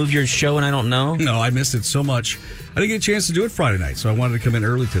you move your show and I don't know? No, I missed it so much. I didn't get a chance to do it Friday night, so I wanted to come in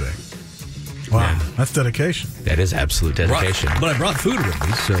early today. Wow, yeah. That's dedication. That is absolute dedication. But I brought food with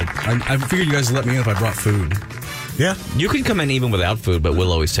me, so I figured you guys would let me in if I brought food. Yeah. You can come in even without food, but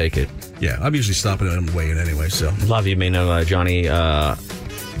we'll always take it. Yeah, I'm usually stopping on the way in anyway, so. A lot of you may know Johnny,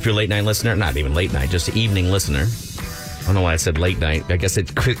 if you're a late night listener, not even late night, just evening listener. I don't know why I said late night. I guess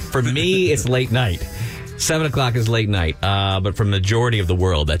for me, it's late night. 7 o'clock is late night, but for the majority of the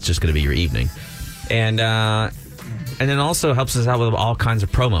world, that's just going to be your evening. And then also helps us out with all kinds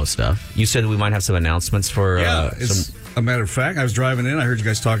of promo stuff. You said that we might have some announcements for... a matter of fact, I was driving in, I heard you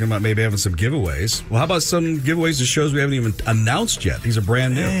guys talking about maybe having some giveaways. Well, how about some giveaways to shows we haven't even announced yet? These are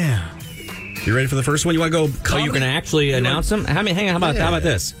brand new. Yeah. You ready for the first one? You want to go comedy? Oh, you're going to actually announce them? Hang on, how about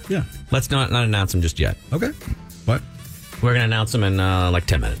this? Yeah. Let's not announce them just yet. Okay. What? We're going to announce them in like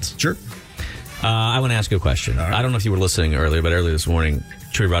 10 minutes. Sure. I want to ask you a question. Right. I don't know if you were listening earlier, but earlier this morning,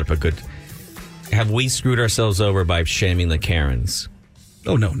 Trey brought up a good... Have we screwed ourselves over by shaming the Karens?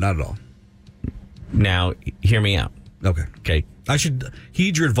 Oh, no, not at all. Now, hear me out. Okay. Okay. I should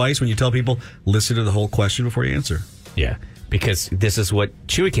heed your advice when you tell people, listen to the whole question before you answer. Yeah, because this is what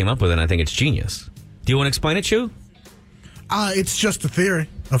Chewy came up with, and I think it's genius. Do you want to explain it, Chew? It's just a theory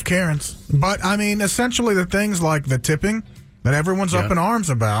of Karens. But, I mean, essentially the things like the tipping that everyone's up in arms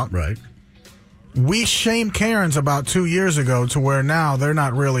about. Right. We shamed Karens about 2 years ago to where now they're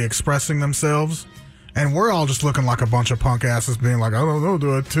not really expressing themselves. And we're all just looking like a bunch of punk asses being like, I don't know,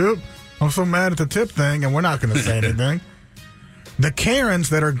 do a tip? I'm so mad at the tip thing, and we're not going to say anything. The Karens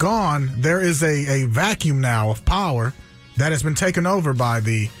that are gone, there is a vacuum now of power that has been taken over by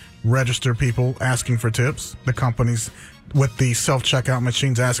the register people asking for tips, the companies with the self-checkout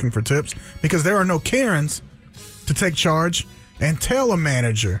machines asking for tips, because there are no Karens to take charge and tell a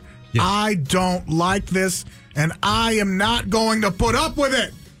manager, I don't like this, and I am not going to put up with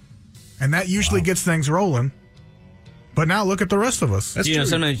it. And that usually gets things rolling. But now look at the rest of us. That's true.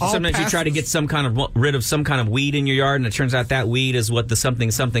 Sometimes you try to get rid of some kind of weed in your yard, and it turns out that weed is what the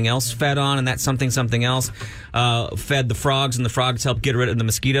something else fed on, and that something else fed the frogs, and the frogs help get rid of the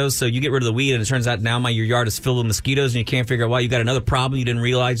mosquitoes. So you get rid of the weed, and it turns out now your yard is filled with mosquitoes, and you can't figure out why. You got another problem you didn't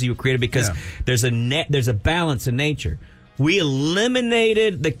realize you created because there's a balance in nature. We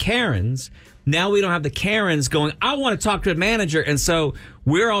eliminated the Karens. Now we don't have the Karens going, I want to talk to a manager, and so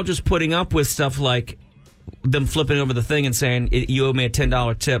we're all just putting up with stuff like them flipping over the thing and saying, you owe me a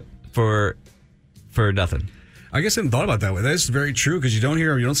 $10 tip for nothing. I guess I hadn't thought about it that way. That is very true because you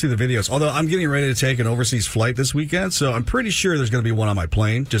don't see the videos. Although I'm getting ready to take an overseas flight this weekend, so I'm pretty sure there's going to be one on my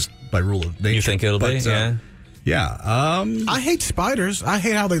plane, just by rule of nature. You think it'll be? Yeah. Yeah. I hate spiders. I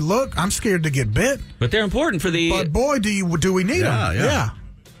hate how they look. I'm scared to get bit. But they're important for the... But boy, do we need them. Yeah.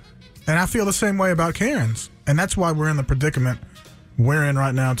 And I feel the same way about Karens. And that's why we're in the predicament we're in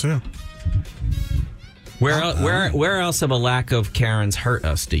right now, too. Where else have a lack of Karens hurt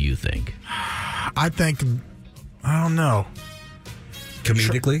us, do you think? I don't know.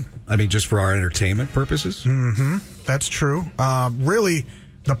 Comedically? I mean, just for our entertainment purposes? Mm-hmm. That's true. Really,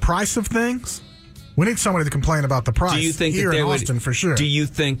 the price of things... We need somebody to complain about the price. Do you think here in Austin, for sure. Do you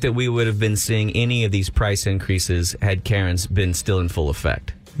think that we would have been seeing any of these price increases had Karens been still in full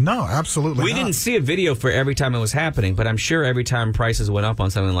effect? No, absolutely We didn't see a video for every time it was happening, but I'm sure every time prices went up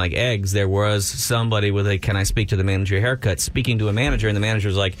on something like eggs, there was somebody with a, can I speak to the manager haircut, speaking to a manager, and the manager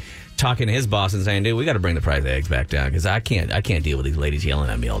was like talking to his boss and saying, dude, we got to bring the price of eggs back down because I can't deal with these ladies yelling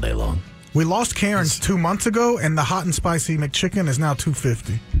at me all day long. We lost Karens 2 months ago, and the hot and spicy McChicken is now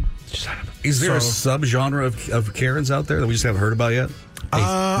 $2.50. Is there a subgenre of Karens out there that we just haven't heard about yet?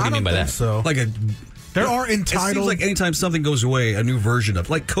 What do you mean by that? So. There are entitled... It seems like anytime something goes away, a new version of...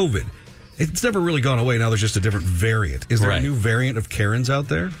 Like COVID. It's never really gone away. Now there's just a different variant. Is there a new variant of Karens out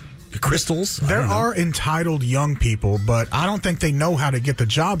there? Crystals? There are entitled young people, but I don't think they know how to get the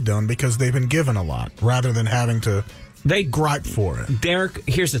job done because they've been given a lot rather than having to gripe for it. Derek,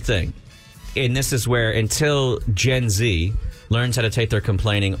 here's the thing. And this is where until Gen Z learns how to take their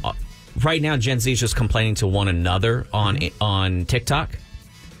complaining... Right now, Gen Z is just complaining to one another on TikTok.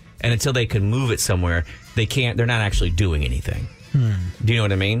 And until they can move it somewhere, they're not actually doing anything. Do you know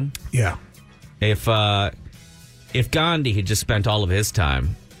what I mean? Yeah. If Gandhi had just spent all of his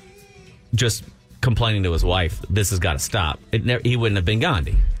time just complaining to his wife, this has got to stop, he wouldn't have been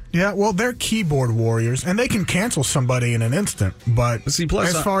Gandhi. Yeah, well, they're keyboard warriors, and they can cancel somebody in an instant. But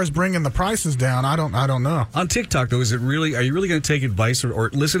as far as bringing the prices down, I don't know. On TikTok, though, are you really going to take advice or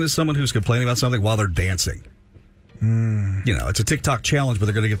listen to someone who's complaining about something while they're dancing? You know, it's a TikTok challenge, but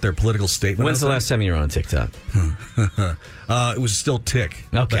they're going to get their political statement. When's the last time you were on TikTok? It was still Tick.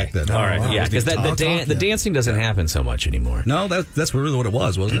 Okay. Back then. All right. Yeah, because the dancing doesn't happen so much anymore. No, that's really what it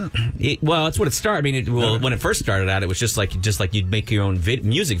was, wasn't it? Well, that's what it started. I mean, when it first started out, it was just like you'd make your own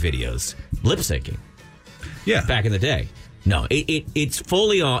music videos, lip syncing. Yeah. Back in the day. No, it's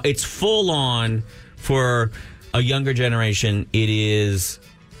fully on. It's full on for a younger generation. It is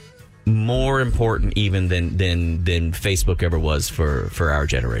more important even than Facebook ever was for our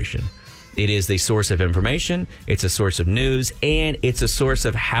generation. It is a source of information, it's a source of news, and it's a source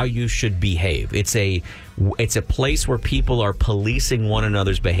of how you should behave. It's a place where people are policing one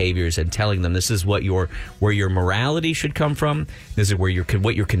another's behaviors and telling them this is where your morality should come from, this is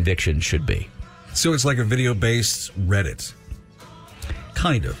what your conviction should be. So it's like a video-based Reddit.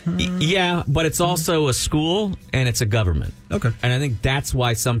 Kind of. Yeah, but it's also a school and it's a government. Okay. And I think that's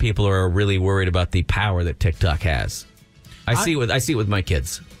why some people are really worried about the power that TikTok has. I see it with my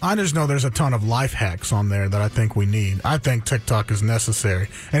kids. I just know there's a ton of life hacks on there that I think we need. I think TikTok is necessary.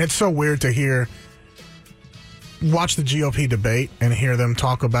 And it's so weird to watch the GOP debate and hear them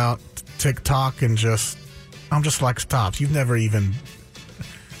talk about TikTok and I'm just like, stop. You've never even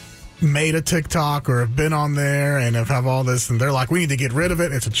made a TikTok or have been on there and have all this, and they're like, we need to get rid of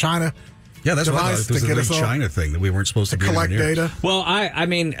it. It's a China Yeah, that's what I device thought. It was to a get big us all China thing that we weren't supposed to be collect anywhere near. data. Well, I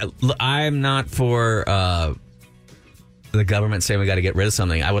mean, I'm not for the government saying we got to get rid of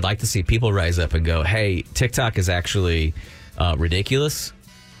something. I would like to see people rise up and go, hey, TikTok is actually ridiculous,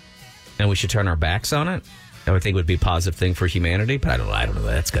 and we should turn our backs on it. I would think it would be a positive thing for humanity, but I don't know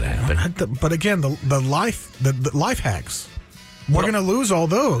that that's going to happen. But again, the life hacks, we're going to lose all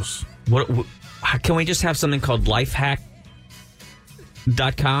those. What can we just have something called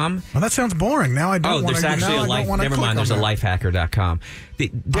lifehack.com? Well, that sounds boring. Now I don't want to. There's actually a life. Never mind. There's a lifehacker.com.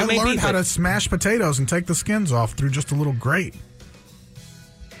 I learned how to smash potatoes and take the skins off through just a little grate.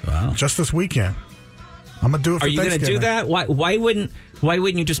 Wow! Just this weekend, I'm gonna do it. For Are you going to do that? Why wouldn't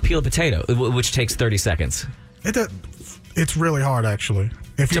you just peel a potato, which takes 30 seconds? It's really hard, actually.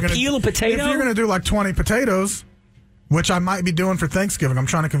 If you're to gonna, peel a potato? If you're going to do like 20 potatoes, which I might be doing for Thanksgiving, I'm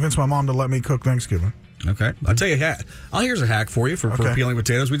trying to convince my mom to let me cook Thanksgiving. Okay. I'll tell you a hack. Here's a hack for you for peeling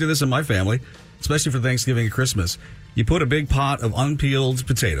potatoes. We do this in my family, especially for Thanksgiving and Christmas. You put a big pot of unpeeled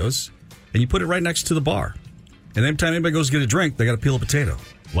potatoes, and you put it right next to the bar. And every time anybody goes to get a drink, they got to peel a potato.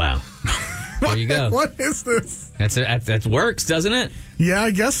 Wow. There you go. What is this? That works, doesn't it? Yeah,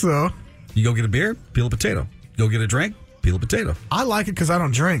 I guess so. You go get a beer, peel a potato. Go get a drink, peel a potato. I like it because I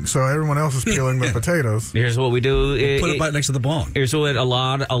don't drink, so everyone else is peeling the potatoes. Here's what we do. Put it right next to the bong. Here's what a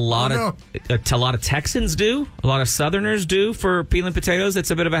lot of Texans do. A lot of Southerners do for peeling potatoes.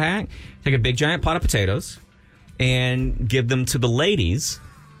 It's a bit of a hack. Take a big giant pot of potatoes and give them to the ladies.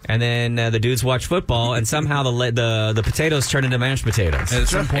 And then the dudes watch football, and somehow the potatoes turn into mashed potatoes. And at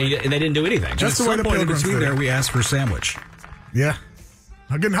some point, and they didn't do anything. Just the way the Pilgrims do. There, we asked for a sandwich. Yeah.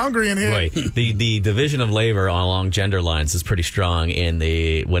 I'm getting hungry in here. Boy, the division of labor along gender lines is pretty strong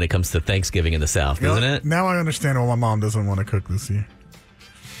when it comes to Thanksgiving in the South, isn't it? Now I understand why my mom doesn't want to cook this year.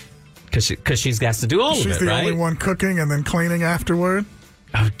 Because she has to do all of it, right? She's the only one cooking and then cleaning afterward.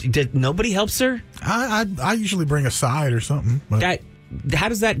 Oh, nobody helps her? I usually bring a side or something. But how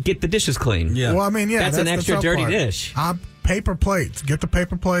does that get the dishes clean? Yeah. Well, I mean, that's an extra dirty dish. Paper plates. Get the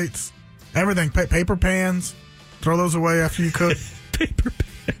paper plates. Everything. Paper pans. Throw those away after you cook. Paper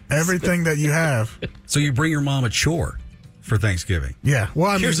pans. Everything that you have. So you bring your mom a chore for Thanksgiving. Yeah.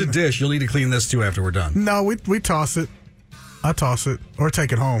 Well, here's a dish. You'll need to clean this too after we're done. No, we toss it. I toss it or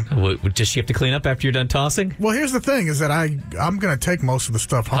take it home. Does she have to clean up after you're done tossing? Well, here's the thing: is that I'm going to take most of the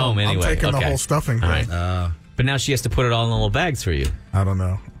stuff home. Anyway. I'm taking the whole stuffing thing. Right. But now she has to put it all in little bags for you. I don't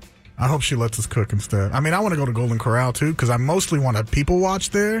know. I hope she lets us cook instead. I mean, I want to go to Golden Corral too because I mostly want to people watch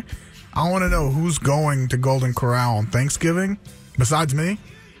there. I want to know who's going to Golden Corral on Thanksgiving besides me.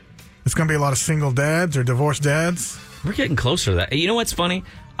 It's going to be a lot of single dads or divorced dads. We're getting closer to that. You know what's funny?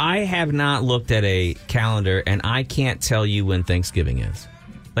 I have not looked at a calendar, and I can't tell you when Thanksgiving is.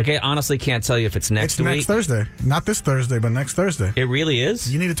 Like, I honestly can't tell you if it's next week. It's next Thursday. Not this Thursday, but next Thursday. It really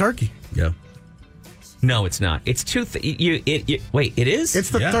is? You need a turkey. Yeah. No, it's not. It's wait, it is? It's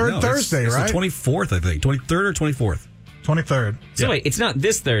the third Thursday, it's right? It's the 24th, I think. 23rd or 24th? 23rd. So wait, it's not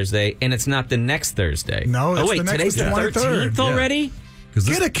this Thursday, and it's not the next Thursday. No, it's the next today's the 13th already?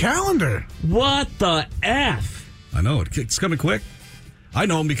 Get a calendar. What the F? I know. It's coming quick. I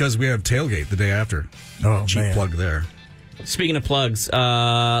know them because we have tailgate the day after. Oh, cheap man. plug there. Speaking of plugs,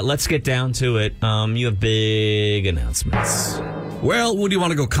 let's get down to it. You have big announcements. Well, do you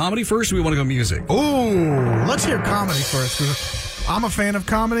want to go comedy first or do we want to go music? Ooh, let's hear comedy first. 'Cause I'm a fan of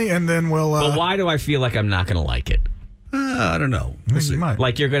comedy, and then we'll... But why do I feel like I'm not going to like it? I don't know. We'll see. Might.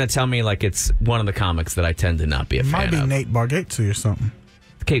 Like you're going to tell me like it's one of the comics that I tend to not be a fan might be of. Nate Bargatze or something.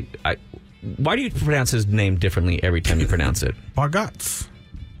 Okay, why do you pronounce his name differently every time you pronounce it? Bargatze.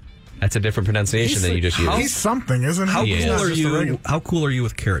 That's a different pronunciation than you just used. He's something, isn't he? How cool are you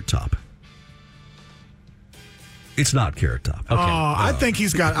with Carrot Top? It's not Carrot Top. Okay. I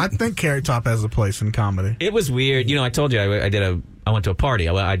think Carrot Top has a place in comedy. It was weird. You know, I told you I went to a party.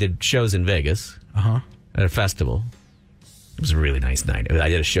 I did shows in Vegas. At a festival. It was a really nice night. I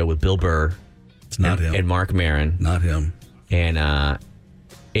did a show with Bill Burr. It's not him. And Mark Maron. Not him. And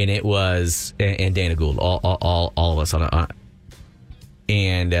it was and Dana Gould. All of us on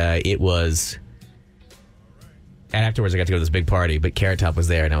and it was. And afterwards, I got to go to this big party, but Carrot Top was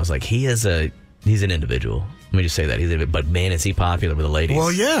there, and I was like, he's an individual. Let me just say that but man, is he popular with the ladies?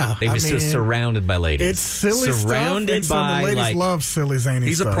 Well, yeah, they were surrounded by ladies. It's silly surrounded stuff. by the ladies love silly zany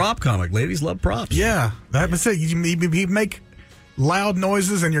He's stuff. a prop comic. Ladies love props. Yeah, that's it. You make loud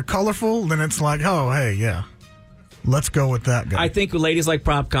noises and you're colorful, then it's like, oh, hey, yeah, let's go with that guy. I think ladies like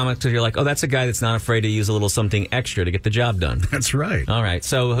prop comics because you're like, oh, that's a guy that's not afraid to use a little something extra to get the job done. That's right. All right.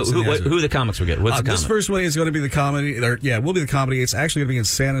 So who are the comics we get? What's the this comic? first one is going to be the comedy. Will be the comedy. It's actually going to be in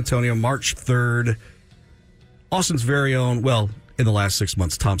San Antonio, March 3rd. Austin's very own, in the last 6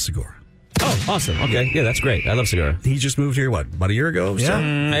 months, Tom Segura. Oh, awesome. Okay. Yeah, that's great. I love Segura. He just moved here, about a year ago? Yeah.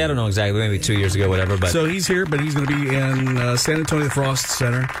 I don't know exactly. Maybe 2 years ago, whatever. But so he's here, but he's going to be in San Antonio Frost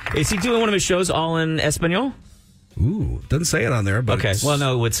Center. Is he doing one of his shows all in Espanol? Ooh, doesn't say it on there. But okay. Well,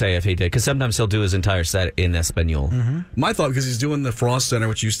 no, it would say if he did, because sometimes he'll do his entire set in Espanol. Mm-hmm. My thought, because he's doing the Frost Center,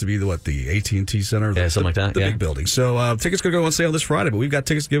 which used to be the AT&T Center, something like that, the big building. So tickets going to go on sale this Friday, but we've got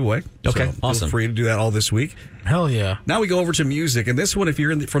tickets to give away. Okay, so awesome. Feel free to do that all this week. Hell yeah! Now we go over to music, and this one, if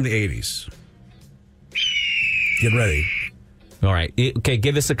you're from the '80s, get ready. All right. Okay,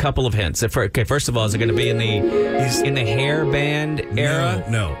 give us a couple of hints. Okay, first of all, is it going to be in the hair band era?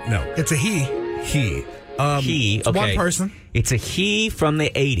 No. It's a he. He. It's one person. It's a he from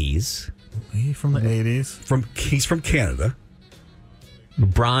the 80s. He from the 80s. He's from Canada.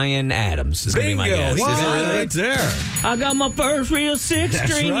 Bryan Adams is going to be my guess. Is it really right there? I got my first real six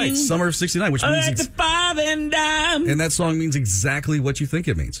That's string. right. Summer of '69, which means at the 5 and dime. And that song means exactly what you think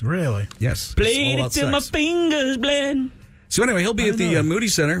it means. Really? Yes. Played it till my fingers bled. So anyway, he'll be at the Moody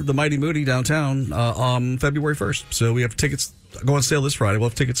Center, the Mighty Moody downtown, on February 1st. So we have tickets go on sale this Friday. We'll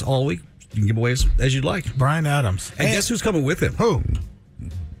have tickets all week. You can give away as you'd like. Bryan Adams. And guess who's coming with him? Who?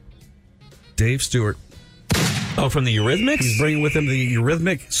 Dave Stewart. Oh, from the Eurythmics? He's bringing with him the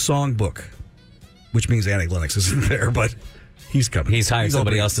Eurythmic Songbook, which means Annie Lennox isn't there, but he's coming. He's hired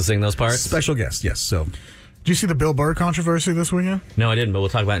somebody else to sing those parts? Special guest, yes. So, did you see the Bill Burr controversy this weekend? No, I didn't, but we'll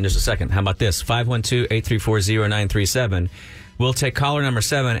talk about it in just a second. How about this? 512-834-0937. We'll take caller number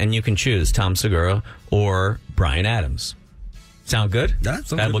 7, and you can choose Tom Segura or Bryan Adams. Sound good? Yeah,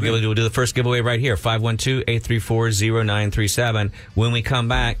 sounds good. We'll do the first giveaway right here, 512-834-0937. When we come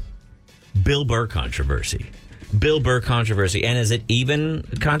back, Bill Burr controversy. Bill Burr controversy. And is it even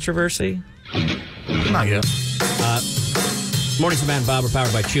controversy? Not yet. Morning, Savannah Bob. We're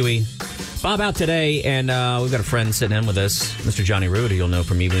powered by Chewy. Bob out today, and we've got a friend sitting in with us, Mr. Johnny Root, who you'll know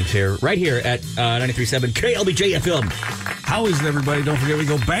from evenings here, right here at 93.7 KLBJ FM. How is it, everybody? Don't forget, we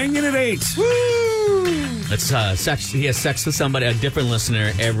go banging at 8. Woo! It's sex. He has sex with somebody, a different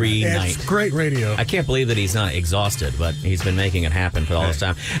listener every night. It's great radio. I can't believe that he's not exhausted, but he's been making it happen for all this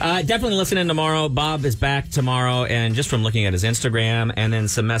time. Definitely listen in tomorrow. Bob is back tomorrow, and just from looking at his Instagram and then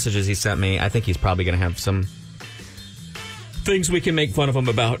some messages he sent me, I think he's probably going to have some things we can make fun of him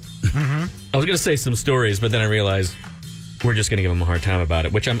about. Mm-hmm. I was going to say some stories, but then I realized we're just going to give him a hard time about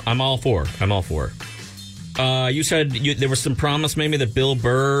it, which I'm all for. I'm all for. You said there was some promise maybe that Bill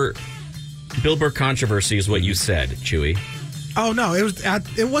Burr controversy is what you said, Chewy. Oh no,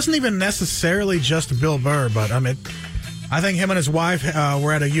 it wasn't even necessarily just Bill Burr, but I mean, I think him and his wife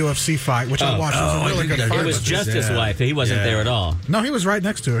were at a UFC fight, which I watched. It was a really good fight. It was just his wife. He wasn't there at all. No, he was right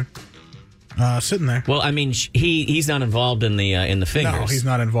next to her. Sitting there. Well, I mean, he's not involved in the fingers. No, he's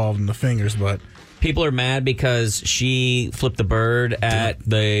not involved in the fingers, but people are mad because she flipped the bird at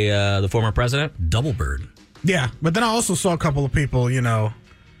the former president. Double bird. Yeah, but then I also saw a couple of people,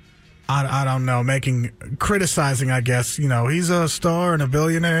 I don't know, criticizing, I guess, he's a star and a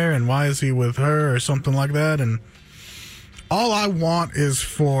billionaire, and why is he with her or something like that? And all I want is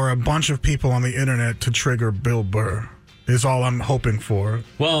for a bunch of people on the internet to trigger Bill Burr, is all I'm hoping for.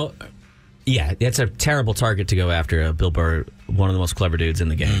 Well, yeah, it's a terrible target to go after. Bill Burr, one of the most clever dudes in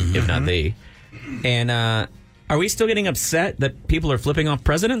the game, if not the. And are we still getting upset that people are flipping off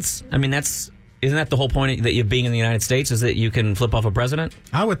presidents? I mean, isn't that the whole point that you being in the United States, is that you can flip off a president?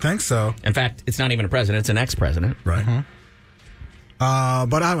 I would think so. In fact, it's not even a president, it's an ex-president. Right. Mm-hmm.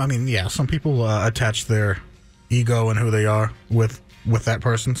 But I mean, yeah, some people attach their ego and who they are with that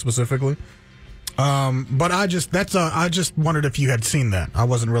person specifically. But I just wondered if you had seen that. I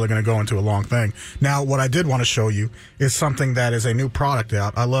wasn't really going to go into a long thing. Now, what I did want to show you is something that is a new product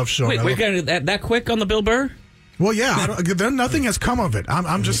out. I love showing. Wait, we're going to that quick on the Bill Burr? Well, yeah, nothing has come of it.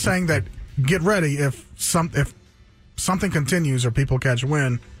 I'm just saying that get ready if something continues or people catch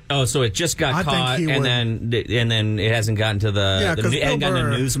wind. Oh, so it just got caught, and then it hasn't gotten to it hasn't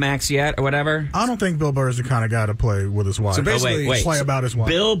gotten to Newsmax yet, or whatever. I don't think Bill Burr is the kind of guy to play with his wife. So basically, play about his wife.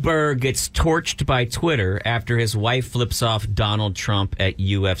 Bill Burr gets torched by Twitter after his wife flips off Donald Trump at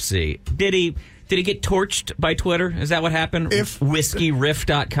UFC. Did he get torched by Twitter? Is that what happened?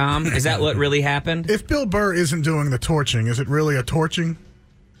 WhiskeyRiff.com? Is that what really happened? If Bill Burr isn't doing the torching, is it really a torching?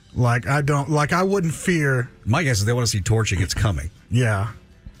 I wouldn't fear. My guess is they want to see torching. It's coming. Yeah.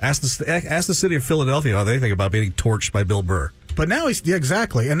 Ask the city of Philadelphia how they think about being torched by Bill Burr. But now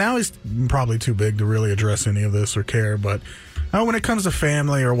exactly. And now he's probably too big to really address any of this or care. But when it comes to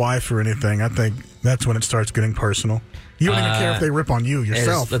family or wife or anything, I think that's when it starts getting personal. You don't even care if they rip on you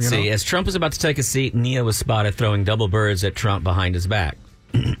yourself. Let's see. As Trump was about to take a seat, Nia was spotted throwing double birds at Trump behind his back.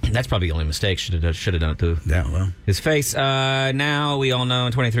 That's probably the only mistake. Should have done it too. Yeah, well, his face. Now we all know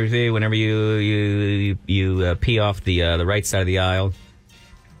in 23, whenever you pee off the right side of the aisle,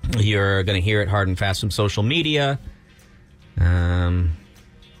 you're going to hear it hard and fast from social media.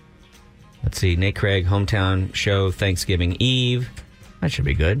 Let's see, Nate Craig hometown show Thanksgiving Eve. That should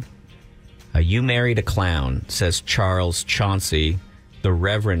be good. You married a clown, says Charles Chauncey, the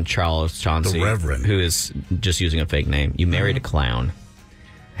Reverend Charles Chauncey, The Reverend, who is just using a fake name. You married a clown.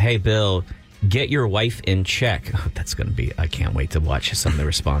 Hey, Bill, get your wife in check. Oh, that's going to be. I can't wait to watch some of the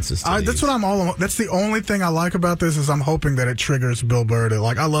responses. To that's what I'm all. That's the only thing I like about this is I'm hoping that it triggers Bill Burr to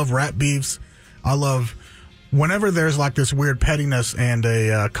I love rap beefs. I love whenever there's like this weird pettiness and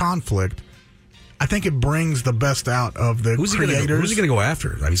a conflict. I think it brings the best out of the creators. Who's he going to go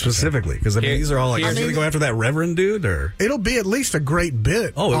after? I mean, specifically, because these are all like, is he going to go after that Reverend dude, or it'll be at least a great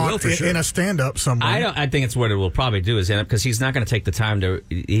bit. Oh, it will for sure. In a stand-up somewhere. I think it's what it will probably do is end up because he's not going to take the time to.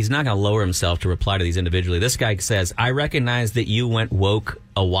 He's not going to lower himself to reply to these individually. This guy says, "I recognize that you went woke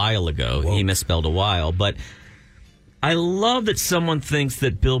a while ago." He misspelled a while, but. I love that someone thinks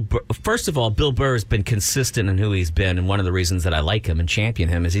that Bill Burr... First of all, Bill Burr has been consistent in who he's been, and one of the reasons that I like him and champion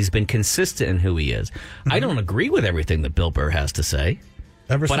him is he's been consistent in who he is. Mm-hmm. I don't agree with everything that Bill Burr has to say,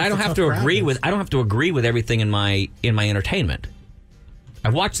 but I don't have to agree with. I don't have to agree with everything in my entertainment.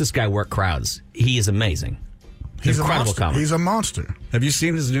 I've watched this guy work crowds. He is amazing. He's incredible comic. He's a monster. Have you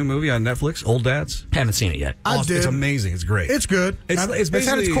seen his new movie on Netflix, Old Dads? Haven't seen it yet. I did. It's amazing. It's great. It's good. It's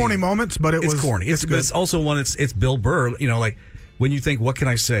had its corny moments, but it's corny. It's good. It's also one. It's Bill Burr. You know, like when you think, what can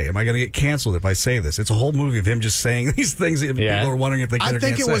I say? Am I going to get canceled if I say this? It's a whole movie of him just saying these things. People are wondering if they can. I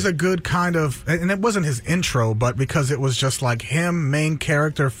think it was a good kind of, and it wasn't his intro, but because it was just like him, main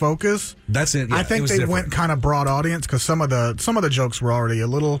character focus. That's it. Yeah, I think they went kind of broad audience because some of the jokes were already a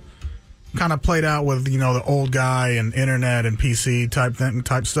little. Kind of played out with the old guy and internet and PC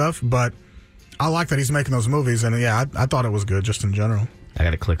type stuff, but I like that he's making those movies, and I thought it was good just in general. I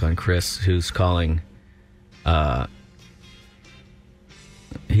got to click on Chris, who's calling.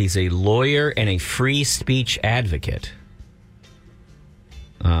 He's a lawyer and a free speech advocate.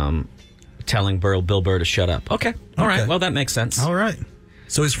 Telling Bill Burr to shut up. Okay, all right. Well, that makes sense. All right.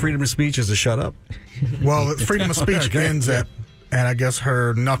 So his freedom of speech is to shut up. Well, freedom of speech ends at. And I guess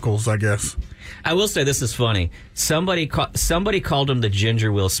her knuckles, I guess. I will say this is funny. Somebody called him the Ginger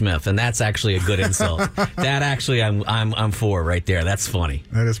Will Smith, and that's actually a good insult. That actually I'm for right there. That's funny.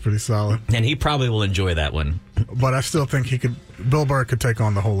 That is pretty solid. And he probably will enjoy that one. But I still think Bill Burr could take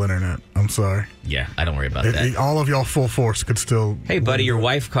on the whole internet. I'm sorry. Yeah, I don't worry about that. All of y'all full force could still. Hey, buddy, your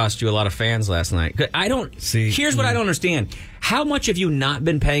wife cost you a lot of fans last night. I don't see. Here's what I don't understand. How much have you not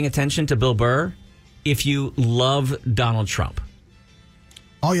been paying attention to Bill Burr if you love Donald Trump?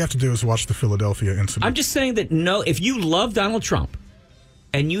 All you have to do is watch the Philadelphia incident. I'm just saying that if you love Donald Trump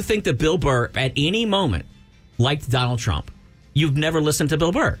and you think that Bill Burr at any moment liked Donald Trump, you've never listened to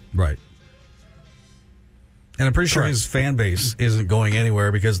Bill Burr. Right. And I'm pretty sure his fan base isn't going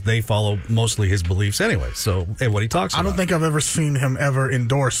anywhere because they follow mostly his beliefs anyway. So, what he talks about. I don't think I've ever seen him ever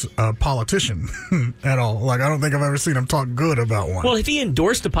endorse a politician at all. I don't think I've ever seen him talk good about one. Well, if he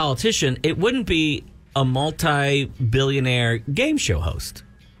endorsed a politician, it wouldn't be a multi-billionaire game show host.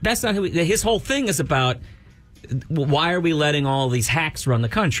 That's not who his whole thing is about. Why are we letting all these hacks run the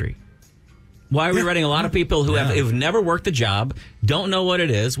country? Why are we letting a lot of people who've never worked the job, don't know what it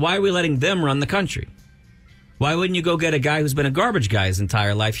is? Why are we letting them run the country? Why wouldn't you go get a guy who's been a garbage guy his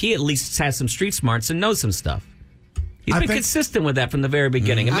entire life? He at least has some street smarts and knows some stuff. He's been consistent with that from the very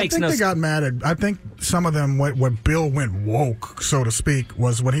beginning. It makes they got mad at. I think some of them when Bill went woke, so to speak,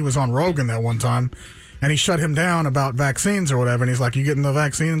 was when he was on Rogan that one time. And he shut him down about vaccines or whatever. And he's like, you getting the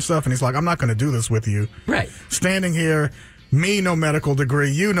vaccine and stuff? And he's like, I'm not going to do this with you. Right. Standing here, me no medical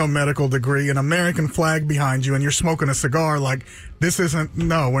degree, you no medical degree, an American flag behind you, and you're smoking a cigar. Like, this isn't,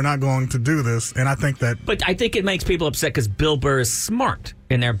 no, we're not going to do this. And I think that. But I think it makes people upset because Bill Burr is smart.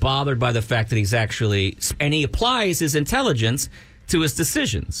 And they're bothered by the fact that he's actually, and he applies his intelligence to his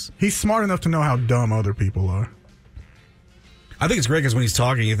decisions. He's smart enough to know how dumb other people are. I think it's great because when he's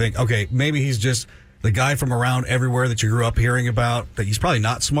talking, you think, okay, maybe he's just the guy from around everywhere that you grew up hearing about, that he's probably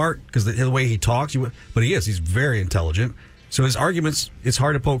not smart because the way he talks, but he is. He's very intelligent. So his arguments, it's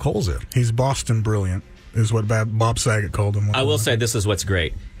hard to poke holes in. He's Boston brilliant, is what Bob Saget called him. I will say this is what's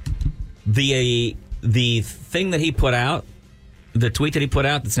great. The thing that he put out, the tweet that he put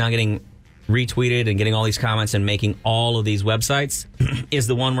out that's now getting retweeted and getting all these comments and making all of these websites is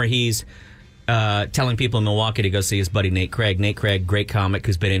the one where he's telling people in Milwaukee to go see his buddy Nate Craig. Nate Craig, great comic,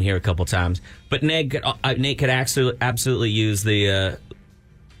 who's been in here a couple times. But Nate could absolutely use the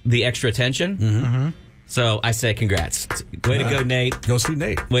extra attention. Mm-hmm. So I say congrats. Way to go, Nate. Go see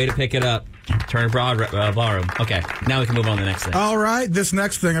Nate. Way to pick it up. Turner Ballroom. Okay, now we can move on to the next thing. All right, this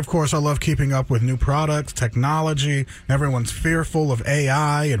next thing, of course, I love keeping up with new products, technology. Everyone's fearful of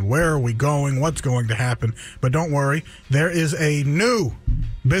AI and where are we going, what's going to happen. But don't worry, there is a new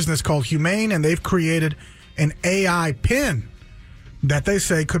business called Humane, and they've created an AI pin that they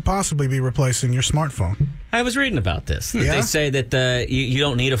say could possibly be replacing your smartphone. I was reading about this. Yeah? They say that you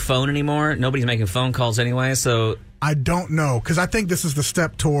don't need a phone anymore. Nobody's making phone calls anyway, so... I don't know, because I think this is the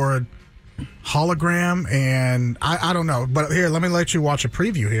step toward hologram, and I don't know. But here, let me let you watch a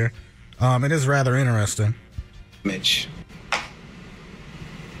preview here. It is rather interesting. Mitch,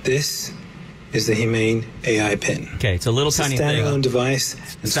 this is the Humane AI pin. Okay, it's a little tiny thing. It's a standalone device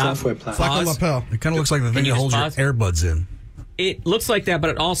and software It's like platform. a lapel. It kind of looks like the thing you hold your earbuds in. It looks like that, but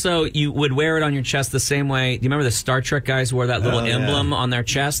it also, you would wear it on your chest the same way. Do you remember the Star Trek guys who wore that little emblem on their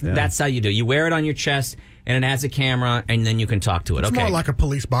chest? Yeah. That's how you do it. You wear it on your chest, and it has a camera, and then you can talk to it. It's okay. more like a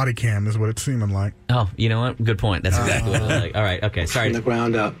police body cam is what it's seeming like. Oh, you know what? Good point. That's exactly what it looks like. All right, okay, sorry. From the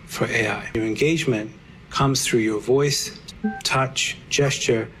ground up for AI. Your engagement comes through your voice, touch,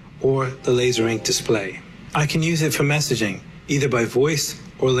 gesture, or the laser ink display. I can use it for messaging, either by voice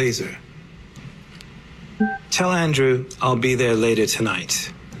or laser. Tell Andrew I'll be there later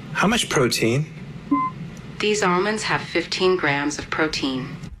tonight. How much protein? These almonds have 15 grams of protein.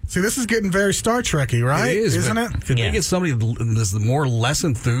 See, this is getting very Star Trek-y, right? It is, Isn't it? Could we get somebody that's more less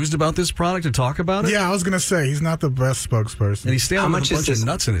enthused about this product to talk about it? Yeah, I was going to say, he's not the best spokesperson. And he's standing with a bunch of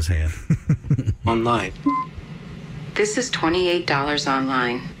nuts in his hand. Online. This is $28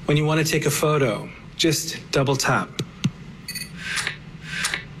 online. When you want to take a photo, just double tap.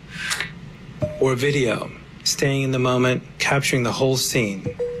 Or video, staying in the moment, capturing the whole scene,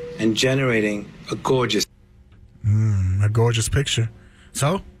 and generating a gorgeous picture.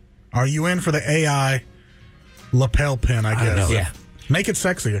 So, are you in for the AI lapel pin, I guess? Yeah. Make it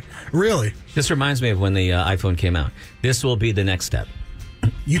sexier. Really? This reminds me of when the iPhone came out. This will be the next step.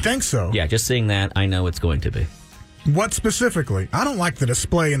 You think so? Yeah, just seeing that, I know it's going to be. What specifically? I don't like the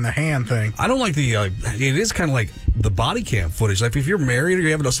display in the hand thing. I don't like the, it is kind of like the body cam footage. Like if you're married or you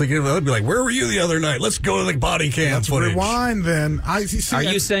have a significant other, I'd be like, where were you the other night? Let's go to the body cam Let's footage. rewind then. Are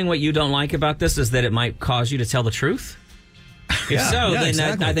you saying what you don't like about this is that it might cause you to tell the truth? If then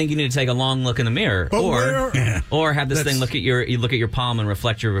exactly. I think you need to take a long look in the mirror, But or have this thing look at your palm and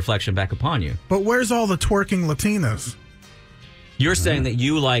reflect your reflection back upon you. But where's all the twerking Latinas? You're saying that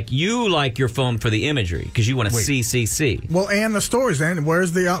you like your phone for the imagery because you want to see. Well, and the stories. And where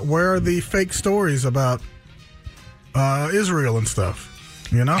are the fake stories about Israel and stuff?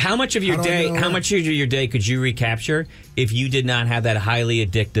 You know, how much of your day could you recapture if you did not have that highly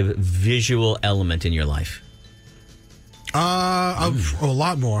addictive visual element in your life? A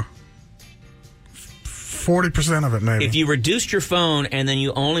lot more. 40% of it, maybe. If you reduced your phone and then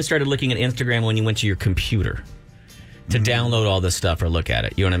you only started looking at Instagram when you went to your computer to download all this stuff or look at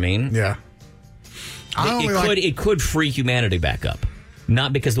it, you know what I mean? Yeah. It could free humanity back up.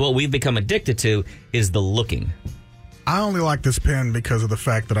 Not because what we've become addicted to is the looking. I only like this pen because of the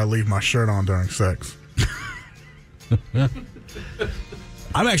fact that I leave my shirt on during sex.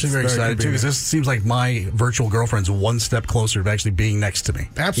 I'm actually very excited, too, because this seems like my virtual girlfriend's one step closer to actually being next to me.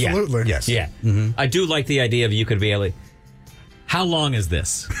 Absolutely. Yeah. Yes. Yeah. Mm-hmm. I do like the idea of you could be able to... How long is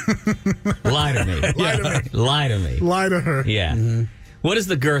this? Lie to me. Lie to me. Lie to me. Lie to her. Yeah. Mm-hmm. What is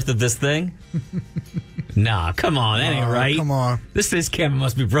the girth of this thing? Nah, come on. That ain't right. Come on. This camera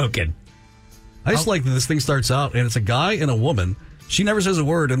must be broken. I just like that this thing starts out, and it's a guy and a woman. She never says a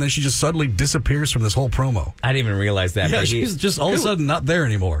word, and then she just suddenly disappears from this whole promo. I didn't even realize that. Yeah, she's just all of a sudden not there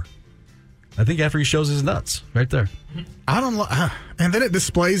anymore. I think after he shows his nuts, right there. I don't and then it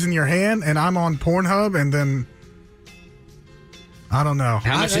displays in your hand, and I'm on Pornhub, and then I don't know.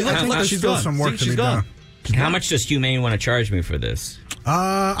 How much? I think there's still some work to be done. How much does Humane want to charge me for this?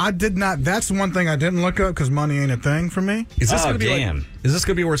 I did not. That's one thing I didn't look up because money ain't a thing for me. Is this going to be is this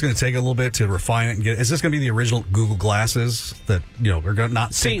going to be where it's going to take a little bit to refine it and get? Is this going to be the original Google glasses that are going to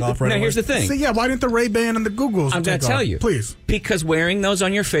not take off right away? Now here's the thing. See, why didn't the Ray-Ban and the Googles? I'm going to tell you, please, because wearing those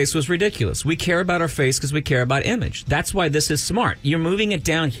on your face was ridiculous. We care about our face because we care about image. That's why this is smart. You're moving it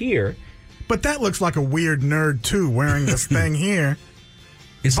down here, but that looks like a weird nerd too, wearing this thing here.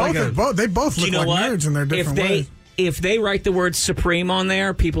 It's they both look like nerds in their different ways. If they write the word Supreme on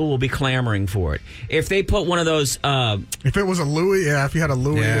there, people will be clamoring for it. If they put one of those... if it was a Louis, if you had a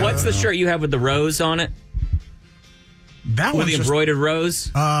Louis... Yeah. What's the shirt you have with the rose on it? That with the embroidered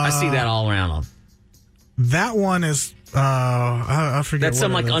rose? I see that all around. That one is... I forget That's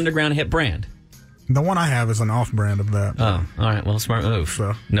some like underground hip brand. The one I have is an off-brand of that. Oh, all right. Well, smart move.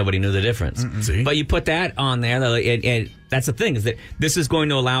 So. Nobody knew the difference. See? But you put that on there. And that's the thing, is that this is going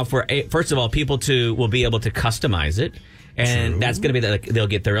to allow for, first of all, people will be able to customize it. And that's going to be, they'll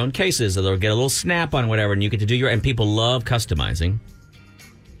get their own cases, or they'll get a little snap on whatever, and you get to do and people love customizing.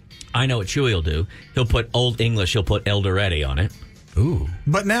 I know what Chewy will do. He'll put Old English, he'll put Eldoretti on it. Ooh.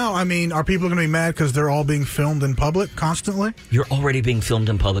 But now, I mean, are people going to be mad because they're all being filmed in public constantly? You're already being filmed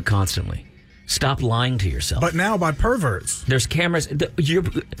in public constantly. Stop lying to yourself. But now by perverts. There's cameras.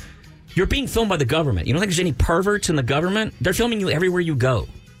 You're being filmed by the government. You don't think there's any perverts in the government? They're filming you everywhere you go.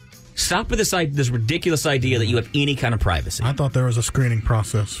 Stop with this ridiculous idea that you have any kind of privacy. I thought there was a screening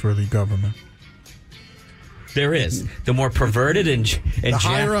process for the government. There is. The more perverted and the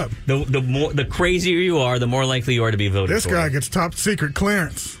higher up, the crazier you are, the more likely you are to be voted for. This guy gets top secret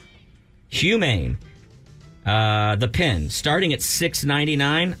clearance. Humane. The pen starting at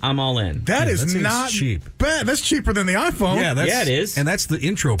 $6.99. I'm all in. That is not cheap. Bad. That's cheaper than the iPhone. Yeah, it is. And that's the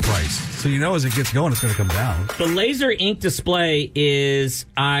intro price. So you know as it gets going, it's going to come down. The laser ink display is,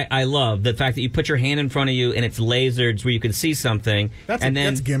 I love the fact that you put your hand in front of you and it's lasered where you can see something. That's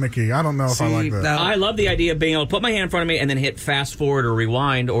gimmicky. I don't know if I like that. I love the idea of being able to put my hand in front of me and then hit fast forward or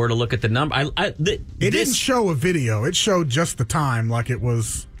rewind or to look at the number. It didn't show a video. It showed just the time, like it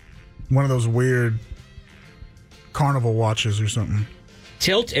was one of those weird carnival watches or something.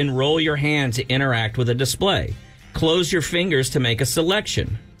 Tilt and roll your hand to interact with a display. Close your fingers to make a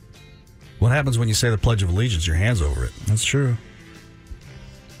selection. What happens when you say the Pledge of Allegiance? Your hand's over it. That's true.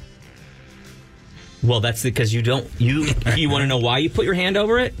 Well, that's because you want to know why you put your hand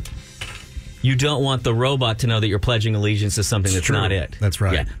over it? You don't want the robot to know that you're pledging allegiance to something that's not it. That's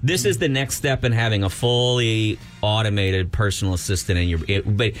right. Yeah. This is the next step in having a fully automated personal assistant in your.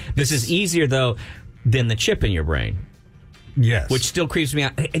 But this is easier though than the chip in your brain. Yes. Which still creeps me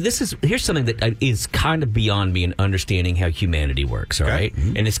out. Here's something that is kind of beyond me in understanding how humanity works, all right?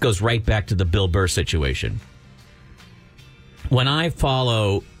 Mm-hmm. And this goes right back to the Bill Burr situation. When I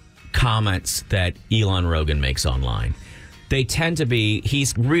follow comments that Elon Rogan makes online, they tend to be,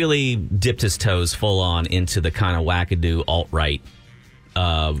 he's really dipped his toes full on into the kind of wackadoo alt-right.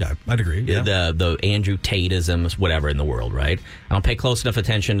 Yeah, I'd agree. Yeah. The Andrew Tateism, whatever in the world, right? I don't pay close enough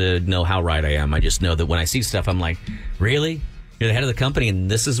attention to know how right I am. I just know that when I see stuff, I'm like, really? You're the head of the company and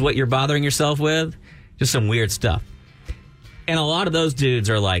this is what you're bothering yourself with? Just some weird stuff. And a lot of those dudes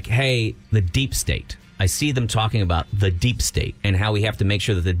are like, hey, the deep state. I see them talking about the deep state and how we have to make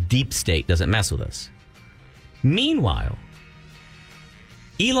sure that the deep state doesn't mess with us. Meanwhile,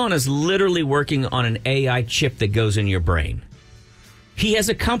 Elon is literally working on an AI chip that goes in your brain. He has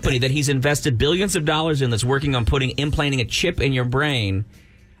a company that he's invested billions of dollars in that's working on implanting a chip in your brain.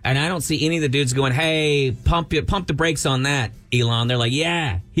 And I don't see any of the dudes going, hey, pump the brakes on that, Elon. They're like,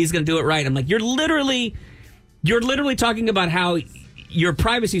 yeah, he's going to do it right. I'm like, you're literally talking about how your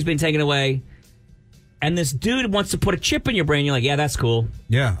privacy's been taken away. And this dude wants to put a chip in your brain. You're like, yeah, that's cool.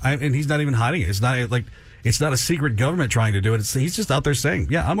 Yeah. And he's not even hiding it. It's not like, it's not a secret government trying to do it. He's just out there saying,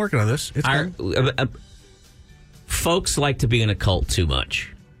 yeah, I'm working on this. It's folks like to be in a cult too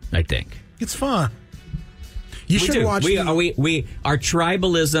much, I think. It's fun. You should watch. Our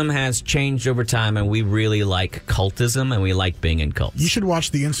tribalism has changed over time, and we really like cultism, and we like being in cults. You should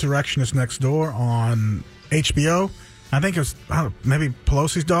watch The Insurrectionist Next Door on HBO. I think it was maybe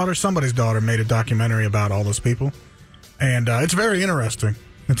Pelosi's daughter, somebody's daughter, made a documentary about all those people, and it's very interesting.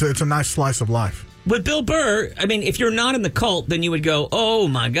 It's a nice slice of life. With Bill Burr, I mean, if you're not in the cult, then you would go, oh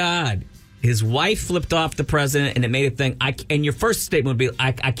my God. His wife flipped off the president, and it made a thing. And your first statement would be,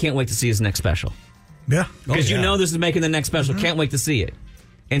 I can't wait to see his next special. Yeah. Because you know this is making the next special. Mm-hmm. Can't wait to see it.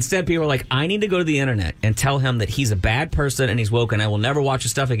 Instead, people are like, I need to go to the internet and tell him that he's a bad person and he's woke and I will never watch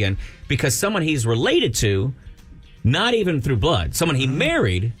his stuff again because someone he's related to, not even through blood, someone he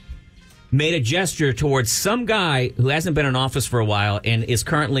married, made a gesture towards some guy who hasn't been in office for a while and is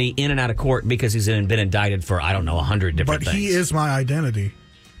currently in and out of court because he's been indicted for, 100 different things. But he is my identity.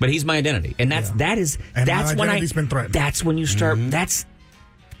 But he's my identity, and that's when been threatened. That's when you start. Mm-hmm. That's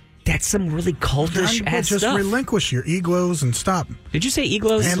some really cultish ass just stuff. Relinquish your egos and stop. Did you say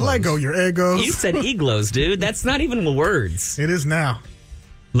egos? And let go your egos. You said egos, dude. That's not even words. It is now.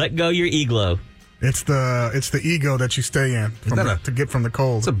 Let go your ego. It's the ego that you stay in to get from the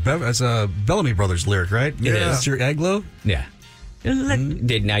cold. It's a Bellamy Brothers lyric, right? It is. It's your eglo. Yeah.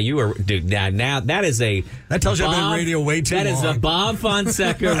 Now you are, dude. Now that is a that tells you I've been radio way too long. That is a Bob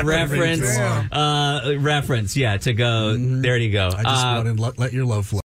Fonseca reference. Yeah, to go. Mm-hmm. There you go. I just want to let your love flow.